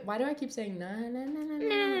 don't do it. Why do I keep saying no?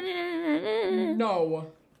 No.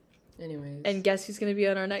 Anyways. And guess who's going to be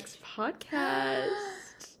on our next podcast?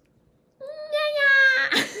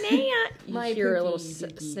 Naya. You hear little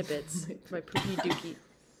snippets. My poopy dookie.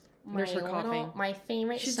 There's her coughing. My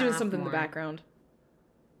favorite She's doing something in the background.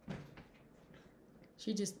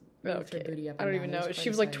 She just moved her booty up. I don't even know. She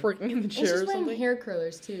was like twerking in the chair or something. She's wearing hair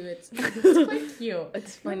curlers too. It's quite cute.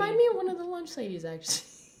 It's funny. Remind me of one of the lunch ladies actually.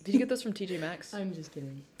 Did you get those from TJ Maxx? I'm just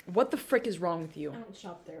kidding. What the frick is wrong with you? I don't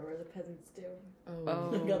shop there where the peasants do. Oh.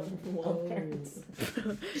 I got them from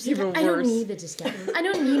Walmart. Even worse. I don't need the discount. I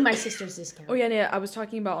don't need my sister's discount. Oh yeah, I was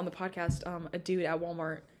talking about on the podcast a dude at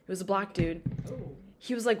Walmart. It was a black dude. Oh.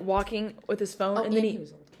 He was like walking with his phone, and then he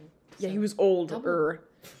was old. he was older.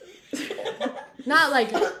 Not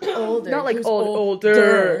like older. Not like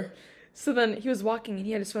older. So then he was walking and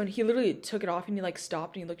he had his phone. He literally took it off and he like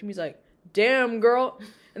stopped and he looked at me. He's like, "Damn, girl."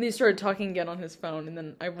 And then he started talking again on his phone. And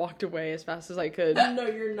then I walked away as fast as I could. No,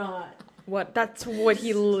 you're not. What? That's what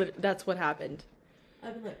happened.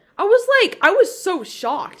 I've been like, I was so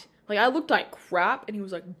shocked. Like I looked like crap, and he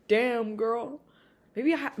was like, "Damn, girl."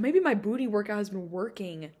 Maybe my booty workout has been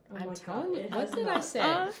working. I'm telling you. What did I say?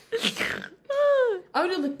 I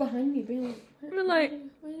would have looked behind me, being like,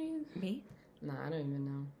 what are you? Me? Nah, I don't even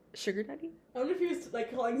know. Sugar daddy? I wonder if he was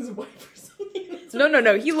like calling his wife or something.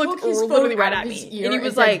 No. He looked literally right at me, and he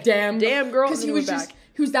was like, "Damn, girl." Because he was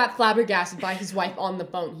that flabbergasted by his wife on the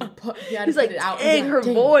phone. He had to put it out. Dang, her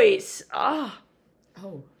voice. Oh.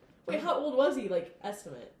 Wait, how old was he? Like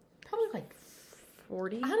estimate? Probably like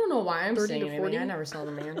 40. I don't know why I'm 30 saying to it. 40? I never saw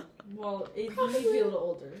the man. Well, he needs to be a little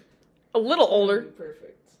older. A little older.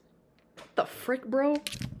 Perfect. What the frick, bro?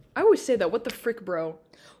 I always say that. What the frick, bro?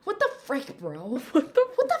 What the frick, bro? What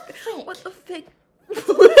the frick? What the frick?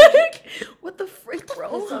 What the frick, bro?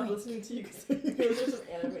 I'll stop listening to you because there's some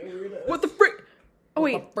anime weirdos. What the frick? Oh,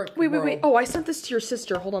 wait. Frick, Wait. Oh, I sent this to your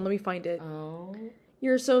sister. Hold on, let me find it. Oh.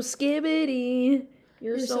 You're so skibbity.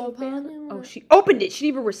 You're so popular. Oh, she opened it. She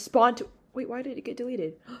didn't even respond to. Wait, why did it get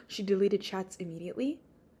deleted? She deleted chats immediately?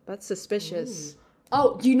 That's suspicious. Ooh.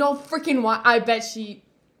 Oh, you know freaking why? I bet she...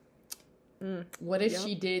 What if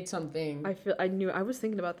she did something? I was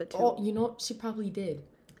thinking about that too. Oh, you know, she probably did.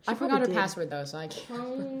 I forgot her password though, so I can't.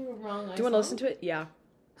 Wrong. Do you want to listen to it? Yeah.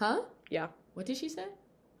 Huh? Yeah. What did she say?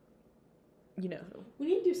 You know who. We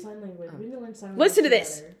need to do sign language. We need to learn sign language. Listen to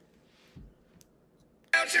this. Together.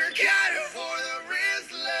 Out your cattle for the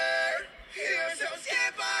Rizzler. You're so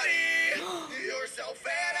scared, buddy. You're so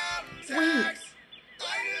fed up, Tax. I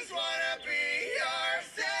just wanna be your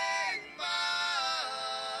Sigma.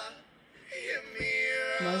 Give me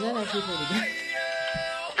your Was that actually pretty good?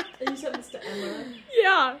 And you sent this to Emma.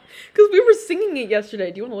 Yeah, because we were singing it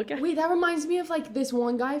yesterday. Do you want to look at it? Wait, that reminds me of like this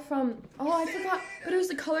one guy from. Oh, I forgot. But it was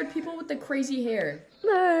the colored people with the crazy hair.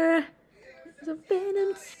 So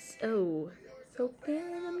venom. So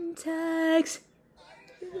venom tags.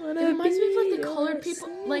 It reminds me of like the colored people,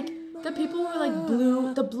 like the people who were like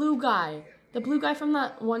blue. The blue guy The blue guy from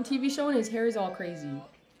that one TV show, and his hair is all crazy.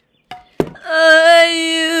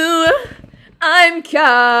 I'm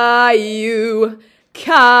Caillou.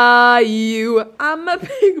 Caillou. I'm a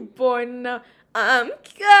big boy now. I'm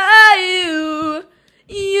Caillou.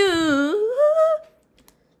 You.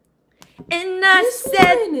 And I This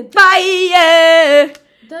set one. fire to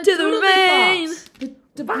the Doodly rain. Bops.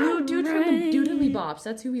 The blue dude from the Doodly Bops.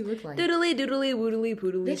 That's who he looked like. Doodly doodly woodly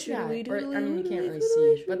poodly This guy. shoodly Or, doodly. I mean, you can't really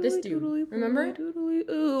doodly, see, but this shoodly, dude. doodly, Remember? doodly.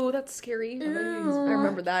 Ooh, that's scary. I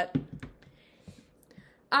remember that.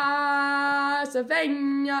 Ah,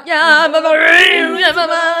 Savannah. Yeah,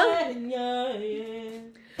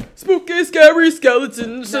 spooky, scary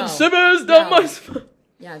skeletons and No. shivers down No. my spine.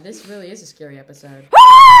 Yeah, this really is a scary episode.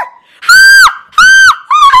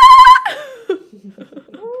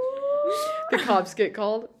 The cops get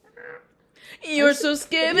called. You're so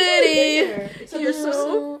skibbity. You're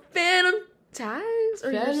so phantom tags.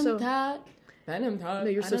 Or you're so. Venom Tat. No,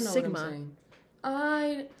 you're I so don't know Sigma. What I'm saying.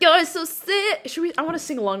 I You're so sick. Should we? I want to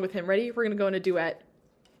sing along with him. Ready? We're gonna go in a duet.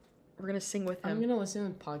 We're gonna sing with I'm him. gonna listen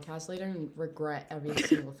to the podcast later and regret every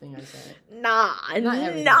single thing I said. Nah,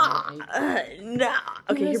 everything, nah.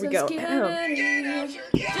 Okay, here we go. Get out your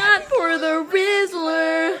John for the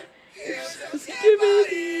Rizzler.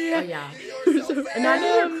 Oh yeah.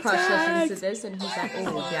 Imagine your crush listens to this and he's like,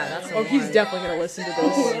 oh yeah, that's the Oh, he's one. definitely gonna listen to this.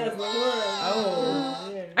 Oh.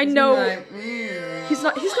 I know. Like, He's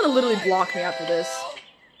not. He's gonna literally block me after this.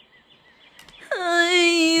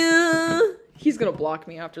 He's gonna block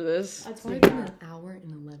me after this. It's already been an hour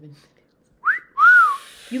and 11.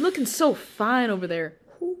 You looking so fine over there.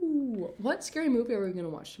 Ooh, what scary movie are we gonna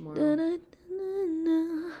watch tomorrow?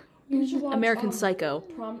 You should watch, American Psycho.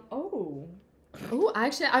 Oh,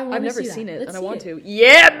 actually, I want to I've never see that. seen it, Let's and I see want it. to.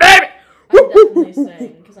 Yeah, baby. I'm definitely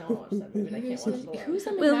saying because I want to watch that movie and I can't watch it alone. Who's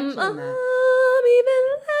the main Will actor in that? Mom even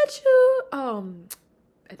let you?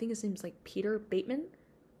 I think his name's like Peter Bateman.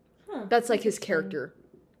 Huh. That's like his character.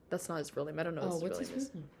 That's not his real name. I don't know Oh, his what's real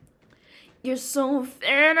his name. name? You're so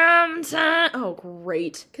phantom time. Oh,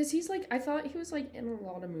 great. Because he's like, I thought he was like in a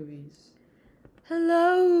lot of movies.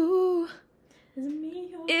 Hello. Is it me?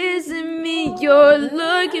 Is it me you're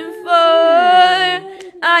looking for?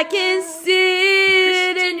 I can see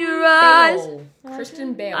it in your eyes. Bale.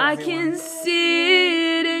 Christian Bale. I everyone. can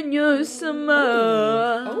see it in your summer.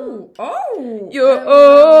 Oh. You're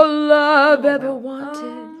all I've ever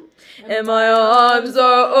wanted. And my arms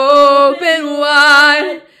are open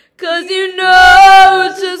wide. 'Cause you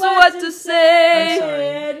know just what to say. I'm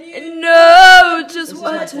sorry. And know just This is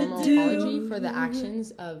what my to formal do. apology for the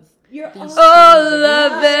actions of You're these All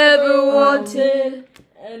I've ever wanted.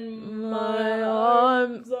 and My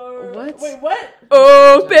arms are... What? Wait, what?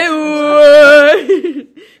 open wide.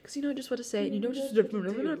 'Cause you know just what to say. And you know just. You're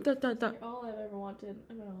all I've ever wanted.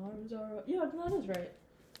 And my arms are... Yeah, that is right.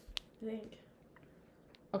 I think.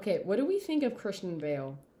 Okay, what do we think of Christian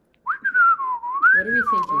Bale? What are we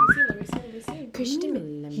thinking? Let me see.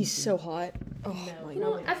 Christian. He's so hot. Oh No, my you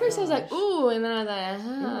god. know, At first I was like, ooh, and then I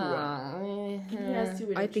was like, He has too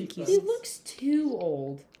many I think cheekbones. He looks too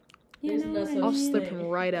old. You There's know no what I such I'll mean? slip him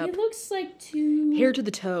right up. He looks like too. Hair to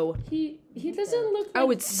the toe. He doesn't look. Like I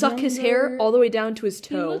would suck his hair younger. all the way down to his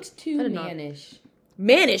He toe. looks too I did not- mannish.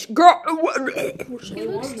 Mannish, girl. He They looks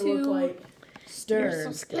want him to too look like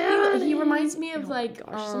stern. scary. He reminds me of Oh my like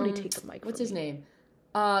gosh, somebody take the mic what's from his me. name?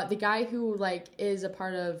 The guy who like is a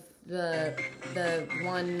part of the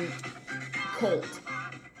one cult.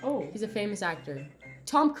 Oh, He's a famous actor.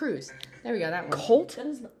 Tom Cruise. There we go. That one. Colt? that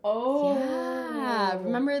is. Oh. Yeah.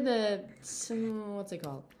 Remember the what's it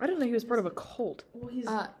called? I didn't know he was part of a cult. Well, he's.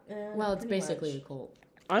 Well, it's pretty basically much. a cult.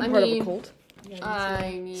 I'm I part mean- of a cult.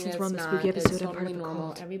 I mean, Since it's we're on the not. spooky It's episode, I'm part totally of a normal.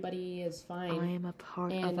 cult. Everybody is fine. I am a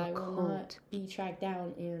part and of I a will cult. not be tracked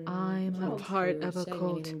down and I'm a told part for of a saying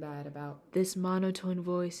cult. anything bad about. This monotone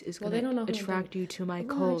voice is Well, gonna they don't know who attract you to my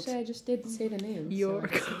Well, cult. actually, I just did say the name. You're so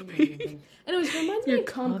I guess I didn't coming. do anything. Anyways, it reminds me You're of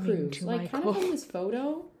Tom coming Cruise. to Like, my kind of cult. from this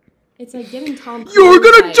photo, it's like getting Tom Cruise. You're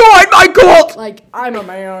gonna like, join my cult! Like, I'm a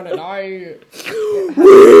man and I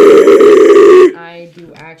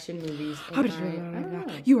do action movies. And I don't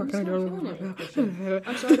know. You are I'm just gonna not feeling it with do Christian.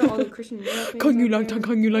 I'm sorry to all the Christian fans Kung you out lang there. tang,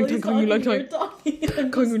 kung you lang tang, kung you lang tang.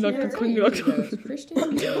 Kung you lang tang, kung you lang tang.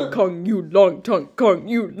 Christian. Kung you long tongue, kung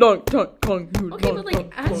you long tongue, kung you Okay, long but like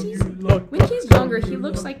tongue, as kung he's you long when he's younger, he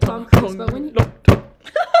looks like Tom Cruise, but when he, long tongue.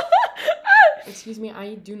 excuse me,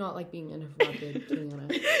 I do not like being interrupted. To be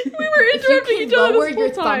honest. We were If you interrupting can each other lower this your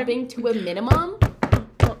whole time. thumping to a minimum,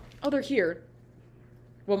 Oh, they're here.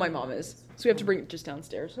 Well, my mom is, so we have to bring it just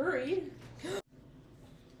downstairs. Hurry.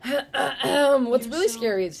 what's really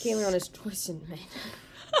scary is Kaylee on his twisting man.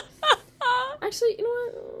 Actually, you know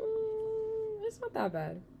what? not that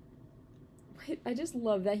bad. I just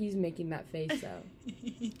love that he's making that face though.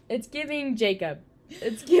 It's giving Jacob.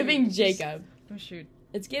 It's giving Jacob. Oh shoot.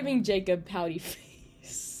 It's giving Jacob pouty face.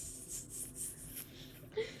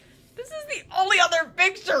 This is the only other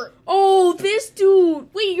picture. Oh, this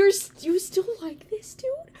dude. Wait, you still like this dude?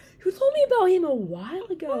 You told me about him a while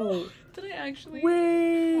ago. Did I actually?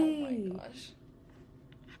 Wait. Oh my gosh.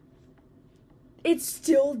 It's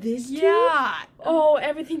still this dude? Yeah. Oh,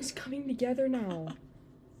 everything's coming together now.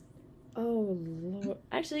 Oh, Lord.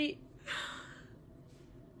 Actually,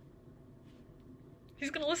 He's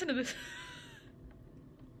gonna listen to this.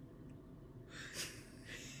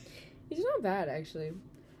 he's not bad, actually.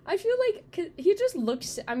 I feel like 'cause he just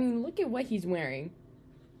looks... I mean, look at what he's wearing.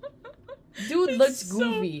 Dude It's looks so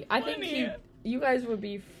goofy. I think funny. you guys would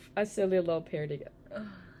be a silly little pair together.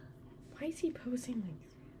 Why is he posing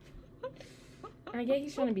like... I get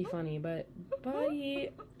he's trying to be funny, but... Buddy...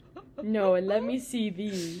 No, and let me see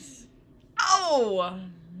these. Oh.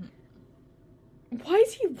 Why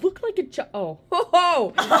does he look like a child? Oh.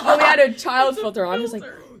 Oh, he had a child filter on. I was like,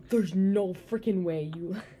 there's no freaking way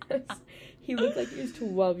you... He looked like he was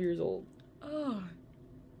 12 years old. Oh.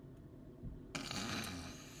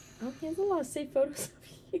 Oh, he has a lot of safe photos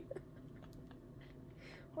of you.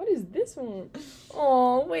 What is this one?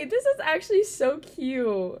 Oh, wait, this is actually so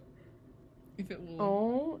cute. If it will.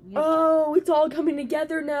 Oh, oh, it's all coming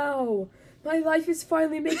together now. My life is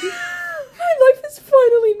finally making... My life is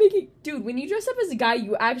finally making... Dude, when you dress up as a guy,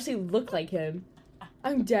 you actually look like him.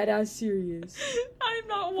 I'm dead ass serious. I'm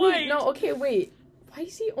not white. Wait, no, okay, wait. Why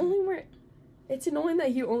is he only wearing... It's annoying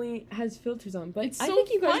that he only has filters on, but It's I so think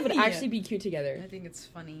you guys would funny. actually be cute together. I think it's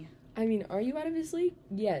funny. I mean, are you out of his league?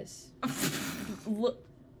 Yes. Look,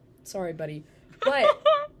 sorry, buddy, but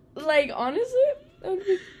like honestly, that would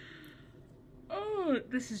be... Oh,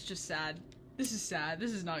 this is just sad. This is sad.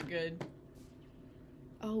 This is not good.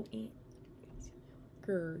 Oh,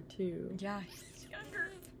 younger too. Yeah, he's younger.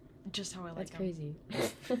 Just how I like That's him. crazy.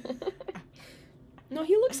 No,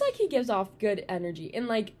 he looks like he gives off good energy, and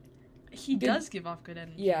like, He Good- does give off good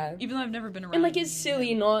energy. yeah, Even though I've never been around. and like him. it's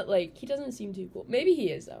silly, not like he doesn't seem too cool. Maybe he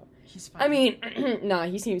is though. He's fine. I mean, nah,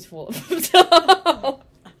 he seems full of himself.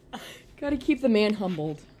 Gotta keep the man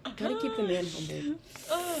humbled. Gotta keep the man humbled.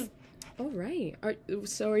 Ugh. All right.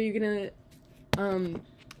 So are you gonna,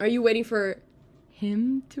 are you waiting for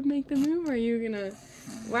him to make the move? Or are you gonna?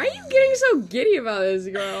 Why are you getting so giddy about this,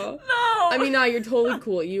 girl? No. I mean, no, you're totally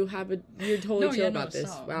cool. You're totally No, chill yeah, about this.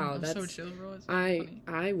 stop. Wow, I'm that's. so chill, bro. It's so funny.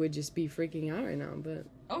 I would just be freaking out right now, but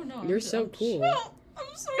Oh no. you're I'm so I'm cool. chill.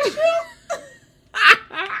 I'm so chill.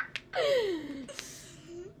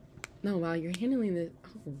 no, wow, you're handling this.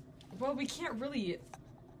 Oh, Well, we can't really.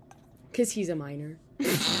 cause he's a minor.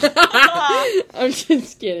 I'm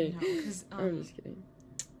just kidding. No, because I'm just kidding.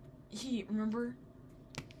 he remember.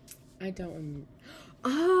 I don't remember.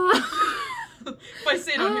 Ah. If I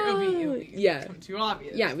say it on here, it'll be yeah. become too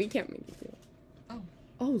obvious. Yeah, we can't make it feel. Oh.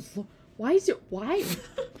 Oh, why is it? Why?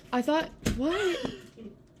 I thought. What?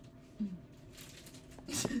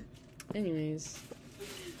 Anyways.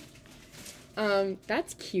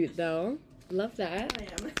 That's cute though. Love that. I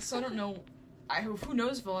am. So I don't know. Who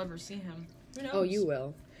knows if I'll ever see him? Who knows? Oh, you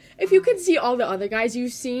will. If you could see all the other guys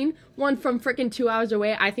you've seen, one from freaking 2 hours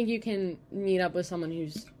away, I think you can meet up with someone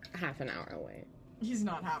who's half an hour away. He's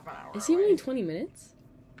not half an hour. Is he away. only 20 minutes?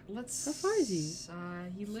 Let's. How far is he?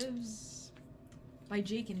 He lives by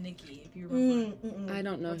Jake and Nikki. If you remember. I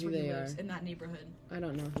don't know That's who where he they are. lives, in that neighborhood. I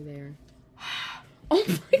don't know who they are. Oh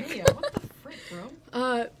my Yeah, god. what the frick, bro?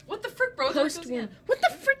 What the frick, bro? There it Post goes one. again. What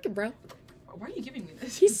the frick, bro? Why are you giving me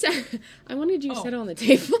this? He said, I wanted you to Oh. set it on the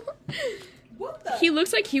table. What the? He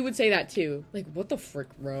looks like he would say that too. Like, what the frick,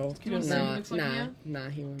 bro? You wanna say he looks like Neo? Nah,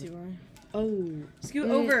 he won't. Do I? Oh. Scoot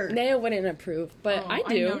over. Naya wouldn't approve, but Oh, I know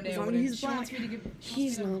do. Naya As long as wouldn't. he's She wants black. me to give.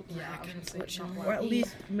 He's not Yeah, black, I was gonna say he's not unfortunately. black. Or at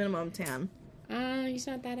least minimum tan. He's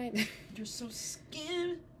not that either. You're so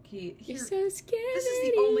scared. Okay, here. He's so scared. This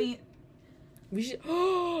is the only. We should.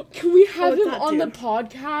 Can we have it's him that on the dude.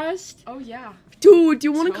 podcast? Oh yeah. Dude, do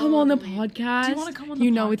you want to come on the Totally. podcast? Do you wanna come on the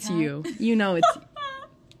You know it's podcast? you. You know it's.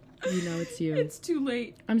 You know it's you. It's too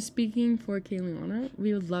late. I'm speaking for Kayleana.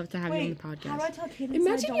 We would love to have you on the How do podcast. I tell Cadence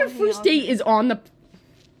Imagine I your don't hang first out date with is on the.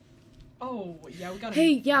 Oh yeah, we gotta.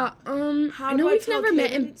 Hey, yeah. How I do know I we've tell never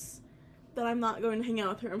met in. Cadence that I'm not going to hang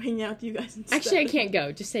out with her? I'm hanging out with you guys instead. Actually, I can't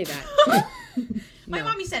go. Just say that. My No.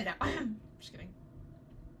 mommy said that. Just kidding.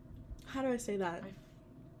 How do I say that?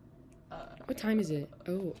 What time is it?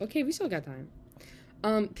 Oh, okay. We still got time.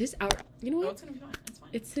 This hour. You know No, what? it's gonna be fine. It's fine.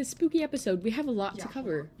 It's a spooky episode. We have a lot Yeah, to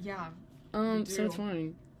cover. Yeah. So do. it's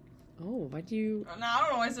fine. Oh, why'd you? No, I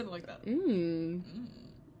don't know why I said it like that. Mm.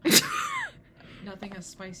 Nothing has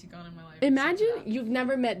spicy gone in my life. Imagine except you've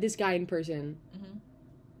never met this guy in person, Mhm.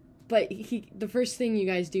 but the first thing you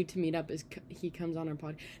guys do to meet up is he comes on our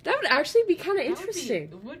pod. That would actually be kind of that. interesting.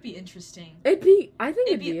 It would be interesting. I think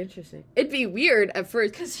it'd be interesting. It'd be weird at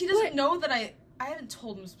first. Because he doesn't know that I hadn't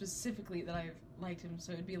told him specifically that I liked him,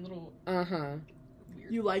 so it'd be a little Uh-huh.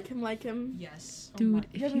 weird. You like him? Yes. Dude, my-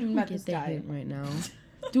 if haven't you even don't met get this the guy. hint right now.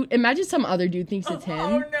 Dude, imagine some other dude thinks it's him.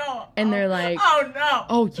 Oh no. And they're like, Oh no.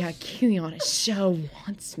 oh yeah, Kiliana so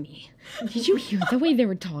wants me. Did you hear the way they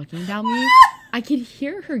were talking about me? I could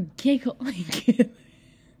hear her giggle. Like,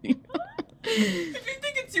 If you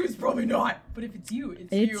think it's you, it's probably not. But if it's you,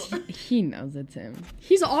 it's you. he knows it's him.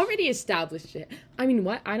 He's already established it. I mean,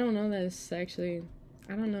 what? I don't know this actually.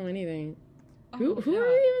 I don't know anything. Who Oh, are yeah. we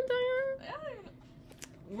even talking I don't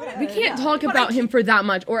even- about? We can't talk about him for that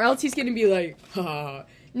much, or else he's gonna be like, ha,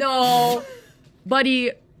 no,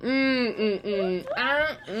 buddy.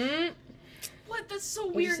 What? That's so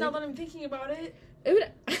you weird say? now that I'm thinking about it. It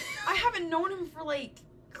would. I haven't known him for like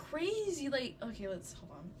crazy. Like, okay, let's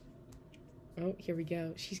hold on. Oh, here we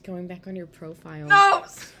go. She's going back on your profile. No,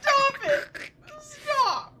 stop it!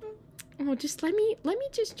 Stop. Oh, just let me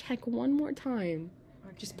just check one more time.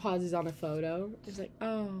 Okay. Just pauses on a photo. Just like,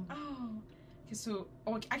 oh. Oh. Okay, so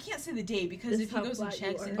I can't say the day because This if he how goes and flat you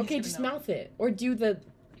checks, are. then Okay, he's just gonna know. mouth it or do the.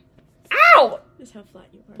 Ow! This is how flat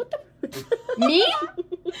you are. What the? Me?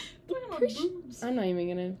 Talking about boobs. I'm not even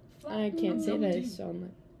gonna. I can't say Flat this on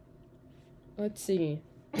the. Let's see.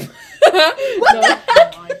 What No. the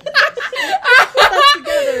heck? That's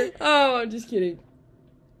together. Oh, I'm just kidding.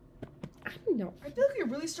 I don't know. I feel like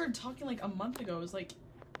we really started talking like a month ago. It was like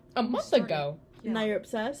A month started- ago. Yeah. Now you're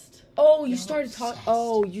obsessed? Oh, you I'm started talking. obsessed.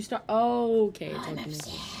 Oh, you start. Oh, okay. It's I'm okay.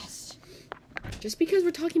 obsessed. Just because we're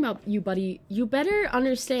talking about you, buddy, you better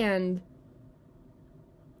understand.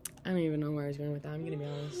 I don't even know where I was going with that. I'm gonna be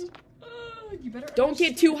honest. You better Don't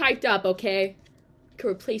get too hyped up, okay? Could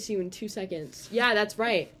replace you in 2 seconds. Yeah, that's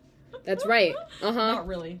right. That's right. Uh huh. Not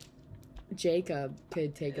really. Jacob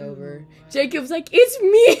could take over. Ooh. Jacob's like, it's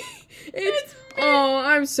me. It's me. Oh,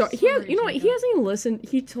 I'm sorry. He has, Sorry, you know what? He Jacob. hasn't even listened.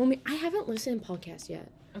 He told me I haven't listened to podcast yet.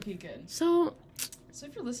 Okay, good. So, So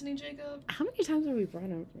if you're listening, Jacob, how many times have we brought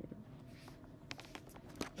him?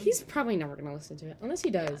 He's probably never gonna listen to it unless he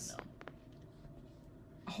does.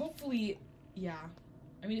 no. Hopefully, yeah.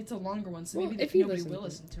 I mean, it's a longer one, so Well, maybe if he nobody listens will to it.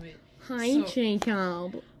 listen to it. Hi, So-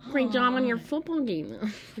 Jacob. Great job on your Hi. football game.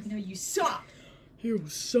 No, you suck. You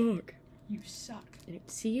suck. You suck.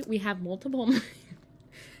 See, we have multiple.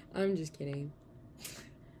 I'm just kidding.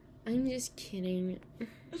 I'm just kidding.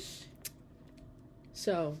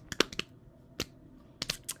 So,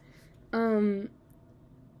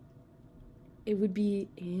 it would be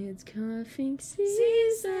it's cuffing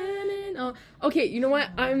season and all. Okay, you know what?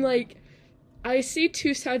 I'm like, I see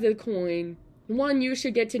two sides of the coin. One, you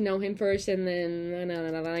should get to know him first, and then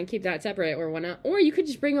and keep that separate, or whatnot. Or you could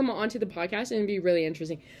just bring him onto the podcast, and it'd be really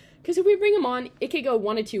interesting. Because if we bring him on, it could go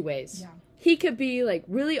one of two ways. Yeah. He could be like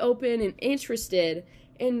really open and interested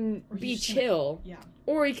and Or he's be just chill. Yeah.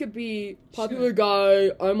 Or he could be popular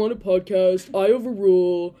guy. I'm on a podcast. I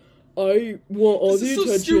overrule. I want all This the is so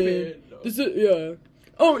attention. stupid. This is yeah.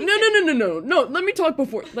 Oh no! Let me talk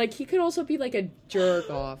before. Like he could also be like a jerk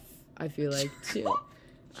off. I feel like too.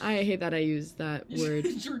 I hate that I use that word.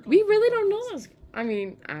 Jerk We off. really don't know this. I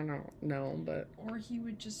mean, I don't know, but Or he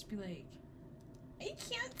would just be like, I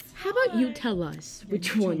can't. how about you decide." tell us Yeah,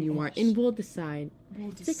 which you one tell you are, us. and we'll decide.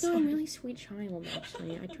 We'll It's like, oh, I'm a really sweet child,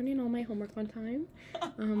 actually. I turn in all my homework on time.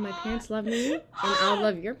 My parents love me, and I'll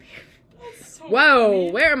love your parents. That's so Whoa,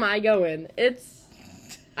 funny. where am I going? It's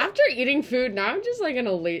after eating food. Now I'm just like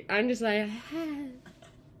gonna leave. I'm just like,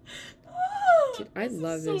 Oh, Dude, I this is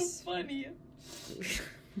love so this. funny.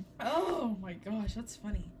 Oh my gosh, that's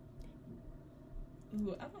funny.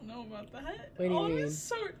 Ooh, I don't know about that. What do you oh, mean? This is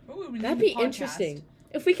so, ooh, we that'd need be a podcast. interesting.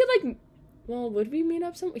 If we could like, well, would we meet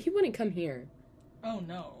up some? He wouldn't come here. Oh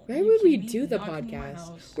no. Where Are you would we kidding me? do the Not come to my podcast?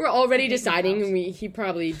 house. We're already Big deciding, house. and he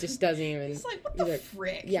probably just doesn't even. He's like, what He's the like,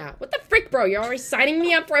 frick? Yeah, what the frick, bro? You're already signing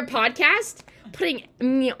me up for a podcast, putting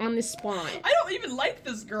me on the spot. I don't even like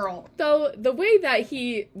this girl. Though the way that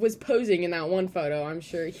he was posing in that one photo, I'm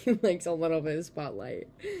sure he likes a little bit of spotlight.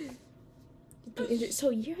 So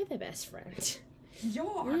you're the best friend.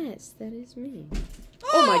 You're. Yes, that is me.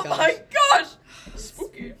 Oh my my gosh. gosh.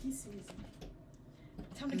 Spooky.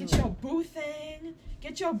 Time to get your boo thing.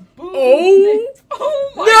 Get your boo. Oh. thing.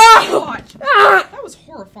 Oh my gosh. Ah! That was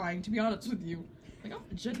horrifying, to be honest with you. Like,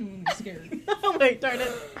 I'm genuinely scared. Oh my darn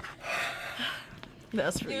it.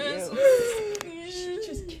 That's for She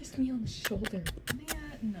just kissed me on the shoulder.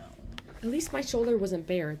 No. At least my shoulder wasn't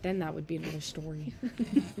bare. Then that would be another story.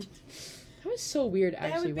 That was so weird, That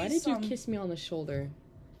actually. would be Why did some- you kiss me on the shoulder?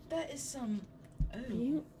 That is some. Oh.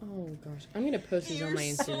 You? Oh gosh, I'm gonna post these on my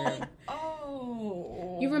Instagram.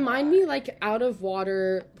 Oh. You remind me like out of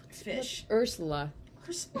water Fish. Ursula.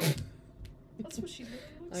 That's what she looks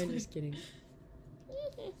I'm like. just kidding.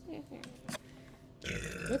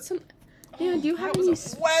 What's some? Yeah, do you have That was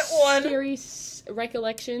any a wet one. scary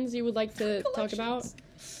recollections you would like to talk about?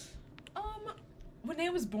 When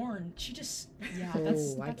Naya was born, she just Oh,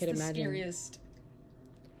 that's I could the imagine. scariest.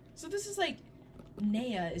 So this is like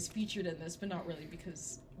Naya is featured in this, but not really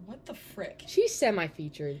because what the frick? She's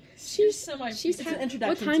semi-featured. She's She's semi. she's. It's an What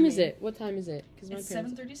introduction time to is me. it? What time is it? Because It's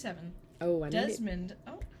 7:37. Oh, I need it. Desmond.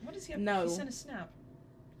 Oh, what does he have? No. He sent a snap.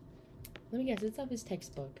 Let me guess. It's of his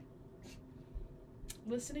textbook.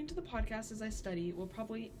 Listening to the podcast as I study will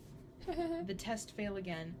probably the test fail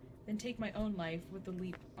again, then take my own life with the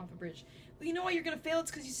leap off a bridge. Well, you know why you're gonna fail? It's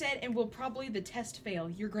because you said, and will probably the test fail.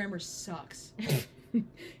 Your grammar sucks.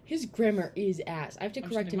 His grammar is ass. I have to I'm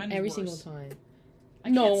just correct him kidding, mine is every worse. single time. I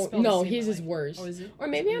can't No, spell the no, same his way. is worse. Oh, is it? Or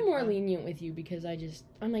maybe I'm more Weird. lenient with you because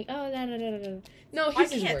I'm like, oh, da da da da da. No, I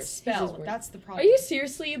his is can't worse. His spell. is worse. That's the Are problem. you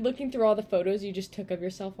seriously looking through all the photos you just took of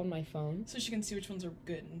yourself on my phone? So she can see which ones are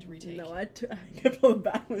good and to retake. No, I kept all the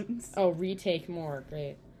bad ones. Oh, retake more.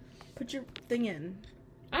 Great. Put your thing in.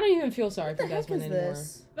 I don't even feel sorry What for the heck Desmond is anymore.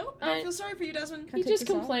 this? No, I don't feel sorry for you, Desmond. Can I He take just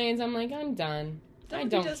this off? complains. I'm like, I'm done. I be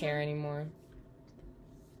don't Desmond. care anymore.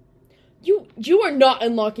 You are not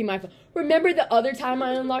unlocking my phone. Remember the other time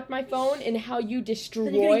I unlocked my phone and how you Then you're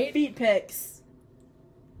getting destroyed? feet pics.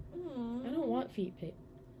 I don't want feet pic.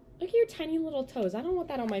 Look at your tiny little toes. I don't want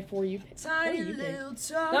that on my For You page. Tiny For You page. little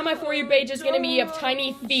toe. Now my For You page is gonna be of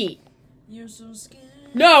tiny feet. You're so scared.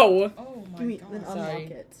 No! Oh my Give me, then god. unlock Sorry.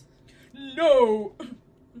 it. No.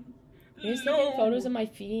 He's taking photos of my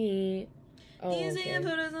feet. Oh, He's okay. taking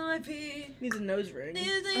photos of my pee. Needs a nose ring.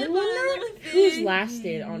 I wonder who's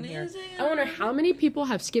lasted on here. I wonder how many people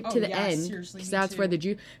have skipped Oh, to the yeah, end. seriously, Because me that's where too. the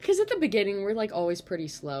juice. Because at the beginning we're like always pretty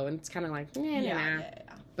slow, and it's kind of like nah, nah, Yeah, nah. yeah.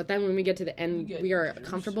 But then when we get to the end, You get we are juice.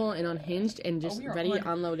 comfortable and unhinged and just we are ready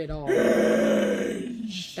to unload it all.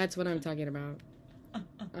 That's what I'm talking about.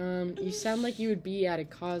 You sound like you would be at a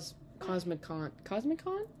Cosmicon.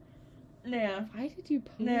 Cosmicon? Nah. Why did you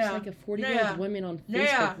post Nah. like a 40-year-old Nah. woman on Nah.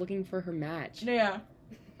 Facebook looking for her match? Yeah.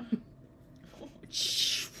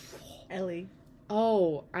 Ellie.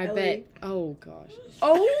 Oh, I Ellie. bet. Oh gosh.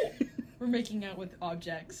 Oh. We're making out with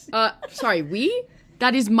objects. Sorry, we?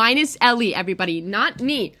 That is minus Ellie, everybody, not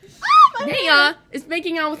me. Naya is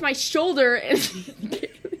making out with my shoulder and.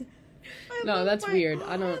 No, that's weird.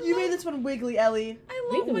 I don't. You made this one wiggly, Ellie. I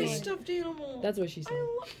love my Wiggly. stuffed animal. That's what she said.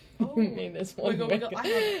 Oh. Who made this one? Wiggle, wiggle. I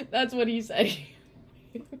have- That's what he said.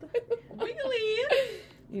 Wiggly.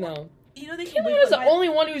 No. You know they can Kim wiggle was the by- only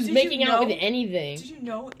one who's Did you making out with know- anything. Did you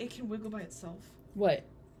know it can wiggle by itself? What?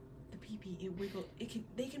 The pee-pee, it wiggle. They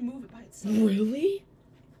can move it by itself. Really?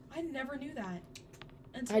 I never knew that.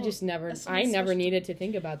 Until I just never. as I someone never switched- needed to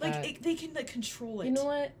think about Like that. they can like control it. You know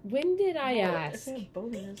what? When did I No, ask? They have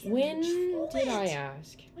bonus. When Control did I it.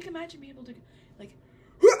 ask? Like imagine being able to like.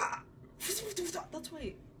 That's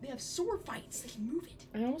why they have sword fights. They can move it.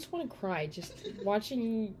 I almost want to cry just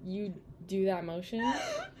watching you do that motion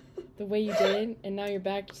the way you did, and now you're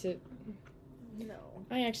back to. No.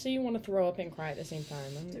 I actually want to throw up and cry at the same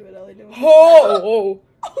time. Do it, Ellie. Do it. Oh!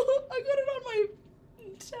 I got it on my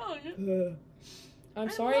tongue. I'm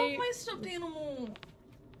I sorry. love my stuffed animal.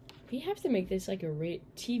 We have to make this like a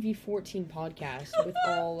TV 14 podcast with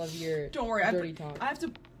all of your Don't worry, dirty talk. I have to.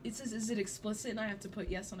 It says, "Is it explicit?" And I have to put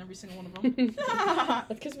yes on every single one of them. That's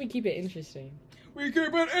because we keep it interesting. We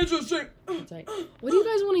keep it interesting. It's like, what do you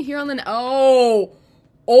guys want to hear on the? Oh!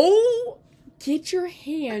 Get your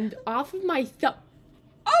hand off of my thumb.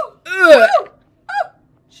 Oh! Ugh. Oh!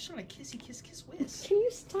 Just trying to kiss whiz. Can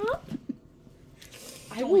you stop?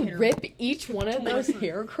 I Don't will hit her. rip each one of Don't those listen.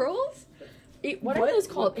 hair curls. What are What? those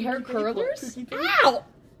called? What? Hair Pinky finger? curlers? Pinky finger? Ow!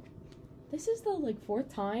 This is the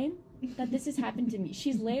fourth time that this has happened to me.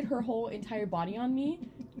 She's laid her whole entire body on me,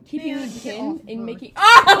 keeping me Man, get pinned off and her. making.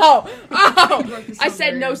 Ow! You Ow! broke the I said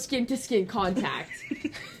sound no barrier. skin to skin contact.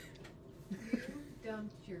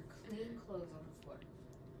 Dumped your clean clothes on the floor.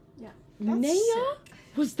 Naya?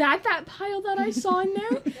 Was that pile that I saw in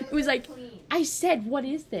there? It was like, Clean. I said, what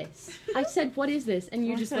is this? I said, what is this? And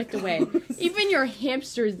you just looked away. Even your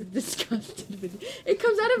hamster is disgusted with it. It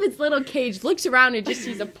comes out of its little cage, looks around, and just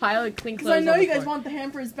sees a pile of clean Because clothes I know on the you guys floor. want the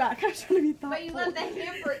hampers back. I was trying to be thoughtful. But you left the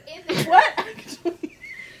hamper in there. What? Actually.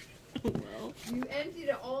 Well, You emptied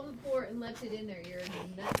it all in the floor and left it in there. You're a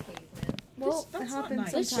nutcase, man. well, That's it not happens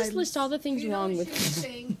nice. Let's just sometimes. list all the things You know wrong what with she was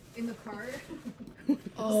saying in the car?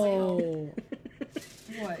 Oh.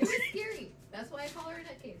 What? It was scary. That's why I call her a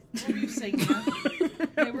nutcase. What were you saying, Nina?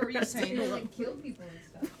 Yeah, what were you She saying? like kill people and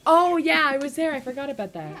stuff. Oh yeah, I was there. I forgot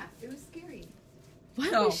about that. Yeah, it was scary.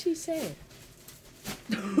 What Oh. was she saying?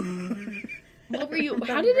 What were you?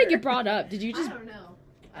 How did it get brought up? Did you I just? don't know.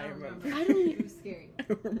 I don't remember. I don't. It was scary. I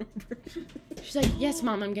don't remember. She's like, yes,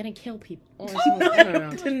 mom, I'm gonna kill people. Oh, No, I don't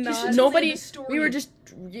know. did You not. should tell Nobody. them the story. We were just.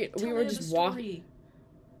 We Tell were them just the walking. story.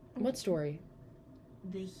 What story?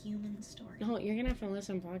 The human story. No, you're gonna have to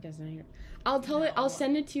listen to podcast now. I'll tell it. No. I'll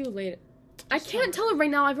send it to you later. I Just can't tell tell it right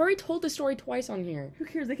now. I've already told the story twice on here. Who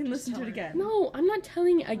cares? They can listen to tell it her. again. No, I'm not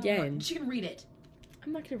telling it again. She can read it.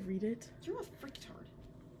 I'm not gonna read it. You're a freaktard.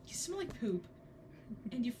 You smell like poop.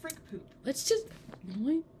 And you freak poop. Let's just.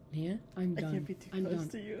 What? Yeah, I'm I done. can't be too I'm close done.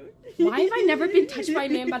 to you. Why have I never been touched by a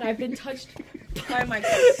man, but I've been touched by my.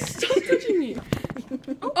 Stop touching me.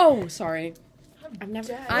 Oh, sorry. I've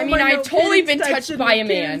never. I mean, I've totally been touched by a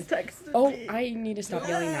man. Oh, I need to stop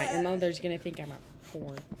yelling that. Your mother's gonna think I'm a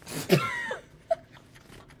whore. That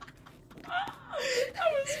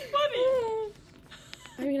was funny.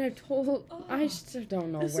 I mean, I've told. I just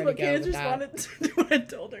don't know This is where to what go Candace with that. wanted to do what I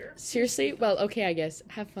told her. Seriously? Well, okay, I guess.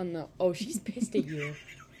 Have fun though. Oh, she's pissed at you.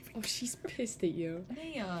 Oh, she's pissed at you.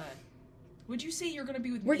 Naya, would you say you're gonna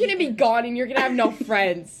be with We're me gonna be and- gone and you're gonna have no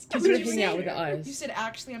friends because What you're did you hanging out say? with us. You said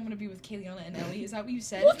actually I'm gonna be with Kayliana and Ellie. Is that what you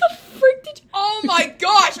said? What the frick did you? Oh my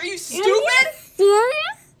gosh, are you stupid?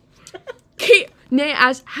 Serious? Kate, Naya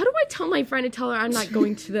asked, "How do I tell my friend to tell her I'm not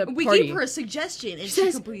going to the We party?" gave her a suggestion, and She she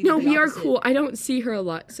says, completed "No, the we are opposite. cool. I don't see her a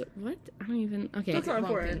lot." So what? I don't even. Okay. That's not Wrong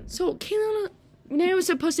important. So Kayla, Naya was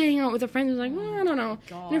supposed to hang out with her friends. Was like, well, I don't know.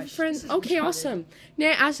 And her Gosh, friends, this is okay, retarded. awesome.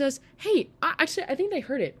 Naya asked us, "Hey, actually, I think they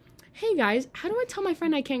heard it. Hey guys, how do I tell my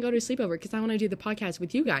friend I can't go to a sleepover because I want to do the podcast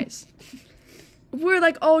with you guys?" We're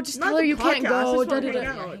like, "Oh, just Not tell her the you can't podcast, go." just Da, wanna da, da. hang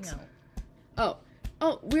Yeah, out. hang out.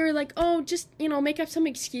 Oh, we were like, "Oh, just make up some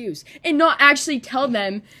excuse and not actually tell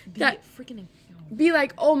them that." freaking. Be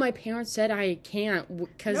like, "Oh, my parents said I can't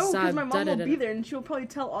because No, because my mom da, da, will da, be da." there, and she'll probably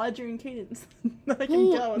tell Audrey and Cadence that I can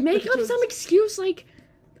Well, go. make up some excuse like,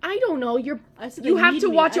 I don't know, you have to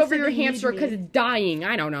watch over your hamster because it's dying.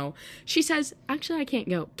 I don't know. She says, "Actually, I can't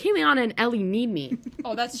go. Kayliana and Ellie need me."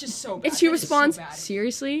 Oh, that's just so bad. And she That is so responds, bad.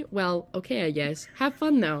 "Seriously? Well, okay, I guess. Have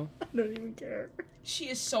fun though." I don't even care. She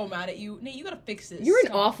is so mad at you. Nate, you gotta fix this. You're an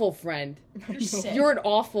Stop. awful friend. You're sick. You're an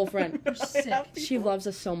awful friend. You're sick. She loves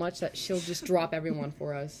us so much that she'll just drop everyone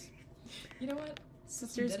for us. You know what?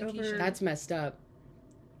 Sisters Dedication. over. That's messed up.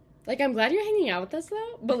 Like, I'm glad you're hanging out with us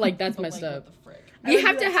though, but like that's But, messed like, up. What the frick? I We would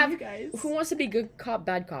have do to that have. you guys. Who wants to be good cop,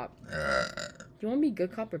 bad cop? You want to be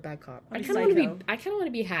good cop or bad cop? I I'm kind of want to be. psycho. I kind of want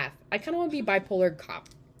to be half. I kind of want to be bipolar cop.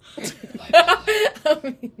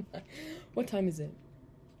 What time is it,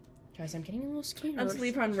 guys? I'm getting a little scared. I'm just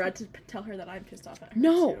leave her on red to tell her that I'm pissed off at her.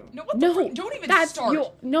 No, too. No, what the no, frick? Don't even that's start.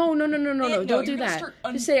 no. No, Don't you're do gonna that. start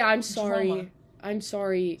Just say I'm drama. sorry. I'm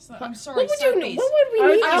sorry. So, I'm sorry. What would sad you? face. What would we I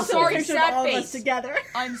would need? I'm you also for? sorry, picture sad all of face. us together.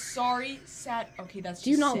 I'm sorry, sad. Okay, that's. Do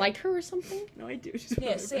you just not sick. like her or something? No, I do. She's one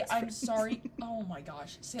Yeah, of my say best I'm friends. sorry. Oh my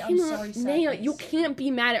gosh. Say I'm Kayla, sorry, sad Naya, face. you can't be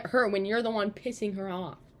mad at her when you're the one pissing her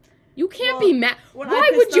off. You can't Well, be mad. When I Why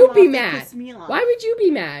piss would them you off, be they mad? piss me off. Why would you be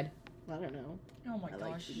mad? I don't know. Oh my I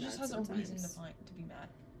like gosh. to She be just mad has a reason to sometimes. to be mad.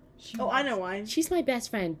 She Oh, I wants- know why. She's my best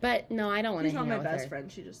friend, but no, I don't want to She's hang not out my with best her.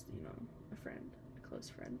 friend. She's just, a friend, a close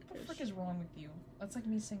friend. What the frick is wrong with you? That's like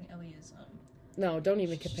me saying Ellie is No, don't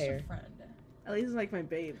even she's just compare. a friend. At least it's like my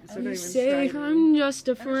babe. So You don't You even say try to- I'm just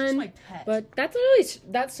a That was just friend, my pet. but that's really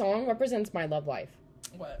that song represents my love life.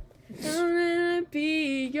 What? I'm gonna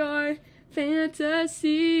be your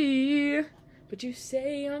fantasy, but you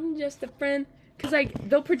say I'm just a friend. Cause like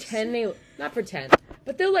they'll pretend not pretend,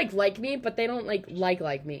 but they'll like me, but they don't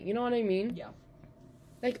like me. You know what I mean? Yeah.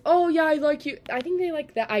 Like, oh yeah, I like you. I think they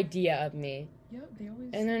like the idea of me, Yeah, they always.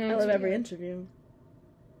 and then I love every interview.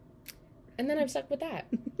 I'm stuck with that.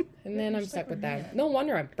 And Yeah, then you're I'm stuck stuck with with that. Naya. No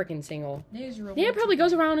wonder I'm freaking single. Naya's real Naya weird probably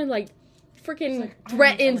sometimes. goes around and like freaking She's like, "I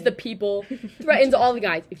threatens love the Ellie." people, threatens all the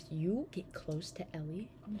guys. If you get close to Ellie,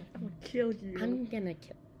 I'm gonna Kill you. I'm gonna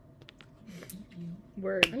kill. eat you.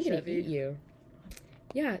 Word, I'm gonna Chevy. eat you.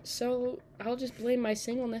 Yeah, so I'll just blame my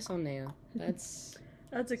singleness on Naya. That's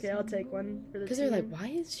That's okay. I'll take one for the because they're like, team. why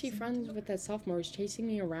is she friends with that sophomore who's chasing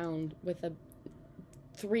me around with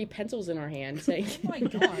 3 pencils in her hand, saying, Oh my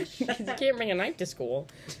gosh. "You can't bring a knife to school."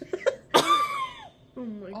 Oh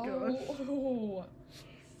my gosh. Oh.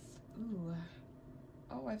 Ooh.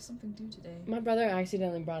 Oh, I have something due today. My brother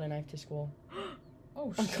accidentally brought a knife to school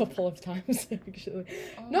Oh, a shit. couple of times, actually.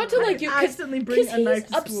 Oh. Not to like you, accidentally bring because a he's knife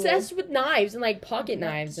to obsessed with knives and like pocket Yeah,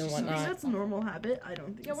 knives and it's school. just- whatnot. That's a normal habit. I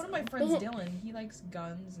don't think. Yeah, one of so. my friends, Oh. Dylan, he likes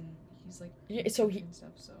guns and he's like. Yeah, so he- and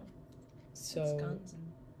stuff. So. So Likes guns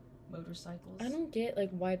and motorcycles. I don't get like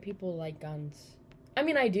why people like guns. I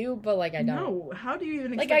mean, I do, but like I don't. No, how do you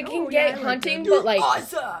even Like expect? I can oh, get yeah, I like hunting, that. but like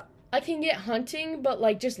Awesome. I can get hunting, but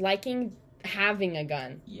like just liking having a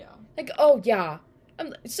gun. Yeah. Like, oh yeah,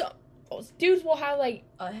 dudes will have like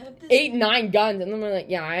I have this 8, 9 guns, and then they're like,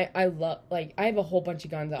 yeah, I love like I have a whole bunch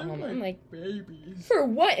of guns at I'm home. like, I'm like, babies. for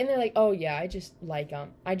what? And they're like, oh yeah, I just like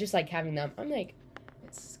them. I just like having them. I'm like,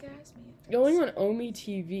 It scares me. going on Omi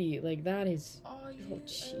TV, like that is Are you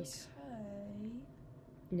jeez. okay?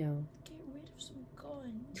 no. Get rid of some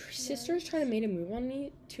guns. Your sister's trying to make a move on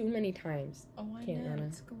me too many times. Oh, I Can't, know. Anna.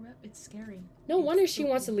 It's scary. No It's wonder she so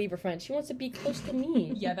wants to cool. leave her friend. She wants to be close to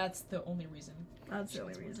me. Yeah, that's the only reason. That's She the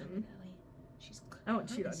only wants more time reason. with Ellie. She's I won't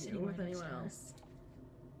cheat on currently you sitting with right next anyone to her. else.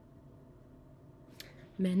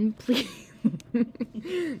 Men, please.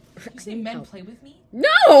 You say men Help. play with me? No!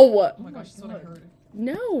 Oh my gosh, that's what I God. heard.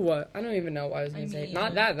 No! I don't even know what I was gonna say. mean-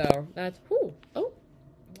 Not that though. That's whew. Oh,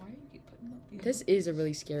 Why are you keep putting up these? this is a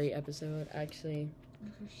really scary episode, actually.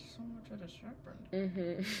 There's so much that has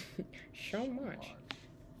happened. Mm-hmm. So much.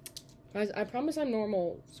 Guys, I promise I'm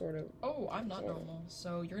normal, sort of. Oh, I'm not Sort of. normal,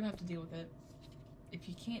 so you're gonna have to deal with it. If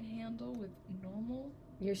you can't handle with normal,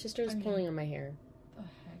 Your sister's I mean- pulling on my hair. the heck?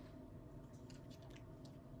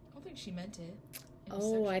 I don't think she meant it. in a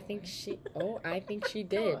Oh, I sexual think way. she. Oh, I think she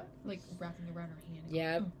did. Like wrapping around her hand.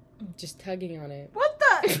 Yeah, Oh. just tugging on it. What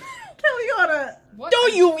the? Kellyana! What?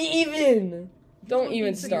 Don't you even! Don't don't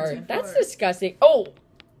even need to start. get That's too far. disgusting. Oh,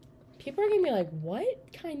 people are gonna be like,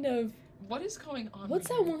 "What kind of? What is going on? What's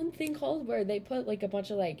right that here? one thing called where they put like a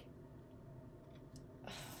bunch of like?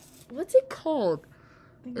 What's it called?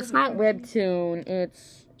 Think It's of not it. webtoon.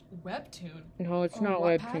 It's Webtoon. no, it's Oh, not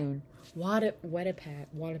Wattpad? webtoon. Wattpad.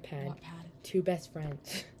 Wattpad. Two best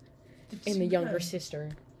friends and the younger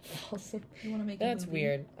sister. You want to make a That's movie?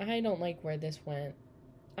 weird. I don't like where this went.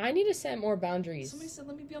 I need to set more boundaries. Somebody said,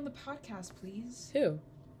 "Let me be on the podcast, please." Who?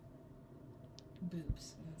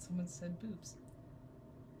 Boobs. And then someone said boobs.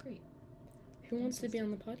 Great. Who wants to be on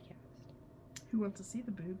the podcast? Who wants to see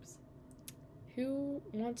the boobs? Who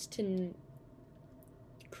wants to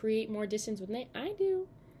create more distance with Nate? I do.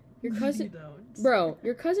 Your You cousin, don't. bro,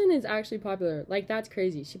 your cousin is actually popular. Like, that's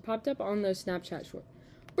crazy. She popped up on those Snapchat short.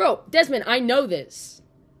 Bro, Desmond, I know this.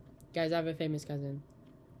 Guys, I have a famous cousin.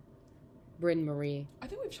 Bryn Marie. I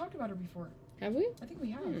think we've talked about her before. Have we? I think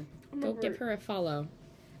we have. Go give her a follow.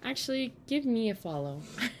 Actually, give me a follow.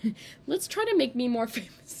 Let's try to make me more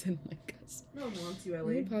famous than my cousin. No one wants you, New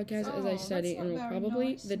Ellie. podcast as I Oh, study, that's and not will very probably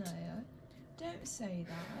nice, Naya. Don't say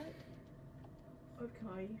that.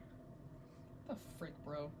 Okay. The frick,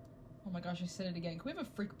 bro. Oh my gosh, I said it again. Can we have a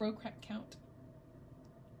frick bro count?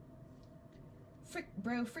 Frick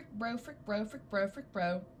bro, frick bro, frick bro, frick bro, frick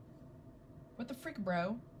bro. What the frick,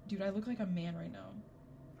 bro? Dude, I look like a man right now.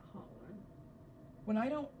 Hold on. When I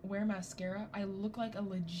don't wear mascara, I look like a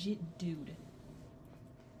legit dude.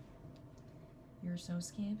 You're so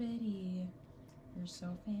skibbity. You're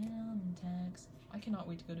so fantax. I cannot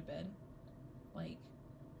wait to go to bed. Like,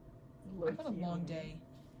 I've had a Low-key, long Ellie. day.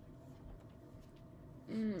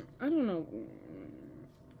 I don't know.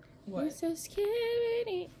 What? You're so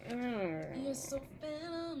scary. You're so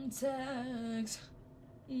fantax.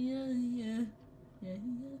 Yeah, yeah. Yeah,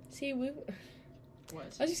 yeah. See, we. What? I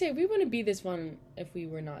was gonna say we wouldn't be this one if we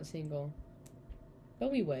were not single,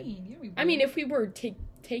 but we would. Yeah, we would. I mean, if we were taken.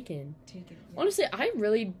 Take it. Yeah. Honestly, I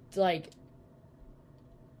really like.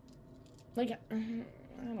 I don't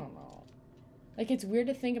know. Like, it's weird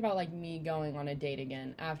to think about like me going on a date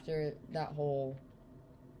again after that whole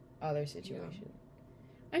other situation.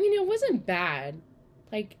 I mean, it wasn't bad.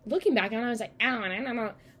 Like, looking back on it, I was like, I don't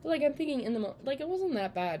know. But like, I'm thinking in the like, it wasn't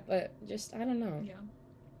that bad. But just, I don't know. Yeah.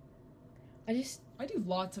 I I do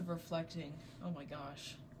lots of reflecting. Oh my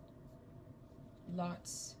gosh.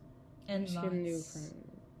 Lots. And just get a new lots.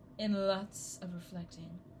 friend. And lots of reflecting.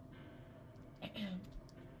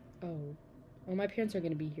 Oh, my parents are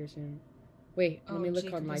gonna be here soon. Wait, let me look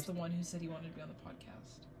Jacob on my. was the one who said he wanted to be on the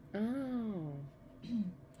podcast. Oh.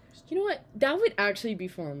 You know what? That would actually be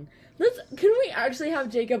fun. Can we actually have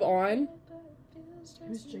Jacob on?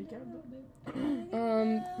 Who's Jacob?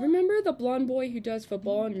 Remember the blonde boy who does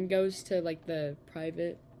football and goes to like the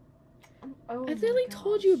private? Oh I my literally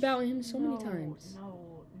told you gosh. about him so many No, times.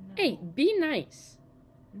 No. Hey, be nice.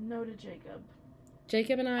 No to Jacob.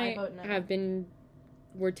 Jacob and I I vote no. have been.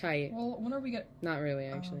 We're tight. Well, when are we gonna... Not really,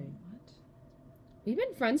 actually. what? We've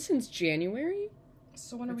been friends since January.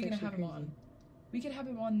 So when are we That's gonna have actually him on? We could have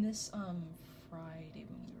him on this, Friday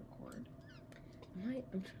when we record.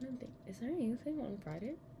 I'm trying to think. Is there anything on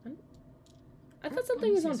Friday? I thought When something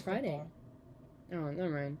he was on sees Friday. football. Oh, never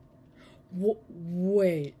mind.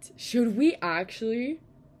 Wait, should we actually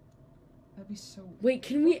That'd be so. Wait,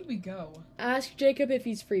 can Where we would we go? ask Jacob if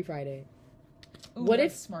he's free Friday? Ooh, What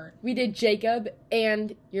that's if- smart? We did Jacob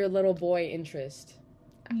and your little boy interest.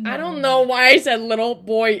 I No. don't know why I said little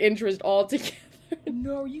boy interest all together.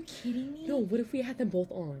 No, are you kidding me? No, what if we had them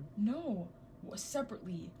both on? No.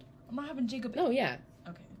 Separately. I'm not having Jacob. No, yeah.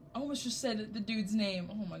 Okay. I almost just said the dude's name.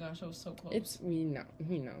 Oh my gosh, I was so close. It's we know.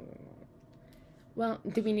 Well,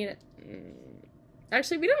 do we need it?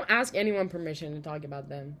 Actually, we don't ask anyone permission to talk about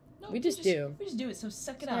them. No, we just do. We just do it. So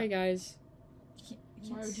suck it Sorry, up. guys.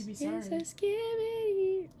 Why would you be It's a sorry?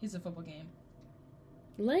 scary. He's a football game.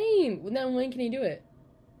 Lane. Well, then when can he do it?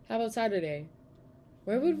 How about Saturday?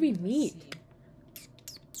 Where would we Let's meet?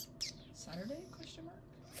 see. Saturday? Question mark.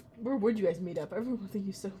 Where would you guys meet up? Everyone think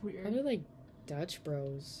you're so weird. Probably like Dutch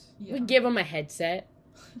Bros. Yeah. We give him a headset.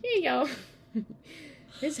 Here you go.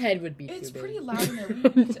 His head would be It's too pretty big. loud in there. We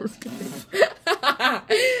need to,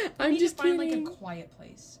 I'm we need just to find kidding. like a quiet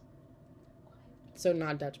place. So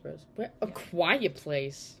not Dutch Bros. Where? A Yeah. quiet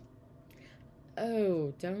place.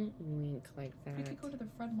 Oh, don't wink like We that. could go to the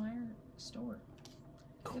Fred Meyer store.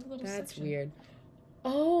 They have a little That's section. weird.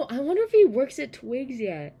 Oh, I wonder if he works at Twigs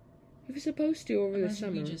yet. He was supposed to over the Imagine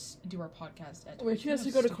summer. we just do our podcast at. Wait, you guys How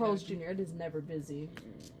should go to stupid Carl's that'd be. Jr. It is never busy.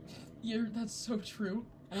 That's so true.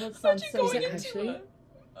 I know it Imagine sounds so going it into actually?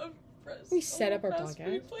 a press, We set a up our fast podcast.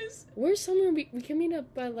 food place. Where's somewhere we can meet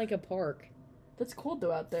up at like a park? That's cold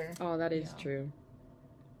though out there. Oh, that is Yeah. true.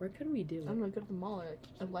 Where could we do I'm it? gonna go to the mall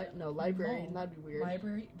or library. Mall. That'd be weird.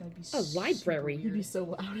 Library? That'd be A super library? You'd be weird. so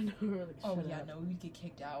loud and like, Oh shut yeah, up. no, we'd get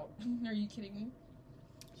kicked out. Are you kidding me?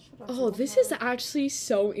 Shut up, Oh, little this guy. is actually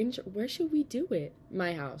so interesting. Where should we do it?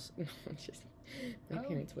 My house. No, I'm just. My Oh,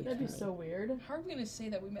 parents would. That'd be come. so weird. How are we gonna say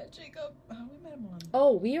that we met Jacob? We met him on.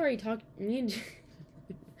 Oh, we already talked. Me and.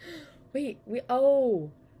 Wait, we. Oh.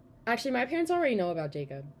 Actually, my parents already know about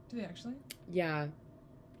Jacob. Do they actually? Yeah.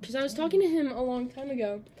 Because I was talking to him a long time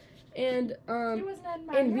ago. And, and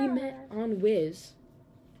we met on Wiz.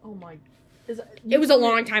 Oh my. Is that, It was a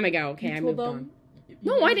long time ago. Okay, you I told moved on. them?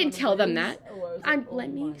 No, I didn't tell them that. Oh, Let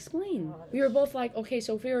me explain. We were both like, okay,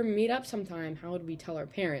 so if we were to meet up sometime, how would we tell our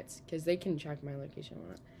parents? Because they can track my location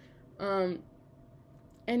a lot.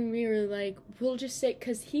 And we were like, we'll just say,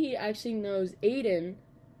 because he actually knows Aiden,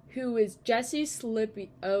 who is Jesse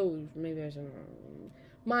Slippy. Oh, maybe I shouldn't.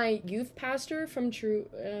 My youth pastor from True.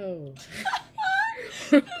 Oh.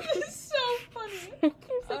 That is so funny.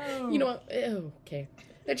 Oh. You know what? Oh, okay.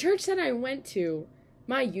 The church that I went to,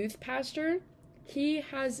 my youth pastor, he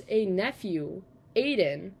has a nephew,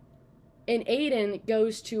 Aiden, and Aiden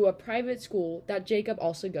goes to a private school that Jacob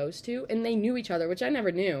also goes to, and they knew each other, which I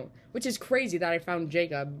never knew, which is crazy that I found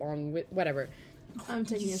Jacob on whatever. I'm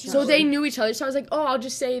taking a shower. So they knew each other, so I was like, oh, I'll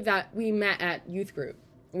just say that we met at youth group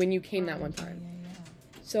when you came that one Yeah, time. yeah.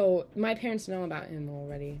 So my parents know about him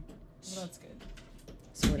already, Well, that's good.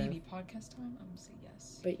 sort of. Maybe podcast time? I'm gonna say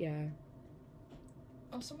yes. But yeah.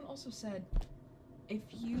 Oh, someone also said, if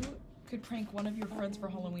you could prank one of your friends for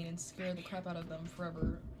Halloween and scare the crap out of them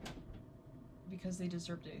forever because they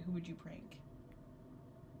deserved it, who would you prank?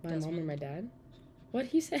 My mom or Desmond. my dad? What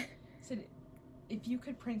he said? Said, if you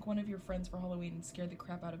could prank one of your friends for Halloween and scare the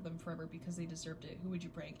crap out of them forever because they deserved it, who would you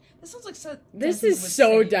prank? This sounds like This Desmond is would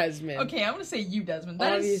so say. Desmond. Okay, I'm gonna say you, Desmond.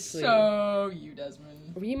 That is Obviously. so you,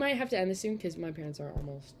 Desmond. We might have to end this soon because my parents are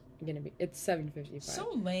almost gonna be. It's 7:55. So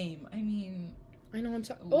lame. I mean, I know I'm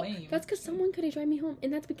sorry. Oh, lame. that's because someone couldn't drive me home,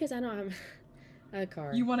 and that's because I don't have a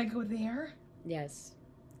car. you want to go there? Yes.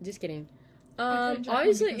 Just kidding. I couldn't drive home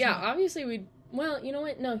Obviously, because yeah. of- Obviously, we. Well, you know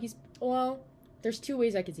what? No, there's two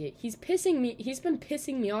ways I could see it. He's been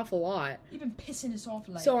pissing me off a lot. You've been pissing us off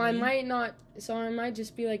lately. So I might not. So I might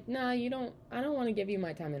just be like, nah, you don't. I don't want to give you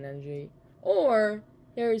my time and energy. Or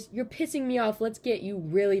you're pissing me off. Let's get you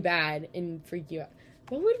really bad and freak you out.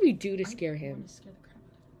 What would we do to scare him? Want to scare the crap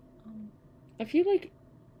out of him. I feel like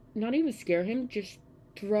not even scare him. Just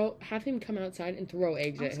have him come outside and throw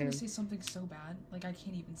eggs I at was him. gonna say something so bad, like I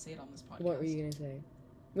can't even say it on this podcast. What were you gonna say?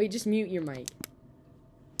 Wait, just mute your mic.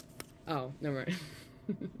 Oh, never mind.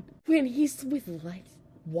 When he's with lights.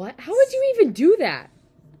 What? How would you even do that?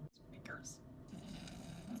 Speakers.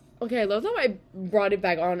 Okay, I love how I brought it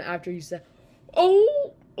back on after you said,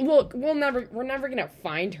 "Oh, look, we're never gonna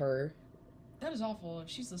find her." That is awful. If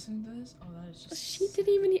she's listening to this, oh, that is just. She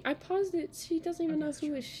didn't even. I paused it. She doesn't even Okay, know that's who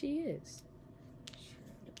true. she is.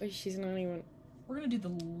 She's not even. We're gonna do the.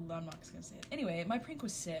 I'm not gonna say it. Anyway, my prank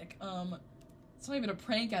was sick. It's not even a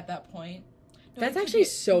prank at that point. No, That's it could actually be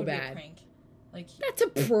so it would be a bad. prank. Like, That's a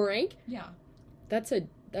prank. yeah, That's a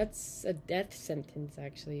death sentence.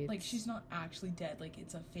 Actually, like she's not actually dead. Like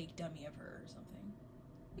it's a fake dummy of her or something.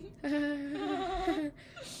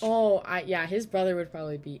 Oh, yeah, his brother would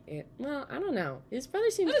probably be it. Well, I don't know. His brother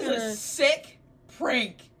seems That is kind a of. sick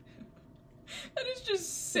prank. That is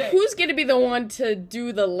just sick. Who's gonna be the one to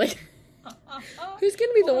do the lick? Who's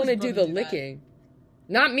gonna be the Well, one to his do brother the do that. licking?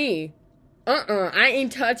 Not me. I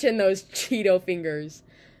ain't touching those Cheeto fingers.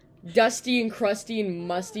 Dusty and crusty and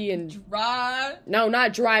musty and Dry. no,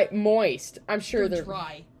 not dry, moist. I'm sure They're they're.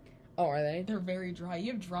 dry. Oh, are they? They're very dry.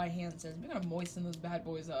 You have dry hands, Sis. We gotta moisten those bad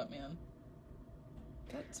boys up, man.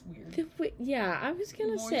 That's weird. Yeah, I was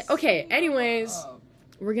gonna say. Moisten Okay, them anyways, up.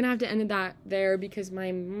 we're gonna have to end that there because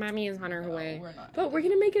my mommy is on her No, way. we're not. But we're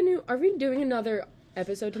gonna make a new. Are we doing another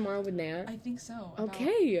episode tomorrow with Nat? I think so. About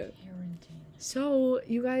Okay. Parenting. So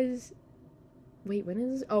you guys, wait. When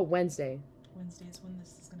is this? Oh, Wednesday. Wednesday is when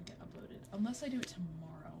this is gonna get uploaded. Unless I do it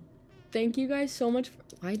tomorrow. Thank you guys so much.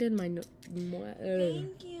 Why did my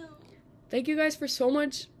Thank you. Thank you guys for so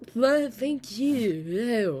much. Thank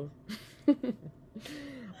you.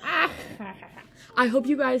 I hope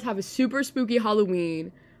you guys have a super spooky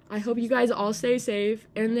Halloween. I hope you guys all stay safe.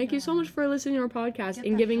 And thank you so much for listening to our podcast Get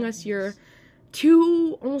and the giving us your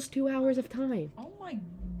healthies. almost 2 hours of time. Oh my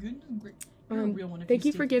goodness. You're a real one if Thank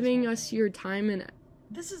you stay for this giving whole us thing. your time and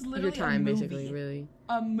This is literally your time, a movie. basically, really.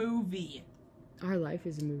 A movie. Our life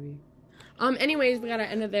is a movie. Anyways, we gotta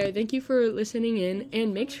end it there. Thank you for listening in,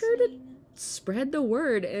 and make sure to spread the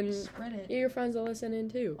word and Spread it. get your friends to listen in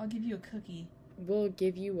too. I'll give you a cookie. We'll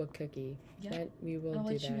give you a cookie. Yeah. That we will And I'll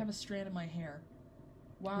do let you that. have a strand of my hair.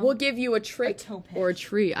 Wow. We'll give you a trick topaz. or a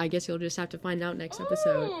treat. I guess you'll just have to find out next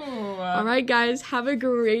episode. Ooh. All right, guys, have a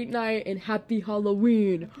great night and happy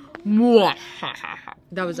Halloween. Mwah.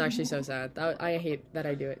 That was actually so sad. I hate that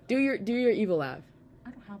I do it. Do your evil laugh. I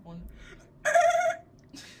don't have one.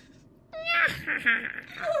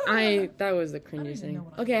 That was the I don't cringiest even thing. know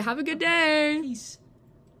what I Okay, did. have a good day. Peace.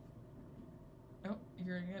 Oh,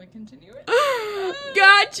 you're gonna continue it?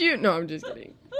 Got you. No, I'm just kidding.